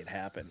just make it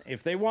happen.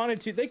 If they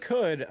wanted to, they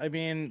could. I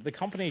mean, the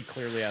company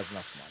clearly has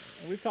enough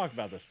money. We've talked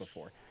about this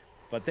before.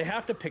 But they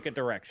have to pick a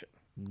direction.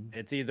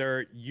 It's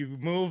either you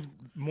move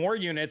more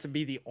units and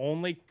be the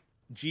only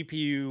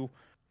GPU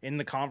in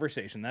the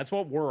conversation. That's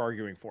what we're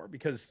arguing for,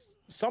 because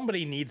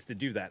somebody needs to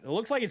do that. It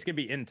looks like it's going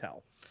to be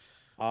Intel.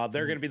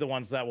 They're going to be the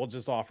ones that will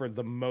just offer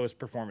the most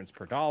performance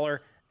per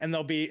dollar, and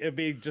it'll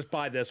be just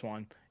buy this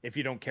one if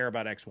you don't care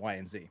about X, Y,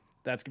 and Z.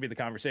 That's going to be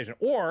the conversation.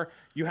 Or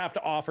you have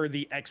to offer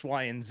the X,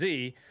 Y, and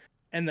Z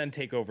and then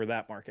take over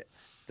that market.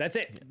 That's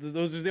it.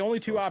 Those are the only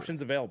two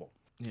options available.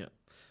 Yeah,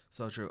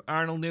 so true.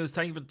 Arnold News,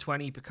 thank you for the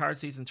 20. Picard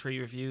Season 3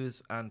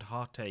 reviews and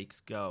hot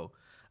takes, go.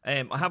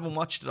 I haven't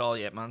watched it all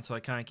yet, man, so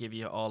I can't give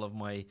you all of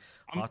my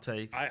hot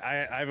takes.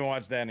 I haven't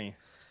watched any.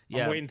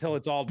 Yeah, I'm waiting until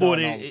it's all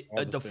done.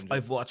 But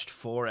I've watched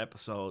 4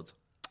 episodes.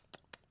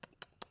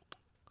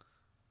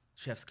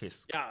 Chef's kiss.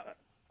 Yeah,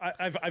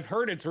 I've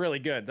heard it's really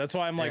good. That's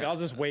why I'm like, I'll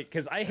just wait,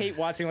 because I hate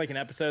watching like an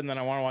episode and then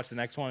I want to watch the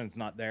next one and it's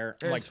not there.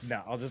 I'm like,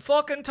 no, I'll just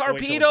fucking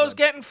torpedoes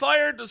getting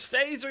fired. There's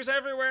phasers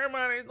everywhere,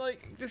 man. It's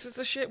like, this is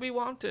the shit we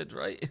wanted,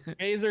 right?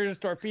 Phasers,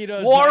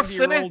 torpedoes, Worf's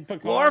in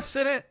it. Worf's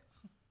in it.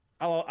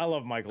 I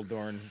love Michael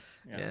Dorn.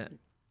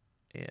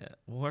 Yeah,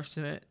 Worf's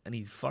in it, and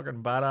he's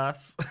fucking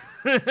badass.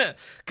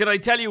 Can I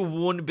tell you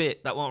one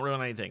bit that won't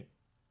ruin anything?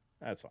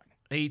 That's fine.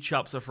 He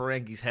chops a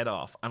Ferengi's head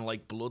off, and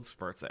like blood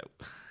spurts out.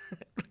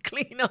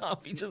 Clean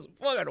off. He just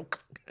fucking.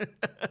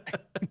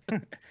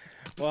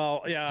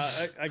 Well, yeah,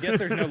 I guess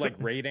there's no like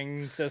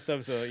rating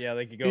system, so yeah,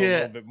 they could go a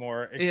little bit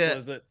more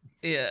explicit.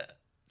 Yeah.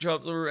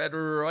 Drops a red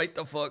right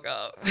the fuck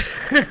out.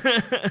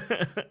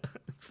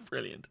 It's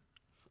brilliant.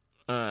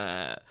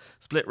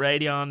 Split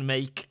Radeon,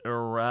 make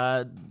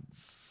rad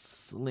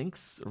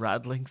links.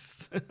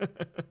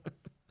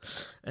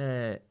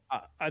 I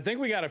think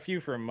we got a few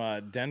from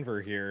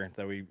Denver here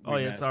that we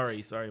missed.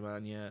 Sorry,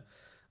 man. Yeah.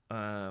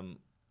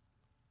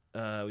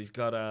 We've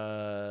got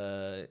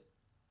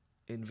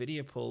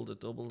Nvidia pulled a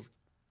double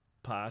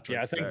Patrick.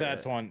 Yeah, I think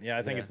that's one. Yeah,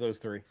 I think it's those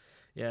 3.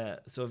 Yeah,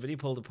 so Nvidia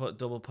pulled a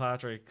double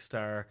Patrick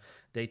star.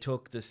 They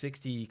took the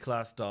 60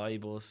 class die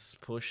bus,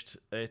 pushed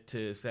it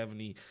to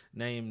 70,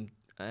 named.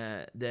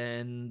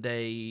 Then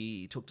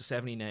they took the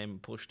 70 name,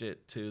 pushed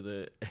it to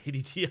the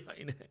 80 Ti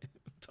name.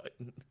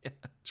 Titan. Yeah,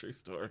 true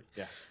story.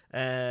 Yeah.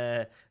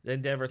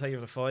 Then Denver, thank you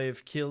for the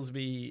 5. Kills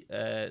me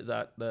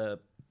that the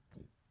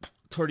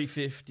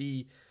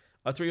 350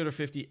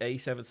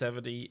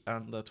 A770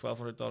 and the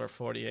 $1,200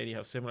 4080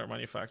 have similar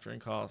manufacturing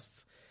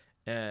costs.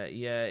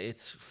 Yeah,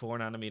 it's 4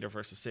 nanometer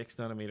versus 6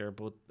 nanometer,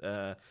 but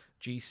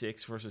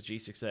G6 versus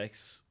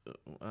G6X,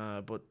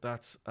 but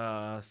that's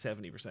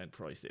 70%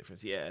 price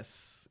difference.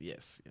 Yes.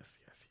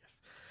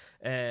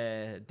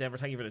 Denver,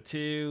 thank you for the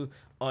 2.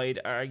 I'd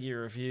argue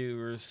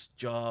reviewers'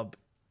 job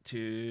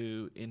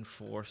to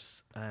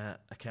enforce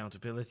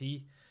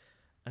accountability.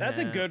 That's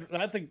a good.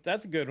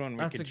 That's a good one.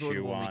 We could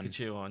chew on. We could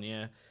chew on,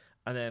 yeah.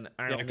 And then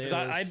Arnold Lewis,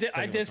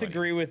 I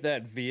disagree with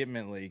that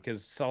vehemently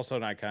because Celso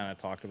and I kind of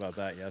talked about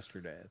that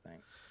yesterday. I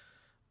think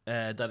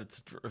that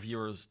it's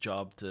reviewers'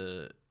 job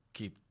to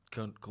keep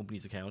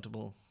companies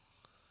accountable.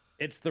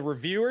 It's the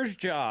reviewer's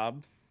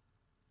job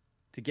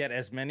to get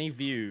as many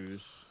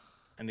views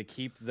and to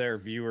keep their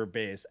viewer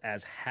base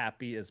as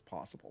happy as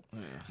possible. Yeah.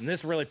 And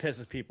this really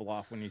pisses people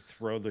off when you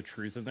throw the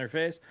truth in their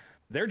face.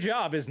 Their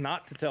job is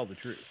not to tell the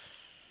truth.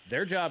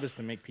 Their job is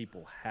to make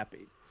people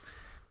happy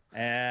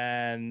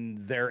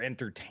and their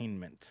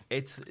entertainment.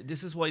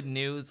 This is why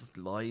news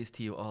lies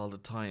to you all the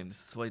time.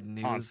 This is why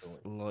news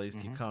lies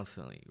to you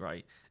constantly,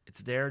 right?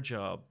 It's their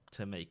job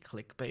to make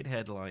clickbait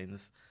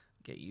headlines,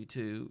 get you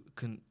to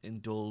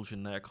indulge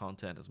in their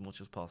content as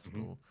much as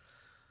possible.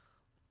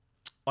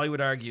 I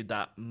would argue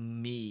that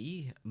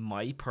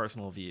my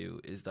personal view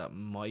is that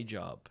my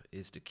job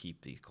is to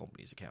keep these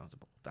companies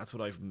accountable. That's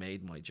what I've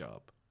made my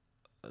job,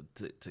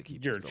 to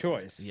keep your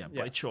choice. Yeah,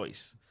 by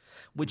choice,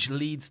 which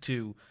leads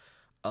to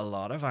a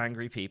lot of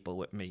angry people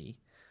with me,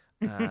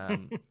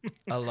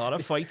 a lot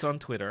of fights on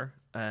Twitter,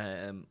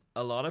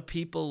 a lot of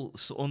people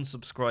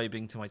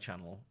unsubscribing to my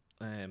channel,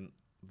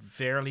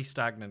 fairly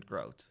stagnant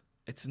growth.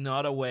 It's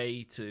not a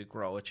way to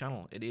grow a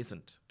channel. It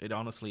isn't. It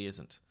honestly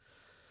isn't.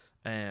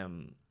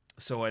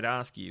 So I'd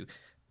ask you,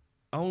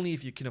 only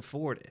if you can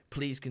afford it,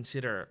 please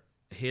consider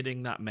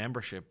hitting that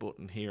membership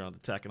button here on the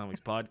Techonomics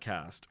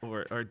podcast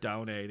or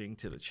donating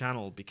to the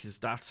channel, because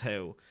that's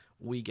how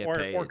we get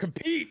paid. Or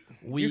compete.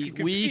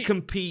 We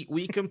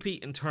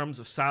compete in terms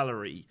of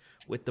salary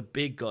with the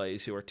big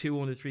guys who are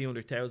 200,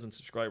 300,000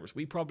 subscribers.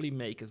 We probably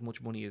make as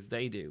much money as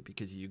they do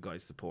because you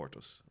guys support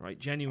us, right?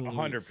 Genuinely,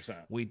 100%.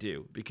 We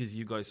do, because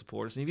you guys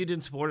support us. And if you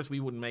didn't support us, we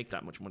wouldn't make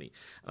that much money.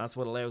 And that's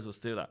what allows us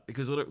to do that.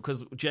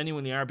 Because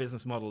genuinely, our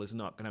business model is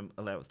not going to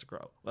allow us to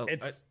grow. Well,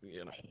 it's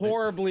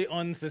horribly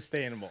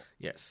unsustainable.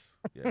 Yes.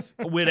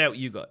 Without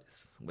you guys.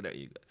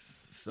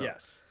 So.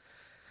 Yes.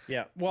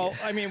 Yeah, well,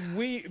 I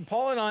mean,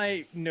 Paul and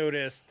I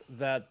noticed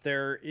that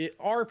there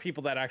are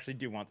people that actually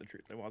do want the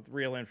truth. They want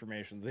real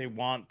information. They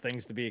want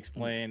things to be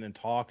explained and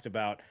talked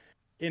about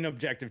in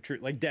objective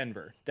truth, like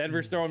Denver.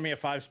 Denver's throwing me a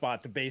 5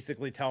 spot to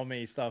basically tell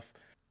me stuff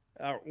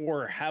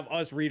or have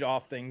us read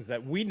off things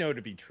that we know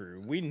to be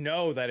true. We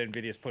know that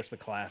NVIDIA's pushed the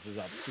classes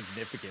up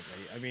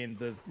significantly. I mean,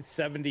 the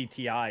 70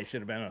 Ti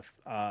should have been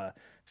a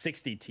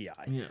 60 Ti.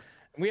 Yes.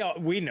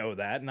 We know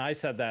that, and I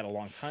said that a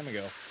long time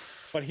ago.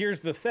 But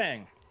here's the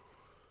thing.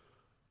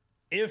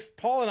 If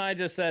Paul and I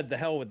just said the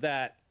hell with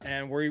that,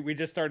 and we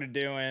just started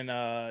doing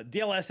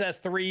DLSS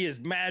 3 is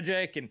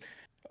magic, and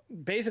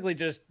basically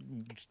just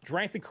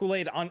drank the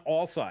Kool-Aid on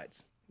all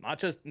sides,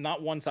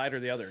 not one side or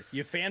the other.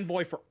 You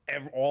fanboy for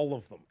all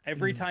of them.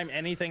 Every time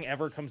anything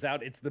ever comes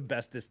out, it's the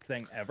bestest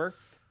thing ever.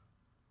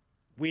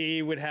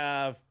 We would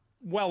have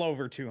well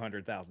over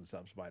 200,000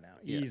 subs by now,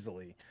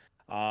 easily.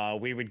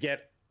 We would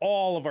get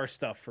all of our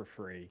stuff for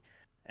free.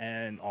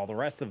 And all the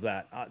rest of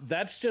that.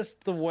 That's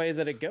just the way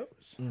that it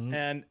goes.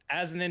 And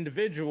as an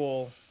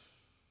individual,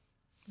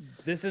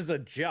 this is a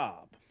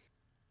job.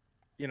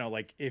 You know,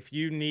 like if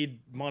you need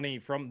money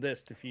from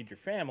this to feed your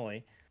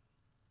family,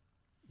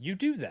 you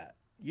do that.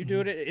 You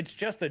do it. It's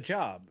just a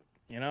job.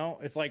 You know,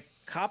 it's like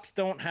cops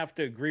don't have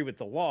to agree with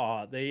the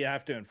law. They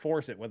have to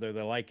enforce it, whether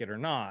they like it or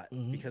not,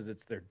 because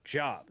it's their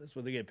job. That's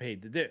what they get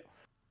paid to do.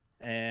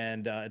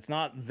 And it's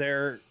not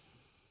their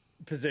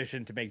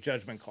position to make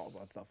judgment calls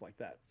on stuff like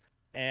that.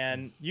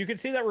 And you can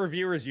see that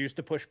reviewers used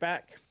to push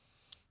back.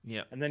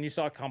 Yeah. And then you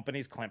saw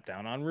companies clamp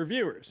down on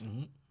reviewers.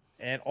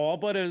 And all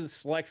but a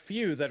select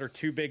few that are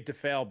too big to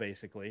fail,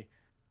 basically,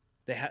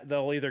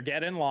 they'll either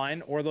get in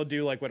line or they'll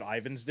do like what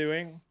Ivan's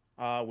doing,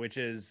 which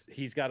is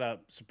he's got a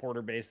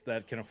supporter base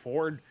that can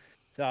afford.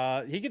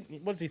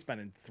 What's he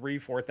spending?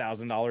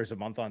 $3,000-$4,000 a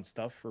month on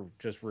stuff for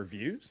just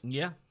reviews?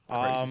 Yeah.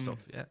 Crazy stuff.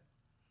 Yeah.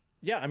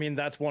 Yeah. I mean,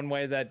 that's one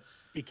way that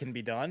it can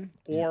be done.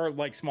 Or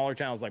like smaller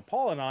channels like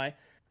Paul and I,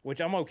 which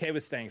I'm okay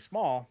with staying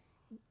small.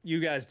 You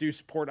guys do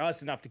support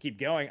us enough to keep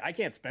going. I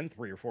can't spend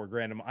 $3 or $4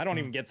 grand. I don't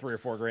even get $3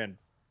 or $4 grand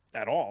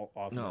at all.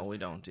 No, we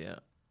don't. Yeah.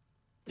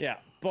 Yeah,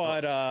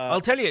 but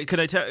I'll tell you.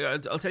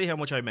 I'll tell you how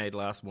much I made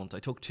last month. I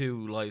took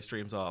 2 live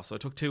streams off. So I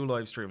took 2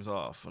 live streams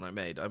off, and I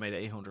made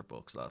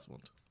 $800 last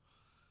month.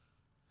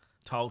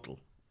 Total,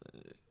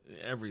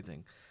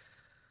 everything.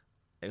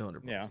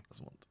 $800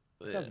 last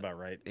month. Sounds about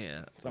right.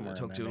 Yeah, somewhere I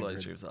took 2 live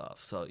streams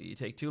off. So you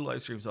take 2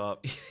 live streams off,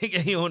 you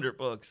get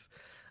 $800.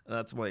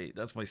 That's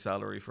my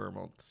salary for a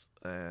month,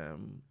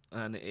 and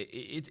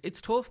it's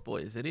tough,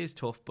 boys. It is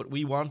tough, but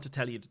we want to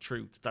tell you the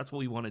truth. That's what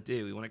we want to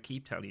do. We want to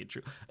keep telling you the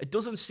truth. It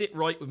doesn't sit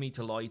right with me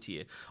to lie to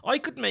you. I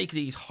could make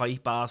these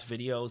hype ass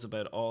videos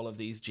about all of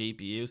these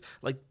GPUs.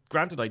 Like,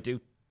 granted, I do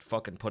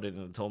fucking put it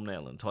in the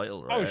thumbnail and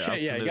title, right? Oh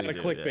shit, yeah, you gotta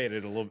clickbait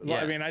it a little bit. Yeah.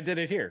 I mean, I did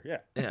it here, yeah.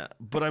 Yeah,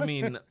 but I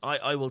mean,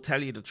 I will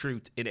tell you the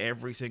truth in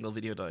every single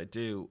video that I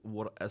do.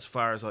 What as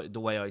far as the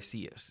way I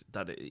see it,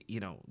 that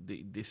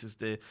this is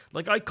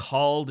like I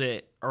called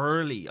it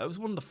early. I was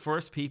one of the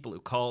first people who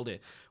called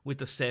it with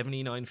the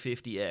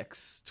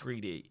 7950X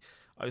 3D.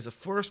 I was the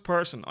first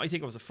person. I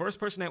think I was the first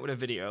person out with a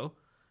video.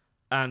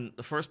 And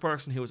the first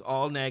person who was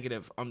all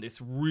negative on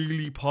this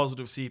really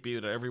positive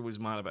CPU that everybody's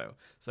mad about,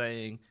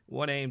 saying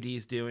what AMD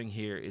is doing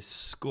here is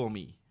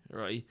scummy,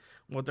 right?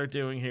 What they're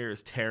doing here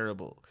is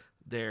terrible.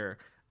 They're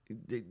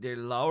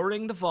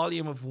lowering the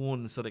volume of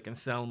one so they can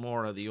sell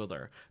more of the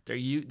other. They're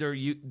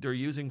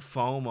using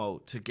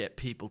FOMO to get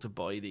people to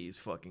buy these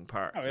fucking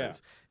parts. Oh, yeah.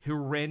 It's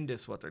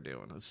horrendous what they're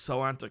doing. It's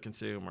so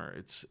anti-consumer.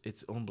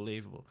 It's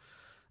unbelievable.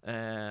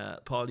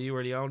 Paul, you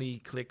were the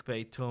only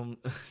clickbait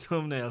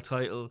thumbnail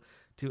title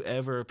to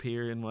ever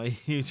appear in my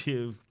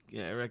YouTube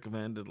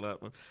recommended.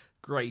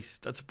 Great,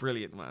 that's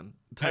brilliant, man.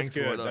 Thanks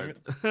for that.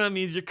 That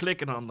means you're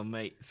clicking on them,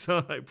 mate.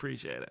 So I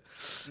appreciate it.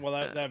 Well,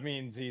 that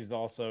means he's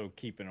also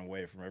keeping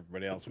away from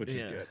everybody else, which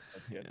is good.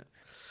 That's good.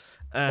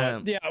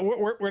 Yeah.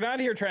 We're not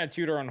here trying to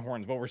toot our own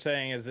horns. What we're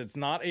saying is it's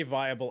not a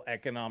viable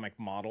economic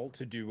model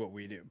to do what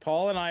we do.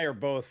 Paul and I are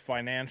both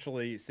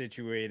financially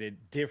situated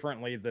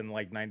differently than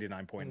like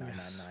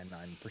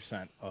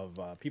 99.9999%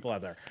 of people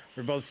out there.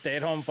 We're both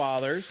stay-at-home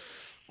fathers.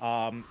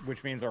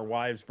 Which means our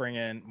wives bring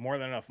in more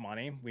than enough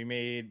money.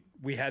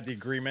 We had the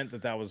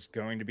agreement that was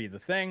going to be the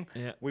thing.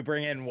 Yeah. We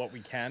bring in what we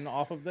can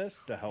off of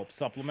this to help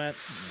supplement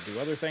and do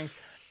other things.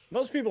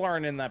 Most people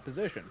aren't in that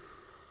position.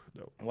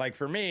 No. Like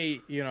for me,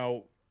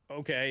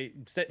 okay,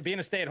 being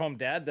a stay-at-home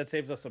dad, that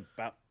saves us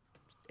about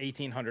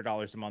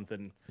 $1,800 a month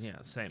in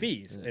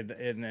fees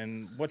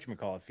and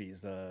whatchamacallit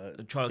fees,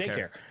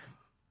 daycare.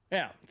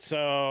 Yeah,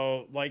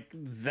 so like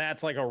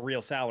that's like a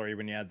real salary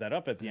when you add that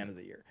up at the end of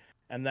the year.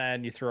 And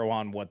then you throw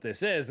on what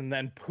this is, and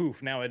then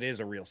poof, now it is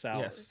a real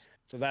salary. Yes.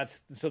 So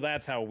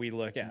that's how we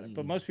look at it.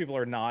 But most people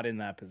are not in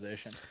that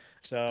position.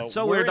 So it's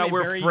so weird that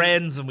we're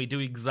friends and we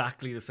do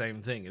exactly the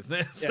same thing, isn't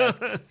it? Yeah,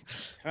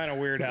 it's kind of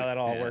weird how that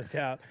all worked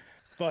out.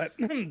 But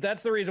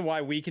that's the reason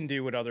why we can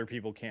do what other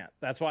people can't.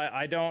 That's why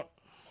I don't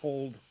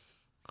hold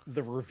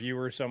the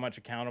reviewer so much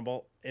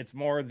accountable. It's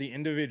more the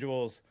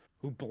individuals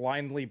who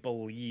blindly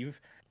believe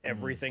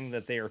everything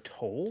that they are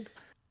told.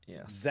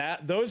 Yes.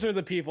 Those are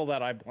the people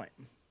that I blame.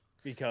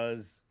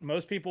 Because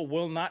most people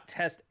will not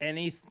test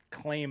any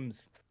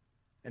claims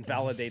and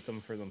validate them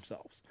for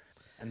themselves.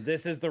 And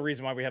this is the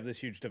reason why we have this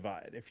huge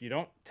divide. If you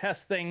don't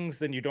test things,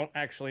 then you don't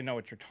actually know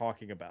what you're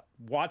talking about.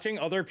 Watching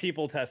other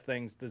people test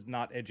things does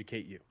not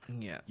educate you.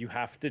 Yeah. You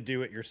have to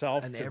do it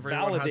yourself. And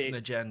everyone has an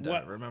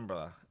agenda. Remember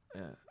that.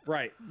 Yeah.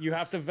 Right. You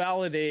have to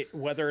validate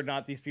whether or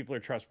not these people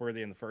are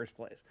trustworthy in the first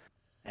place.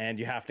 And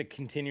you have to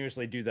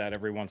continuously do that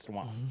every once in a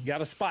while. So you got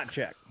to spot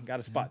check.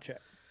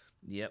 Check.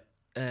 Yep.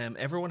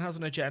 Everyone has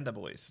an agenda,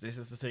 boys. This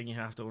is the thing you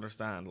have to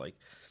understand. Like,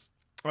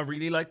 I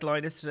really liked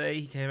Linus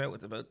today. He came out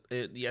with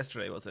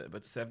yesterday, was it?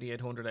 About the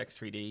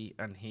 7800X3D,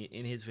 and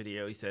in his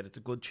video he said it's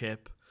a good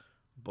chip,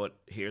 but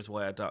here's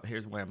why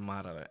I'm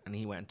mad at it. And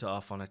he went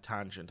off on a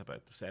tangent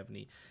about the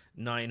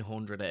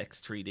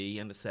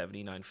 7900X3D and the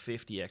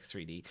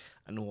 7950X3D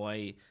and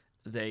why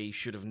they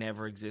should have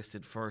never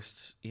existed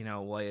first,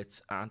 why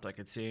it's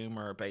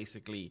anti-consumer.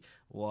 Basically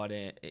what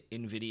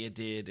NVIDIA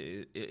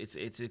did,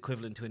 it's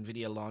equivalent to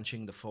NVIDIA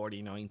launching the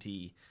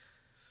 4090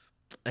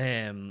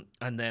 and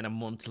then a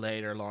month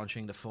later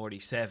launching the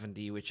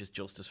 4070, which is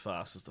just as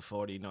fast as the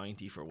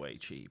 4090 for way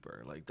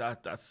cheaper. Like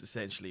that's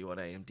essentially what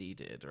AMD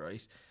did,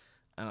 right?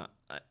 And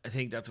I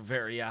think that's a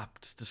very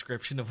apt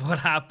description of what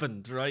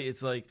happened, right?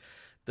 It's like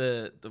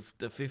the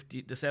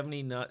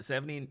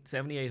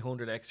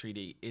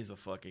 7800X3D is a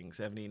fucking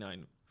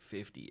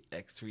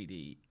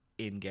 7950X3D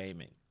in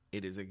gaming.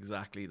 It is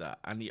exactly that.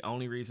 And the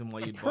only reason why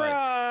you'd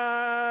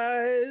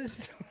buy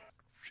it,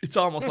 it's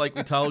almost like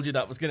we told you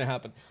that was going to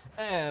happen.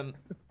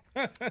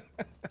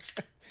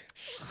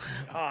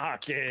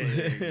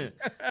 Okay.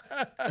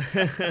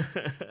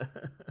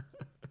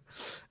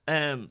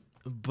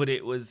 But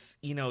it was,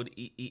 and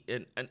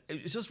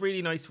it was just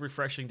really nice,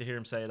 refreshing to hear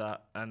him say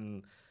that.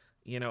 And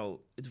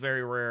it's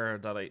very rare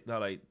that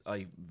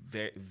I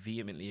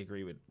vehemently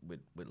agree with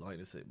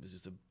Linus. It was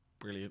just a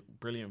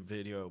brilliant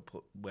video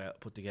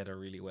put together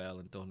really well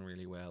and done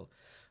really well.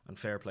 And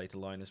fair play to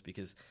Linus,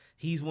 because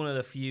he's one of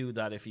the few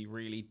that if he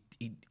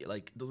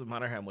doesn't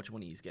matter how much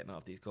money he's getting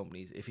off these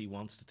companies, if he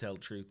wants to tell the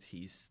truth,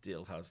 he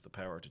still has the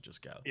power to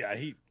just go. Yeah,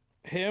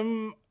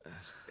 him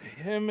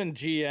and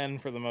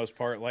GN for the most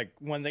part, like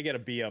when they get a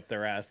B up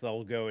their ass,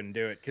 they'll go and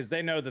do it because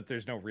they know that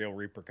there's no real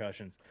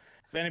repercussions.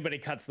 If anybody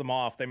cuts them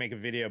off, they make a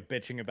video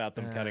bitching about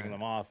them cutting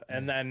them off,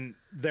 and then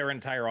their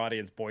entire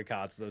audience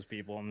boycotts those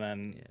people, and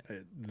then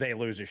they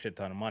lose a shit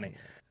ton of money.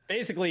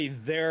 Basically,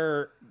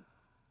 they're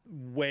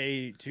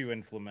way too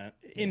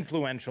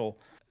influential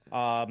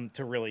to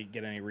really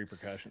get any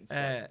repercussions.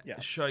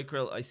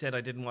 Shykrill, I said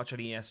I didn't watch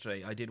any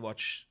yesterday. I did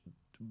watch.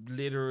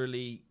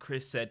 Literally,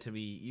 Chris said to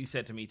me, you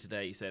said to me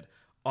today, he said,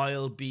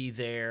 I'll be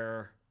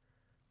there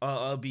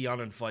I'll be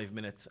on in 5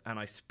 minutes, and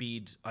I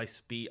speed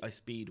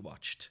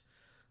watched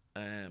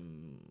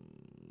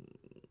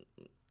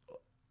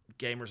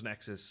Gamers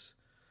Nexus,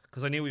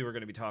 because I knew we were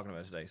going to be talking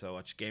about it today. So I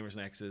watched Gamers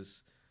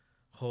Nexus,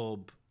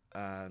 Hub,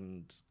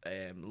 and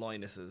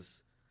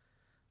Linus's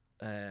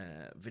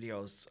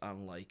videos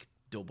on like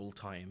double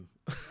time.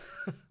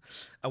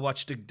 I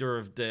watched the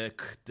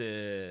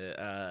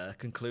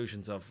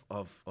conclusions of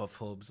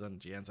Hubs and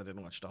GNs. I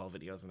didn't watch the whole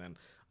videos, and then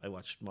I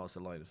watched most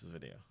of Linus's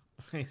video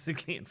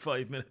basically in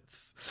 5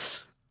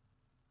 minutes.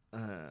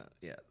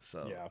 Yeah.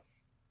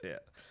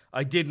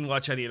 I didn't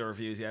watch any of the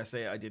reviews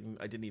yesterday. I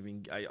didn't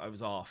even. I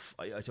was off.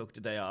 I took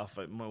the day off.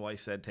 My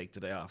wife said take the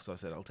day off, so I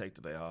said I'll take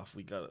the day off.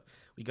 We got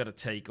a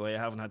takeaway. I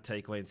haven't had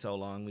takeaway in so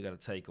long. We got a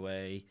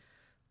takeaway,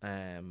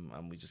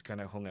 and we just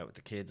kind of hung out with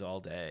the kids all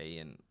day,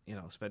 and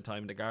spent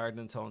time in the garden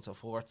and so on and so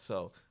forth.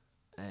 So,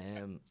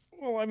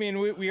 well, I mean,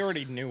 we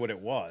already knew what it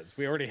was.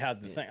 We already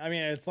had the thing. I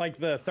mean, it's like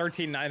the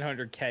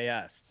 13900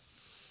 KS.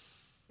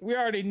 We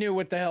already knew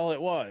what the hell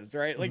it was,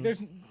 right? Like,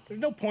 there's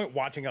no point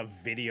watching a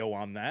video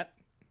on that.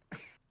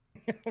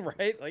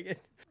 Right? Like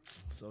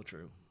so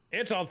true.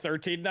 It's on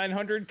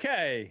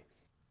 13900K.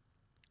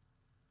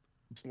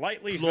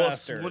 Slightly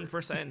plus faster.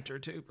 1% or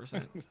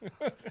 2%.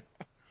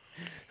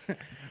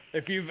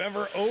 If you've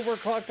ever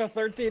overclocked a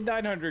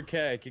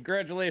 13900K,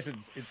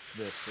 congratulations. It's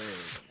the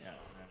same.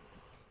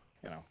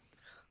 Yeah.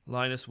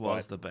 Linus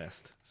was the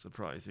best,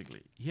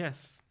 surprisingly.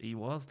 Yes, he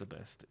was the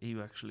best.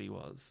 He actually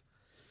was.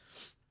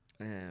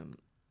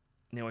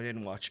 No, I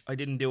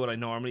didn't do what I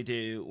normally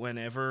do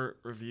whenever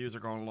reviews are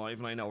going live,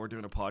 and I know we're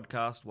doing a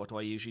podcast. What do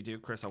I usually do,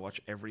 Chris? I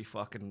watch every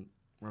fucking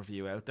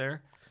review out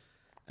there,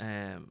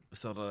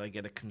 so that I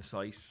get a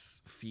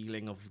concise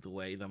feeling of the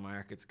way the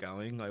market's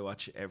going. I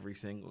watch every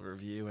single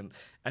review,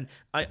 and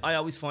I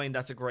always find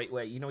that's a great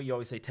way. You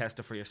always say test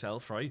it for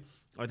yourself, right?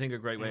 I think a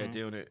great way of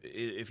doing it,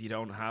 if you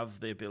don't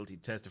have the ability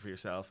to test it for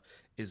yourself,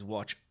 is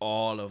watch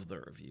all of the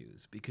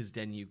reviews, because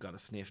then you've got a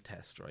sniff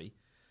test, right?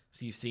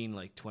 So you've seen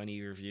like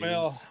 20 reviews.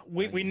 Well,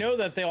 we know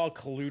that they all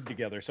collude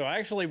together. So I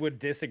actually would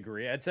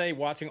disagree. I'd say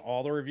watching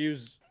all the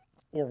reviews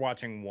or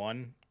watching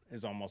one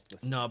is almost the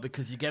same. No,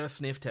 because you get a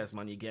sniff test,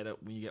 man. You get it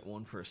when you get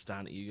one for a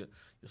stand. You're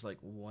just like,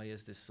 why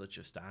is this such a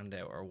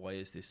standout, or why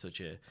is this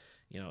such a,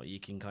 you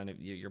can kind of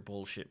your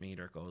bullshit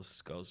meter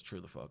goes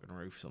through the fucking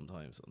roof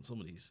sometimes on some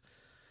of these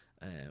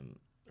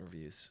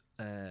reviews.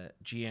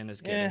 GN is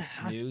getting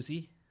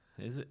snoozy.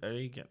 Is it? Are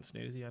you getting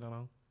snoozy? I don't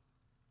know.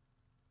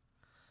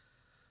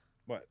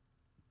 What?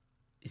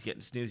 He's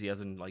getting snoozy,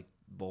 as in like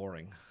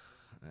boring.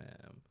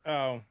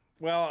 Oh,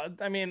 well,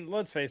 I mean,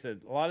 let's face it.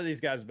 A lot of these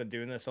guys have been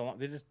doing this so long,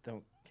 they just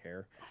don't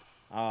care.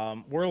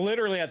 We're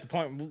literally at the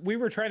point we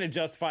were trying to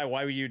justify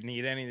why you'd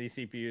need any of these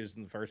CPUs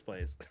in the first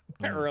place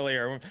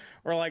earlier.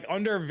 We're like,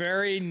 under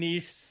very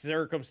niche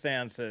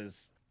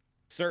circumstances,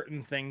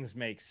 certain things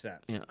make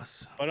sense.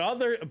 Yes. But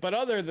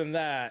other than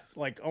that,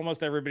 like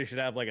almost everybody should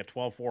have like a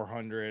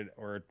 12400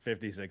 or a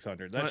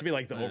 5600. That should be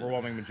like the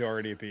overwhelming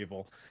majority of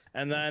people.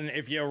 And then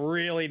if you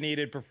really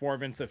needed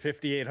performance, a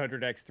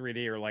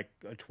 5800X3D or like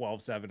a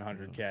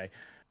 12700K.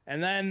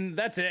 And then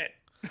that's it.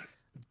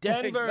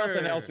 Denver. Like,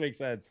 nothing else makes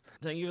sense.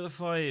 Thank you for the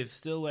 5.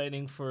 Still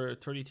waiting for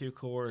 32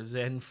 core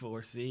Zen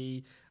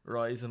 4C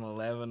Ryzen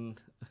 11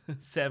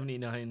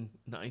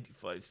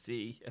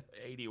 7995C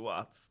 80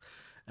 watts.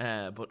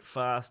 But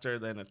faster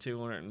than a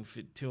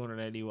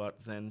 280 watt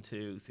Zen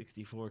 2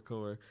 64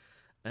 core.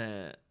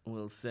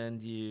 We'll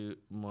send you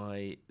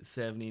my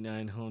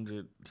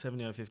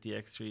 7950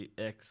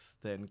 X3X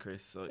then,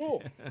 Chris.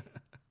 So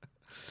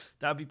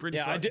that'd be pretty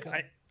fun.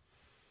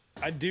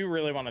 I do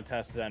really want to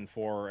test Zen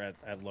 4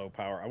 at low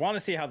power. I want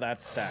to see how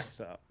that stacks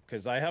up,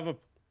 because I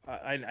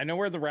know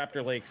where the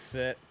Raptor Lakes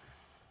sit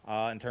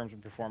in terms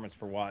of performance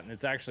per watt, and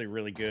it's actually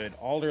really good.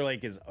 Alder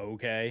Lake is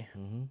okay.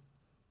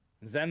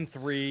 Zen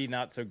 3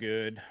 not so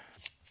good.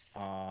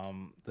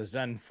 The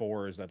Zen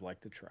 4s I'd like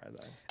to try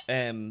though.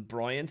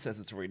 Brian says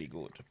it's really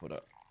good,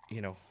 but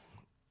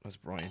that's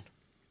Brian.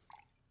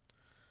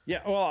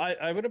 Yeah, well,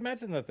 I would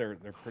imagine that they're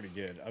pretty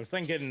good. I was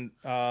thinking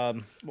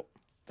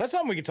that's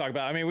something we could talk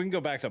about. I mean, we can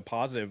go back to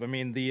positive. I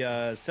mean,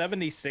 the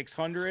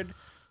 7600,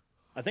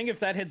 I think if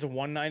that hits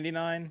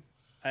 199,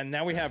 and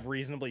now we have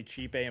reasonably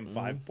cheap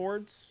AM5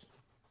 boards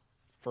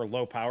for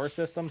low power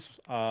systems.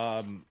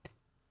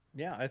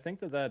 Yeah, I think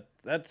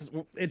that's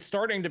it's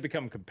starting to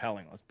become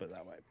compelling. Let's put it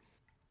that way.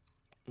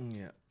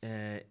 Yeah.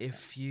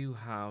 If you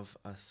have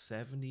a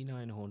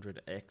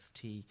 7900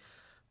 XT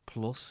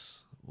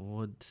Plus,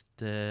 would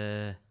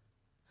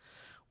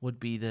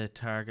be the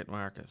target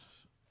market.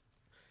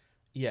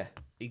 Yeah,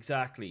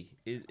 exactly.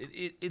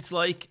 It's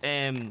like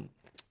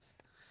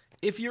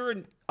if you're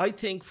I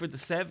think for the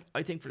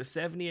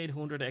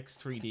 7800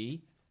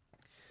 X3D,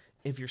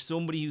 if you're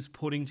somebody who's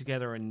putting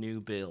together a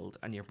new build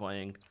and you're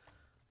buying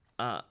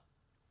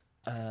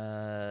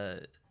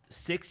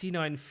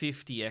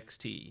 6950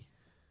 XT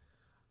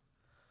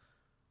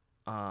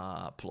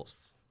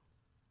plus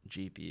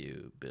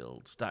GPU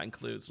builds, that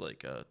includes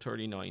like a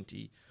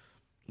 3090,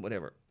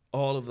 whatever,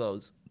 all of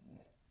those,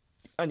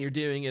 and you're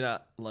doing it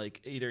at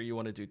like either you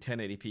want to do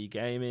 1080p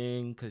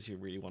gaming because you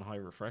really want high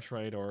refresh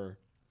rate, or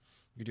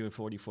you're doing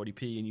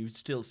 4040p and you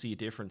still see a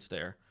difference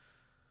there,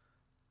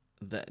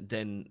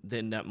 then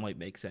that might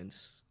make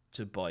sense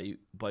to buy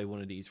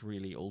one of these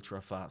really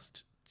ultra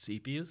fast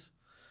CPUs.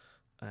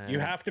 You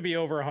have to be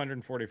over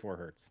 144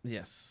 hertz.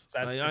 Yes,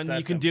 and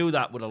you can do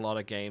that with a lot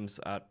of games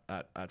at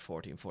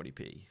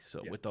 1440p.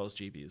 So with those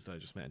GPUs that I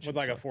just mentioned, with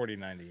like a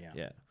 4090,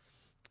 yeah.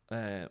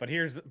 But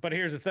here's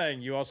the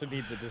thing: you also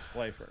need the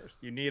display first.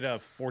 You need a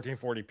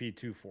 1440p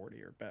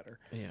 240 or better,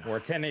 or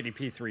a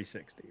 1080p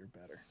 360 or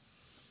better.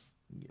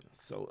 Yeah.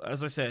 So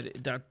as I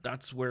said,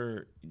 that's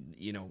where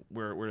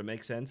where it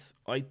makes sense.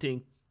 I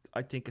think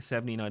a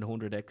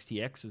 7900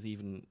 XTX is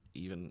even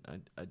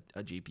a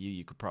GPU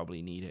you could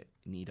probably need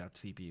that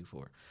CPU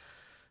for.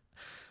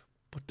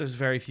 But there's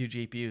very few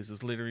GPUs.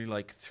 There's literally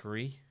like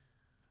 3,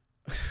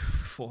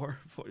 4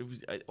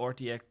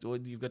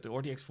 RTX. You've got the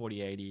RTX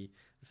 4080,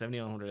 the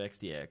 7900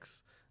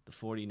 XTX, the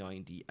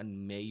 4090,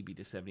 and maybe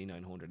the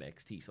 7900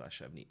 XT /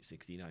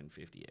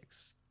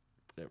 6950X,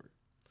 whatever.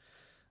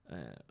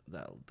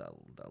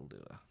 That'll do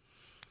it.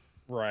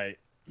 Right.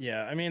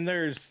 Yeah, I mean,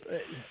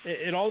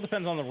 it all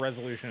depends on the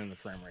resolution and the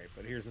frame rate.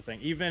 But here's the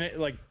thing: even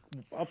like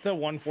up to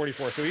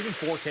 144, so even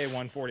 4K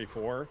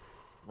 144,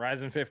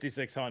 Ryzen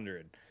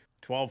 5600,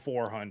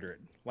 12400,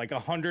 like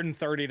 $130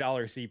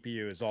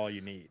 CPU is all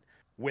you need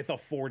with a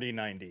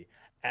 4090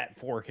 at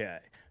 4K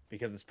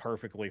because it's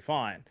perfectly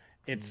fine.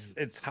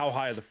 It's how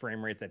high the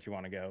frame rate that you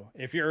want to go.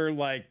 If you're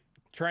like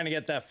trying to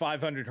get that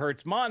 500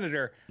 hertz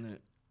monitor.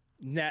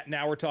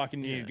 Now we're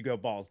talking. You need to go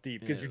balls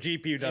deep because your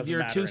GPU doesn't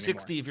matter anymore.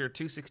 If you're a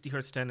 260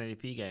 hertz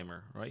 1080p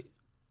gamer, right?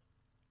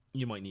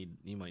 You might need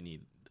the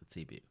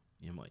CPU.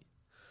 You might.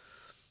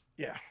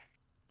 Yeah.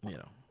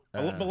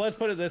 But let's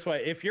put it this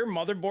way: if your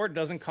motherboard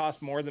doesn't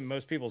cost more than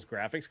most people's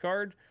graphics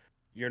card,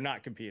 you're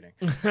not competing.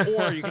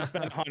 Or you can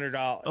spend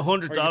 $100.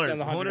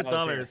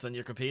 $100, and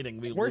you're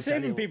competing. We're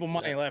saving people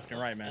money left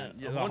and right, man.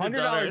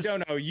 $100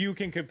 dono, you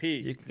can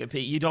compete. You can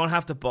compete. You don't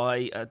have to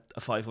buy a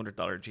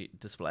 $500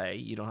 display.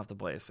 You don't have to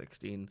buy a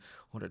 $1,600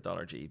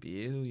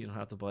 GPU. You don't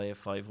have to buy a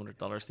 $500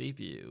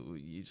 CPU.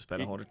 You just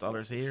spend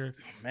 $100 here,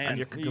 man, and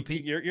you can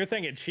compete. You're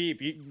thinking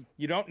cheap.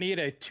 You don't need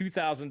a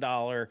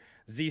 $2,000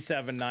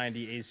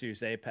 Z790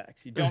 Asus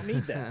Apex. You don't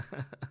need that.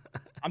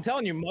 I'm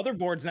telling you,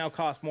 motherboards now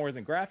cost more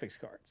than graphics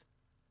cards.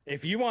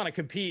 If you want to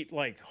compete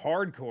like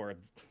hardcore,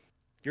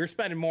 you're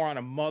spending more on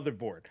a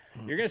motherboard.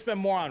 You're going to spend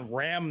more on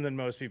RAM than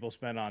most people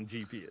spend on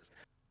GPUs.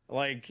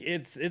 Like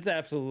it's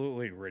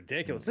absolutely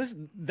ridiculous.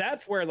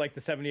 That's where like the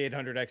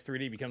 7800X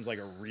 3D becomes like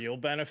a real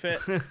benefit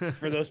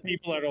for those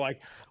people that are like,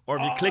 or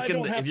if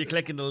you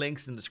click in the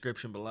links in the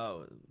description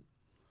below.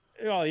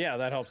 Oh yeah,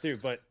 that helps too.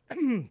 But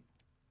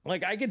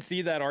like I could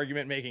see that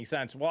argument making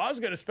sense. Well, I was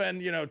going to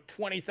spend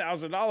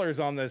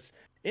 $20,000 on this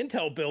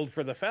Intel build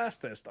for the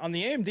fastest. On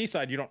the AMD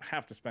side, you don't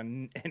have to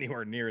spend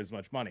anywhere near as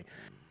much money.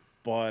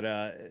 But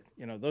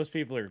those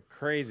people are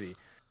crazy.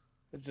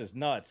 It's just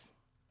nuts.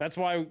 That's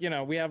why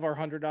we have our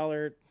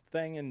 $100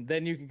 thing, and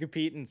then you can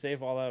compete and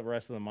save all that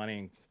rest of the money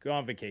and go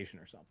on vacation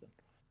or something.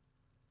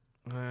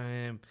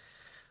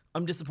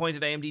 I'm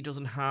disappointed AMD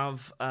doesn't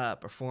have a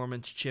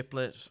performance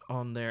chiplet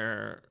on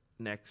their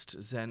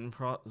next Zen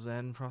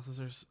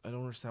processors. I don't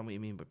understand what you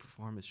mean by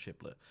performance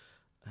chiplet.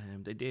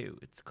 They do.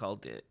 It's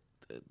called the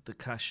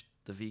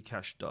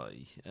V-Cache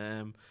die.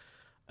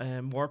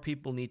 More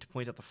people need to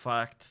point out the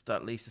fact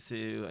that Lisa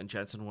Su and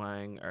Jensen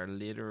Huang are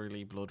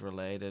literally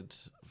blood-related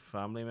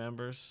family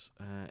members.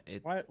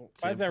 Why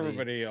is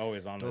everybody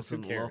always on this? Who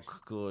cares? Doesn't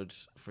look good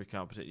for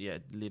competition. Yeah,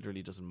 it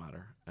literally doesn't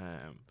matter.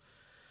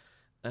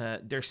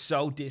 They're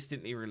so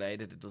distantly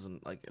related. It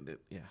doesn't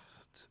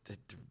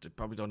they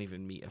probably don't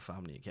even meet at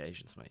family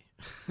occasions, mate.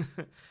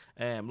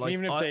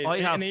 Even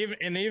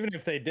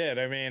if they did,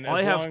 I mean,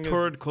 I have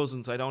third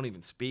cousins I don't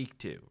even speak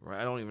to. Right,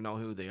 I don't even know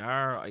who they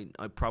are.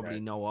 I probably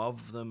know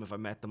of them. If I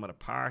met them at a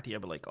party,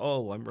 I'd be like,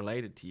 "Oh, I'm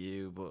related to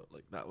you," but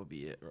like that would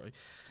be it, right?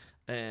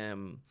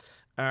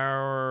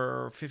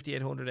 Our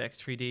 5800X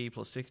 3D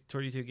plus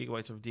 32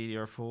 gigabytes of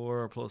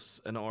DDR4 plus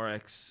an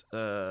RX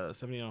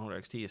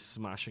 7900 XT is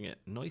smashing it.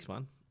 Nice,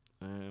 man.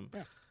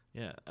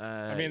 Yeah.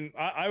 I mean,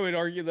 I would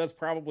argue that's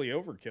probably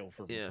overkill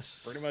for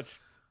pretty much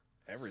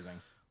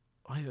everything.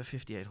 I have a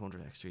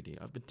 5800 X3D.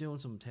 I've been doing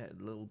some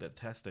little bit of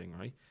testing,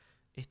 right?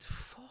 It's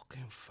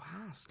fucking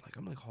fast. Like,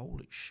 I'm like,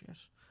 holy shit.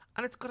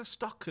 And it's got a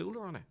stock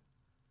cooler on it.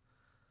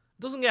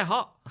 It doesn't get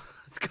hot.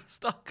 It's got a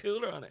stock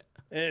cooler on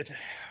it.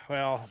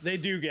 Well, they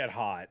do get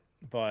hot,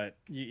 but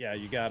yeah,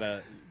 you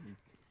gotta.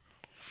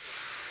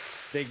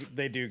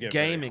 They do get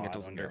gaming. Hot it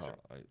doesn't get hot.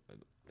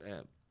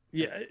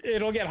 Yeah,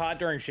 it'll get hot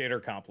during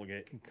shader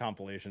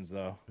compilations,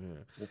 though,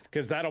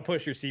 because that'll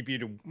push your CPU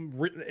to.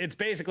 It's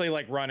basically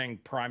like running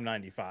Prime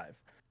 95,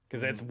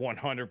 because it's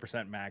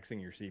 100%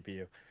 maxing your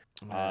CPU.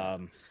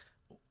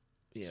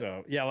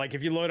 So yeah, like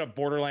if you load up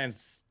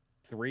Borderlands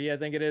 3, I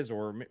think it is,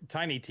 or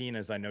Tiny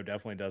Tina's, I know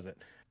definitely does it.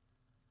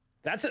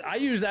 That's it. I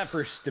use that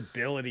for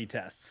stability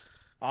tests.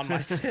 on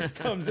my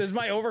systems. Is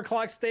my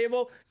overclock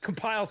stable?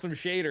 Compile some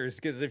shaders,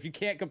 because if you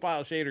can't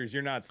compile shaders,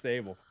 you're not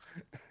stable.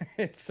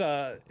 It's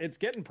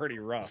getting pretty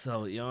rough.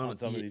 So on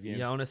some of these games.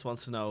 Jonas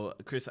wants to know,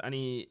 Chris,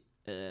 any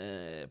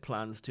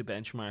plans to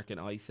benchmark an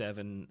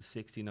i7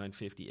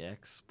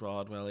 6950X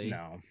Broadwell?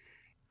 No,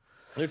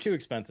 they're too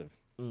expensive.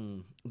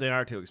 They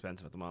are too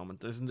expensive at the moment.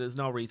 There's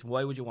no reason.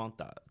 Why would you want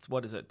that?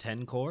 What is it?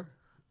 10 core?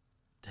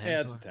 10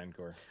 yeah, core? It's a 10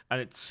 core,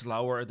 and it's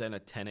slower than a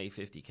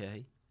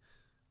 10A50K.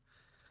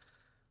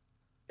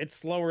 It's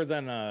slower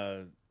than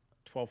a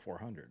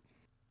 12400.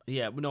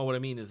 Yeah, but no, what I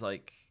mean is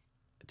like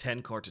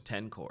 10 core to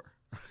 10 core.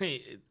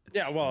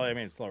 Yeah, well, I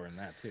mean, it's slower than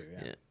that too.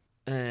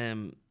 Yeah.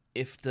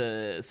 If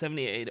the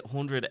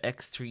 7800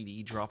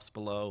 X3D drops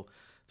below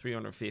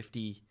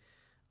 350,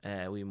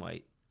 we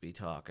might be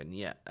talking.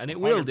 Yeah, and it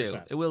 100%. Will do.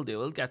 It will do.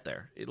 It'll get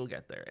there. It'll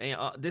get there. And,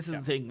 this is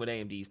the thing with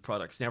AMD's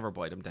products. Never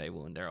buy them day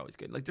one. They're always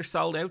good. Like they're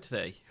sold out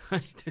today.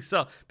 They're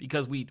sold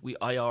because we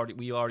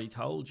already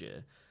told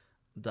you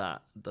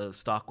that the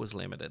stock was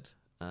limited.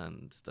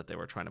 And that they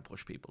were trying to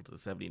push people to the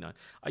 79.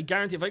 I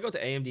guarantee if I go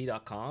to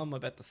AMD.com, I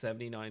bet the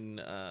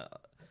 79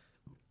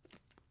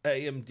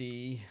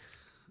 AMD.com,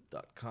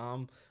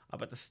 I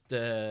bet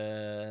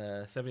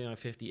the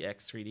 7950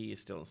 X3D is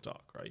still in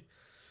stock, right?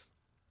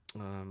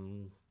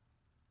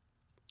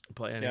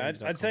 But yeah,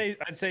 I'd say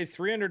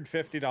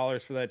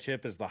 $350 for that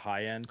chip is the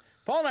high end.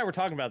 Paul and I were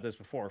talking about this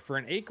before. For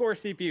an 8-core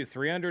CPU,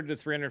 $300 to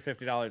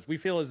 $350 we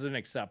feel is an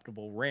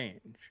acceptable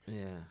range.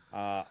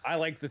 Yeah. I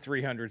like the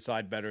 300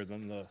 side better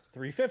than the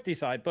 350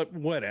 side, but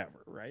whatever,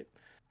 right?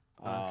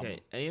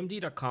 Okay,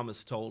 AMD.com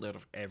is sold out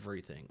of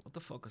everything. What the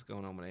fuck is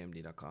going on with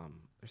AMD.com?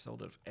 They're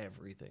sold out of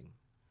everything.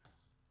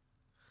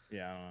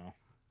 Yeah, I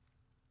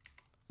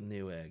don't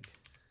know.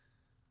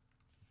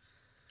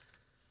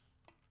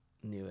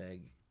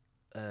 Newegg.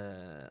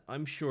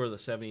 I'm sure the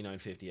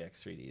 7950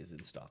 X3D is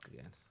in stock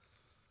again.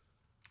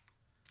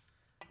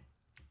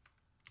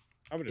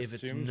 I would if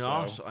assume it's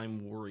not, so.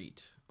 I'm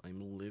worried.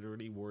 I'm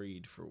literally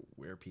worried for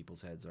where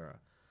people's heads are.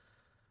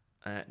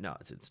 No,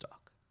 it's in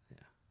stock.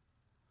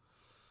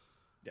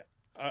 Yeah.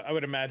 I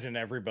would imagine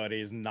everybody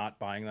is not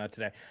buying that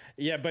today.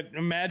 Yeah, but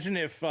imagine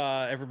if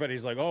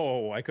everybody's like,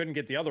 "Oh, I couldn't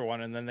get the other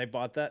one," and then they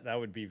bought that. That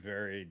would be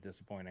very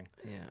disappointing.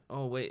 Yeah.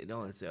 Oh wait,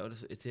 no, it's out of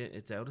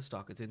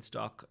stock. It's in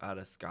stock at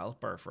a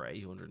scalper for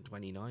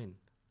 $829.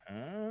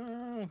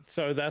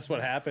 So that's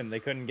what happened. They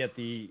couldn't get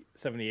the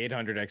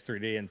 7800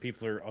 X3D, and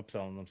people are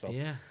upselling themselves.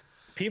 Yeah.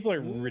 People are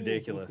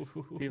ridiculous.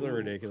 People are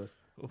ridiculous.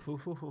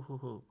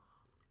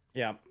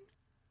 Yeah.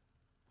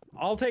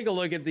 I'll take a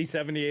look at the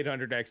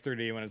 7800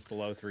 X3D when it's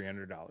below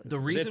 $300. The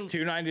reason if it's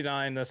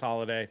 $299 this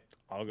holiday,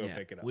 I'll go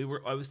pick it up.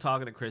 I was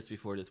talking to Chris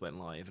before this went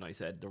live, and I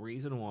said the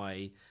reason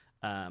why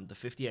the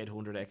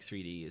 5800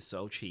 X3D is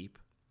so cheap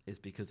is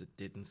because it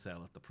didn't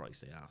sell at the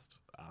price they asked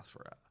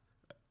for it.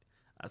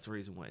 That's the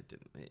reason why it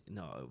didn't. It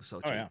was so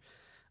cheap. Yeah.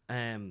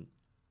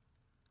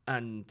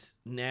 And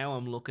now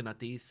I'm looking at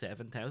these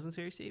 7000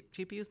 series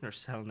GPUs, and they're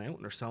selling out,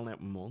 and they're selling out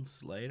a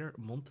month later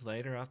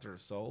after they're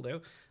sold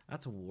out.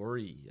 That's a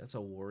worry.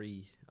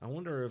 I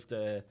wonder if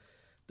the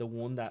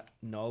one that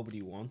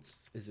nobody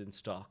wants is in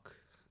stock.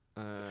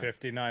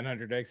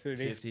 5900 X3D?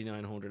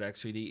 5900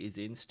 X3D is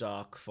in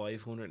stock,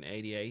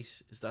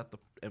 588. Is that the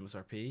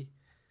MSRP?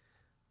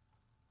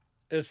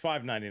 It's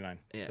 $599.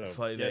 Yeah, so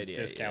 $588. It's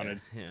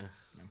discounted. Yeah.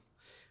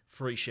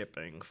 Free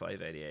shipping,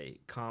 $588.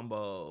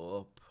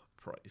 Combo up,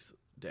 price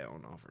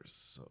down offers.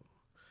 So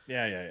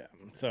yeah.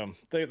 So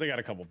they got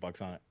a couple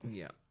bucks on it.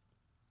 Yeah.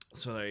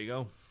 So there you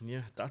go.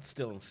 Yeah, that's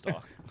still in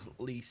stock, at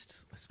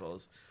least, I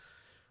suppose.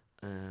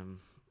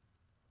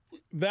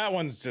 That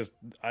one's just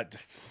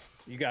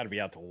you got to be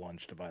out to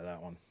lunch to buy that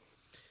one.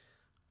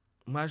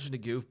 Imagine the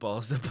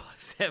goofballs that bought a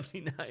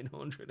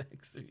 7900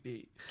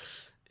 X3D.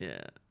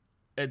 Yeah.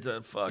 It's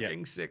a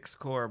fucking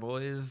 6-core,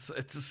 boys.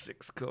 It's a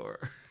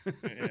 6-core.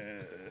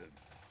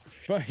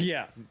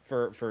 Yeah,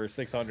 for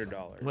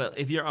 $600. Well,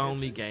 if you're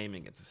only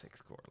gaming, it's a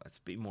 6-core. Let's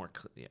be more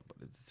clear. Yeah, but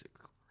it's a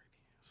 6-core.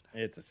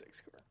 It's a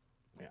 6-core.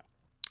 Yeah,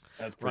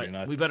 that's pretty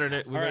nice. We better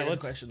do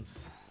questions.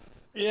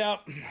 Yeah.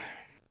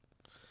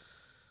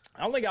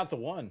 I only got the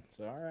one,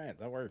 so all right,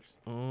 that works.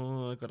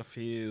 Oh, I got a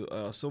few.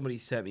 Somebody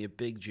sent me a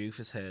big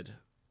Joofus head.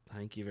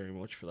 Thank you very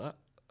much for that.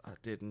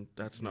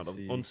 That's not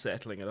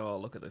unsettling at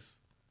all. Look at this.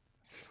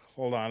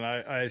 Hold on,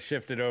 I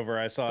shifted over.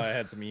 I saw I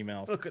had some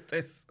emails. Look at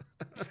this.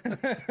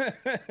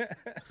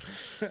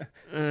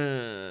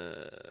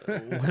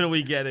 When are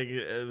we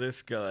getting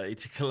this guy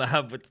to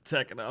collab with the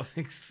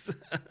Techonomics?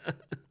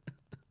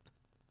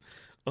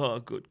 Oh,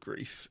 good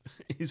grief.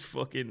 His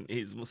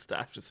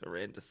mustache is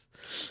horrendous.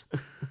 I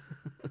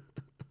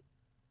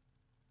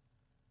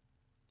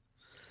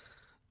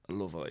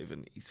love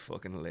Ivan. He's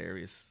fucking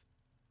hilarious.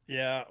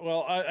 Yeah,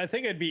 well, I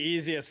think it'd be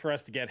easiest for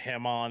us to get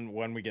him on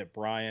when we get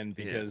Brian,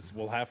 because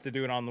we'll have to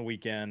do it on the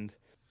weekend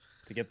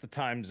to get the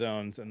time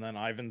zones, and then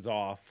Ivan's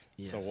off,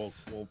 so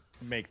we'll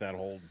make that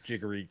whole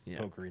jiggery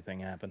pokery thing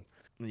happen.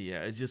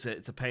 Yeah, it's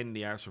a pain in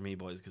the arse for me,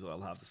 boys, because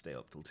I'll have to stay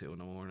up till 2 in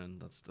the morning.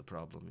 That's the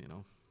problem, you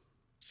know.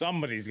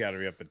 Somebody's got to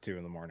be up at 2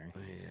 a.m.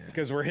 Yeah.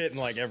 Because we're hitting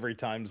like every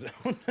time zone.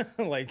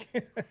 Like,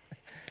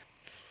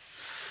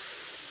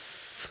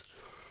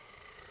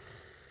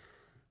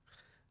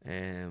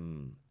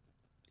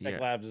 Tech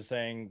Labs is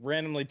saying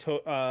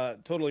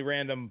totally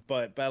random,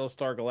 but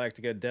Battlestar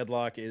Galactica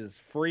Deadlock is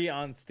free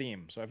on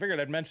Steam. So I figured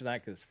I'd mention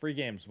that because free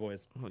games,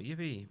 boys. Oh,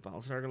 yippee!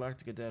 Battlestar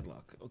Galactica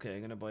Deadlock. Okay,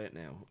 I'm gonna buy it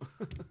now.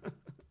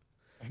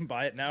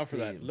 Buy it now Steam.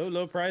 For that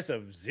low price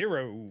of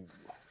 $0.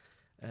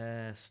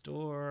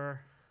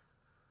 Store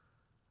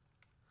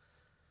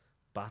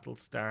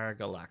Battlestar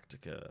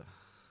Galactica.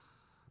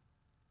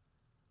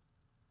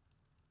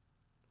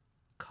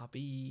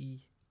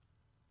 Copy.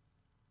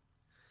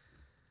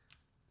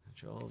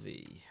 Control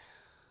V.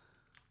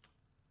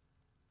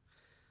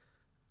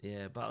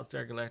 Yeah,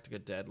 Battlestar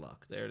Galactica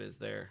Deadlock. There it is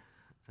there.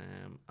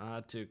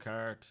 Add to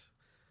cart.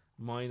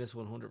 Minus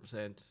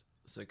 100%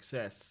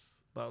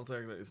 success.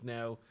 Battlestar Galactica is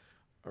now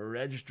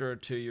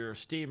registered to your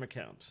Steam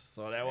account.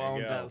 So that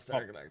won't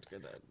Battlestar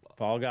Galactica Deadlock.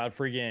 Paul got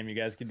free game. You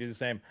guys can do the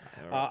same.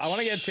 I want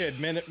to get to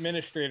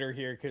administrator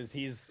here because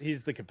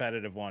he's the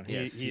competitive one.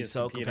 Yes, he's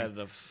so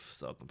competitive.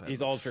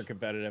 He's ultra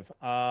competitive.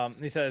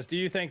 He says, do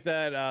you think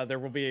that there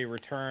will be a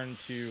return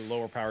to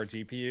lower power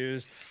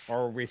GPUs, or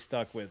are we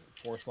stuck with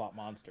 4-slot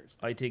monsters?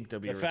 I think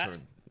there'll be a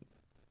return.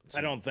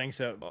 I don't think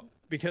so.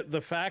 Because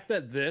the fact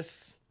that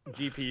this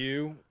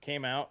GPU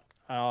came out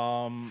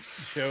and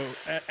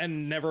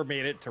never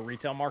made it to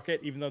retail market,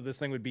 even though this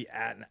thing would be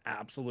at an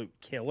absolute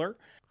killer,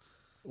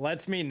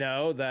 lets me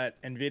know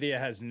that NVIDIA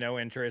has no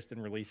interest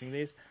in releasing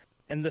these.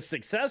 And the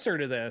successor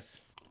to this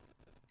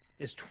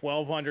is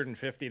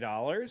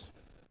 $1,250,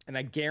 and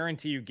I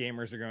guarantee you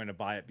gamers are going to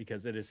buy it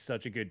because it is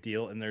such a good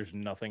deal and there's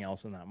nothing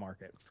else in that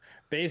market.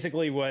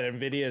 Basically what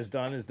NVIDIA has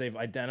done is they've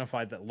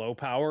identified that low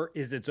power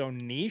is its own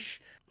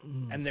niche,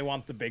 and they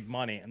want the big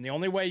money. And the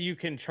only way you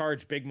can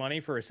charge big money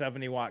for a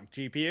 70-watt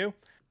GPU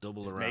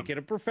is make it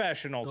a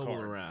professional card.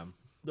 Double the RAM.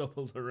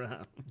 Double the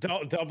RAM.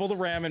 Double the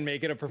RAM and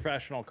make it a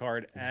professional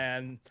card.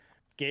 And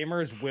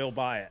gamers will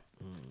buy it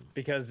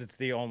because it's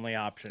the only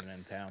option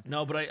in town.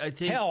 No, but I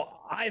think...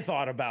 Hell, I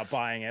thought about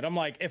buying it. I'm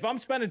like, if I'm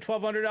spending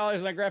 $1,200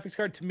 on a graphics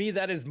card, to me,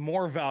 that is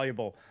more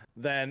valuable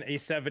than a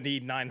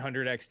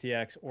 7900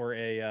 XTX or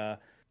a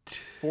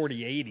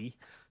 4080.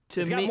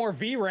 It's got more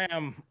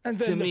VRAM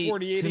than the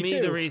 4080. To me,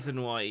 the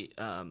reason why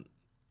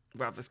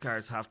graphics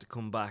cards have to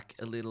come back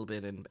a little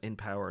bit in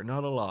power,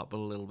 not a lot, but a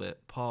little bit.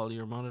 Paul,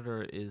 your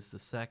monitor is the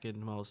second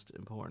most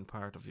important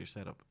part of your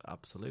setup.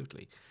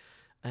 Absolutely.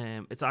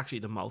 It's actually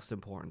the most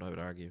important, I would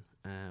argue.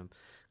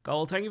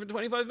 Gold, thank you for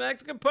 25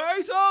 Mexican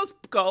pesos.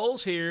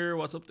 Goals here.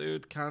 What's up,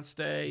 dude? Can't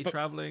stay.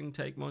 Traveling.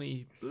 Take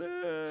money.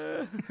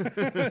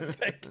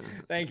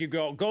 Thank you,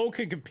 Gold. Gold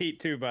can compete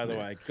too, by the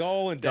way.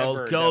 Gold and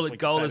Denver.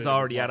 Gold is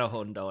already at a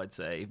hundo, I'd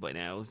say, by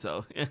now.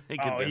 So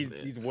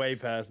he's way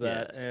past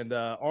that. Yeah. And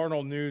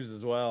Arnold News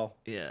as well.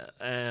 Yeah.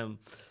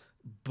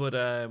 But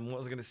what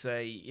was I going to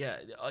say? Yeah,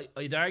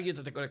 I'd argue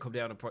that they're going to come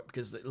down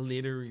because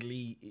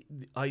literally,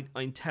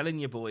 I'm telling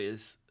you,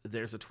 boys,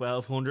 there's a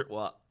 1200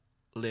 watt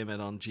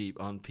limit on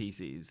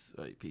PCs.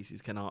 Right?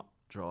 PCs cannot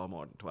draw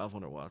more than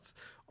 1200 watts,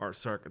 or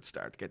circuits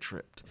start to get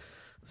tripped.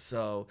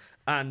 So,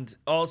 and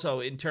also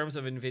in terms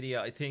of NVIDIA,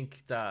 I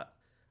think that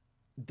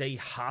they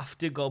have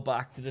to go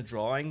back to the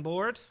drawing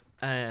board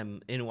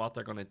in what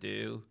they're going to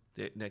do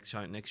the next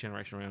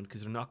generation around,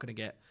 because they're not going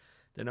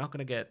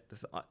to get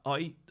this.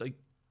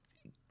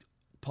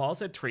 Paul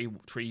said 3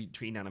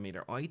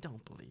 nanometer. I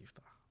don't believe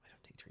that. I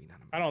don't think 3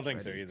 nanometers. I don't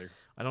think so either.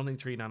 I don't think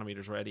 3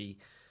 nanometers ready.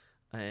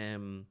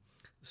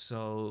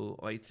 So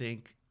I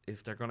think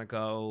if they're gonna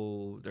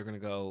go,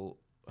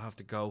 have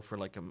to go for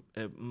like a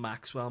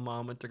Maxwell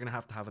moment. They're gonna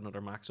have to have another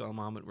Maxwell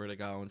moment where they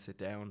go and sit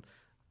down,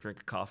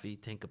 drink a coffee,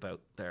 think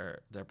about their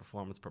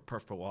performance per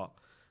perf per watt,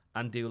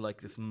 and do like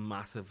this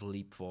massive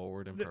leap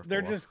forward in perf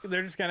per watt.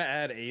 They're just gonna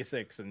add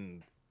ASICs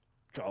and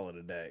call it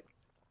a day.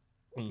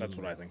 That's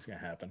what I think is gonna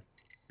happen.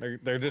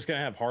 They're just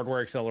gonna have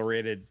hardware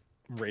accelerated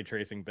ray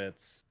tracing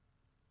bits,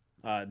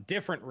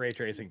 different ray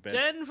tracing bits.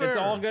 Denver.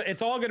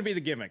 It's all gonna be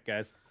the gimmick,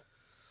 guys.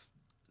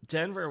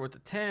 Denver with the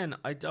 10.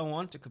 I don't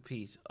want to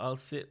compete. I'll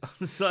sit on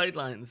the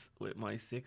sidelines with my $6